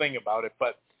normal thing about it.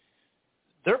 But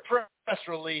their press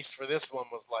release for this one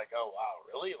was like, oh, wow,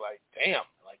 really? Like, damn.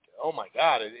 Like, oh, my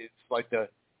God. It's like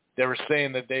they were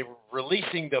saying that they were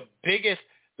releasing the biggest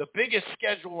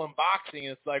schedule in boxing.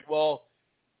 And it's like, well,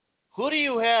 who do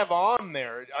you have on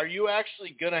there? Are you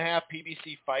actually going to have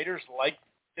PBC fighters like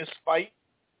this fight,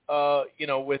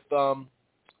 with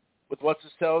what's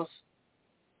his toes?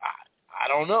 I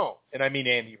don't know. And I mean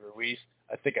Andy Ruiz.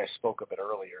 I think I spoke of it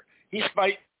earlier. He's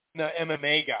fighting the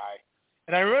MMA guy.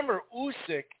 And I remember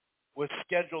Usyk was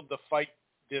scheduled to fight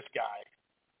this guy.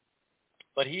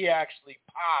 But he actually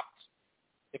popped,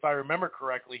 if I remember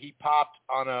correctly, he popped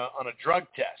on a drug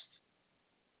test,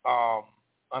 on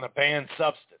a banned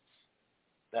substance,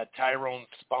 that Tyrone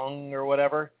Spong or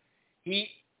whatever. He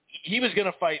was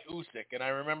going to fight Usyk, and I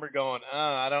remember going,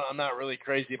 I'm not really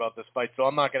crazy about this fight, so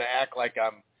I'm not going to act like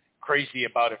I'm crazy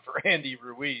about it for Andy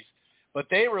Ruiz. But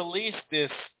they released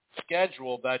this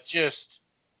schedule that just,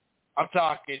 I'm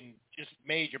talking just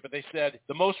major, but they said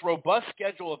the most robust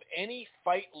schedule of any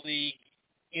fight league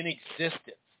in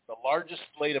existence, the largest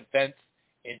slate of events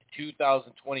in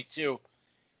 2022.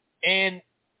 And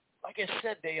like I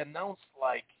said, they announced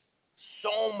like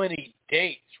so many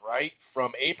dates, right,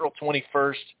 from April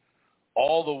 21st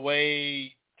all the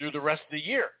way through the rest of the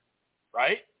year,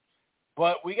 right?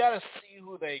 But we got to see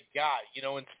who they got.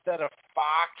 Instead of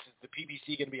Fox, is the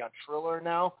PBC going to be on Triller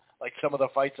now, like some of the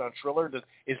fights on Triller?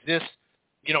 Is this,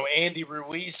 Andy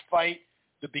Ruiz fight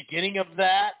the beginning of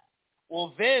that?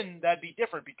 Well, then that'd be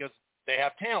different because they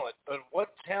have talent. But what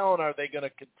talent are they going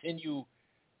to continue?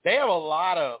 They have a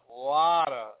lot of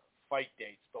fight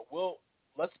dates, but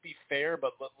let's be fair,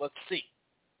 but let's see.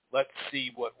 Let's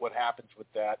see what happens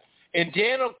with that. And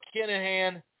Daniel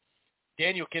Kinahan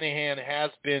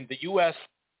has been the U.S.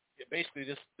 Basically,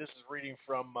 this is reading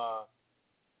from what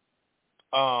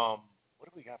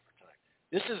do we got for tonight?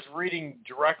 This is reading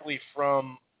directly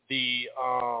from the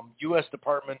U.S.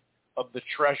 Department of the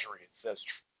Treasury. It says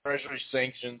Treasury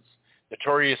sanctions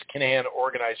notorious Kinahan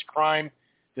organized crime.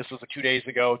 This was 2 days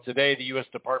ago. Today, the U.S.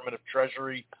 Department of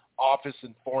Treasury Office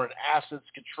and Foreign Assets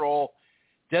Control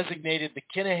designated the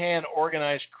Kinahan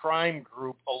organized crime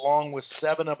group along with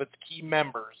 7 of its key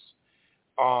members.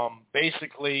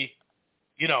 Basically,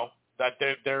 that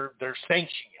they're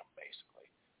sanctioning him, basically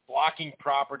blocking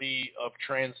property of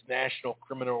transnational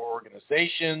criminal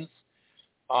organizations,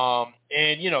 and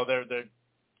they're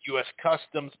U.S.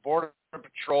 Customs, Border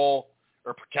Patrol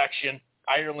or Protection,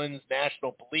 Ireland's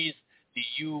National Police,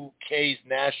 the UK's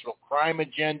National Crime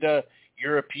Agenda,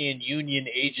 European Union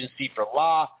Agency for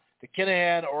Law. The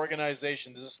Kinahan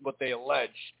organization, this is what they allege.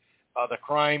 The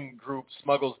crime group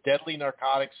smuggles deadly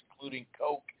narcotics, including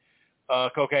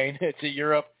cocaine, to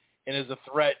Europe, and is a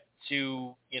threat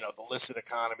to, the illicit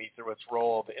economy through its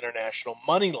role of international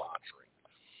money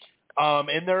laundering.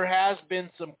 And there has been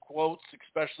some quotes,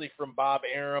 especially from Bob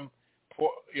Arum.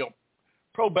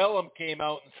 Probellum came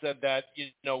out and said that,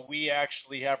 we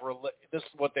actually have, this is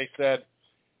what they said.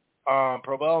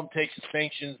 Probellum takes the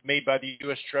sanctions made by the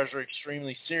U.S. Treasury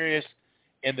extremely serious,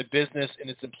 and the business and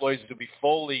its employees will be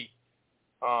fully,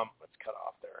 let's cut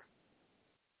off there,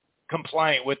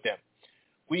 compliant with them.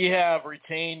 We have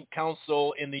retained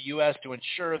counsel in the U.S. to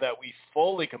ensure that we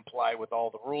fully comply with all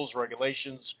the rules,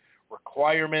 regulations,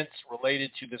 requirements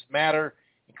related to this matter,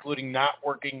 including not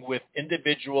working with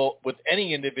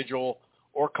any individual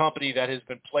or company that has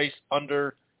been placed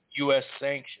under U.S.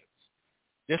 sanctions.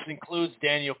 This includes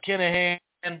Daniel Kinahan.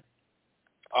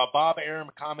 Bob Arum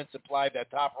comments implied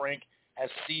that Top Rank has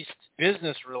ceased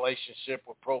business relationship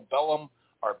with Pro Bellum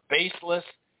are baseless.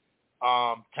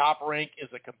 Top Rank is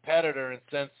a competitor, and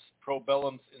since Pro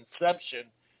Bellum's inception,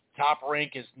 Top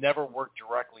Rank has never worked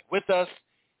directly with us.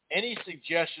 Any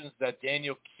suggestions that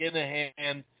Daniel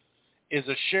Kinahan is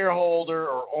a shareholder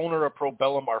or owner of Pro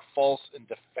Bellum are false and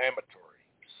defamatory.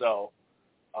 So,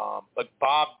 but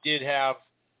Bob did have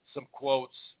some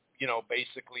quotes,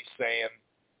 basically saying,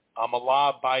 I'm a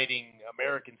law-abiding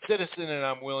American citizen, and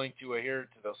I'm willing to adhere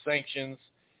to those sanctions,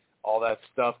 all that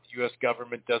stuff. The U.S.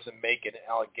 government doesn't make an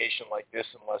allegation like this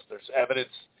unless there's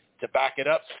evidence to back it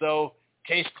up. So,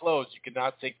 case closed. You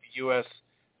cannot take the U.S.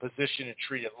 position and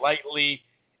treat it lightly.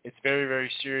 It's very,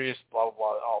 very serious, blah, blah,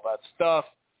 blah, all that stuff.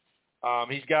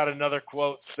 He's got another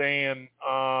quote saying,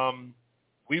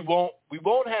 we won't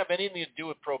have anything to do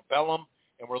with Pro Bellum,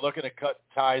 and we're looking to cut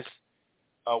ties,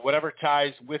 whatever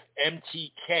ties with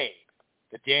MTK,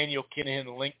 the Daniel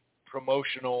Kinahan Link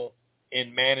promotional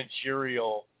and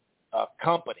managerial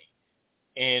company.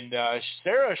 And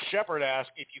Sarah Shepard asked,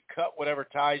 if you cut whatever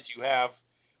ties you have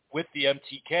with the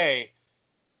MTK,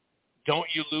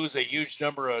 don't you lose a huge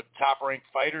number of top-ranked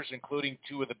fighters, including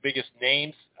two of the biggest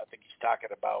names? I think he's talking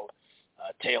about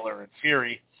Taylor and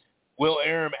Fury. Will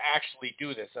Arum actually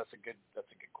do this? That's a good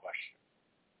question.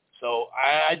 So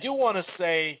I do want to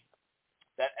say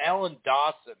that Alan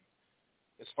Dawson,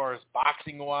 as far as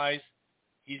boxing-wise,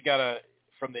 he's got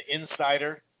from the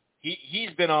insider,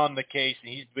 he's been on the case,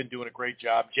 and he's been doing a great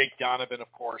job. Jake Donovan,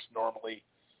 of course, normally,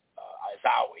 as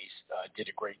always, did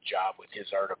a great job with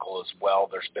his article as well.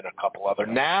 There's been a couple other.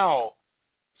 Now,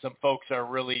 some folks are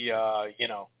really, now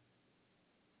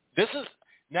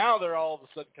they're all of a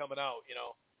sudden coming out,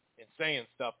 and saying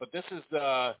stuff. But this is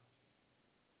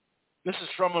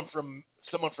someone from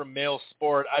Male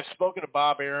Sport. I've spoken to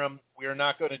Bob Arum. We are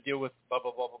not going to deal with blah,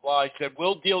 blah, blah, blah, blah. He said,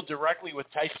 we'll deal directly with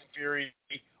Tyson Fury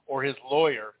or his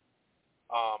lawyer.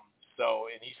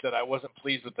 And he said, I wasn't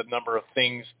pleased with the number of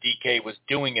things DK was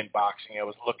doing in boxing. I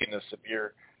was looking to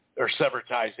sever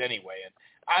ties anyway. And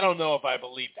I don't know if I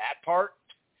believe that part,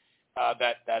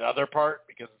 that other part,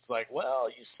 because it's like, well,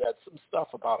 you said some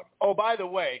stuff about him. Oh, by the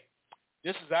way,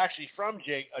 this is actually from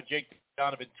Jake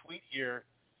Donovan tweet here.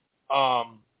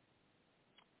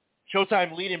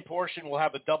 Showtime lead-in portion will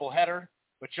have a doubleheader,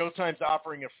 but Showtime's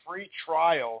offering a free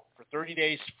trial for 30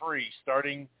 days free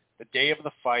starting the day of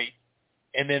the fight.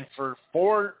 And then for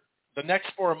the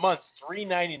next 4 months,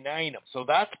 $3.99. So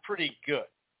that's pretty good.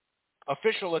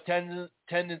 Official attendance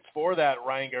for that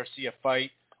Ryan Garcia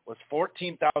fight was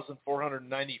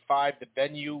 14,495. The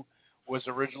venue was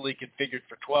originally configured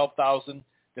for 12,000.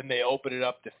 Then they opened it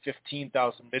up to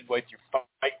 15,000 midway through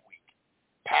fight week.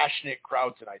 Passionate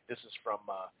crowd tonight. This is from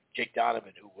Jake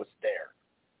Donovan, who was there.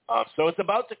 So it's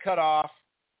about to cut off.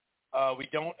 We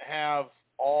don't have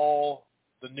all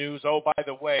the news. Oh, by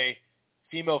the way,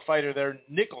 female fighter there,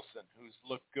 Nicholson, who's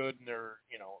looked good in her,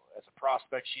 as a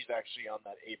prospect. She's actually on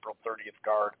that April 30th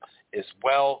card as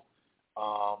well.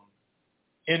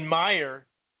 In Mayer,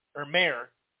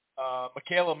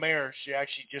 Michaela Mayer, she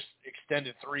actually just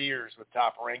extended 3 years with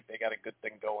Top Rank. They got a good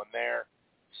thing going there.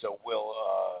 So we'll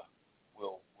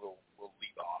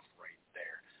leave off right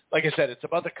there. Like I said, it's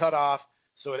about to cut off.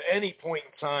 So at any point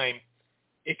in time,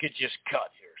 it could just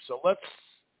cut here. So let's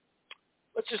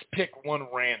just pick one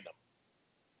random.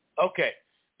 Okay,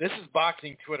 this is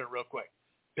boxing Twitter real quick.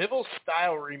 Bivol's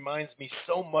style reminds me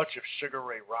so much of Sugar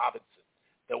Ray Robinson.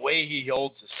 The way he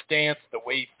holds his stance, the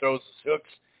way he throws his hooks.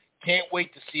 Can't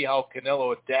wait to see how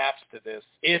Canelo adapts to this,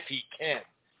 if he can.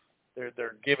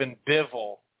 They're giving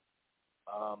Bivol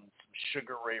some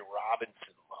Sugar Ray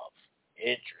Robinson love.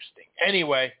 Interesting.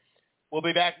 Anyway, we'll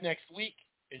be back next week.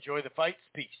 Enjoy the fights.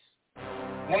 Peace.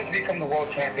 Once you become the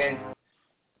world champion,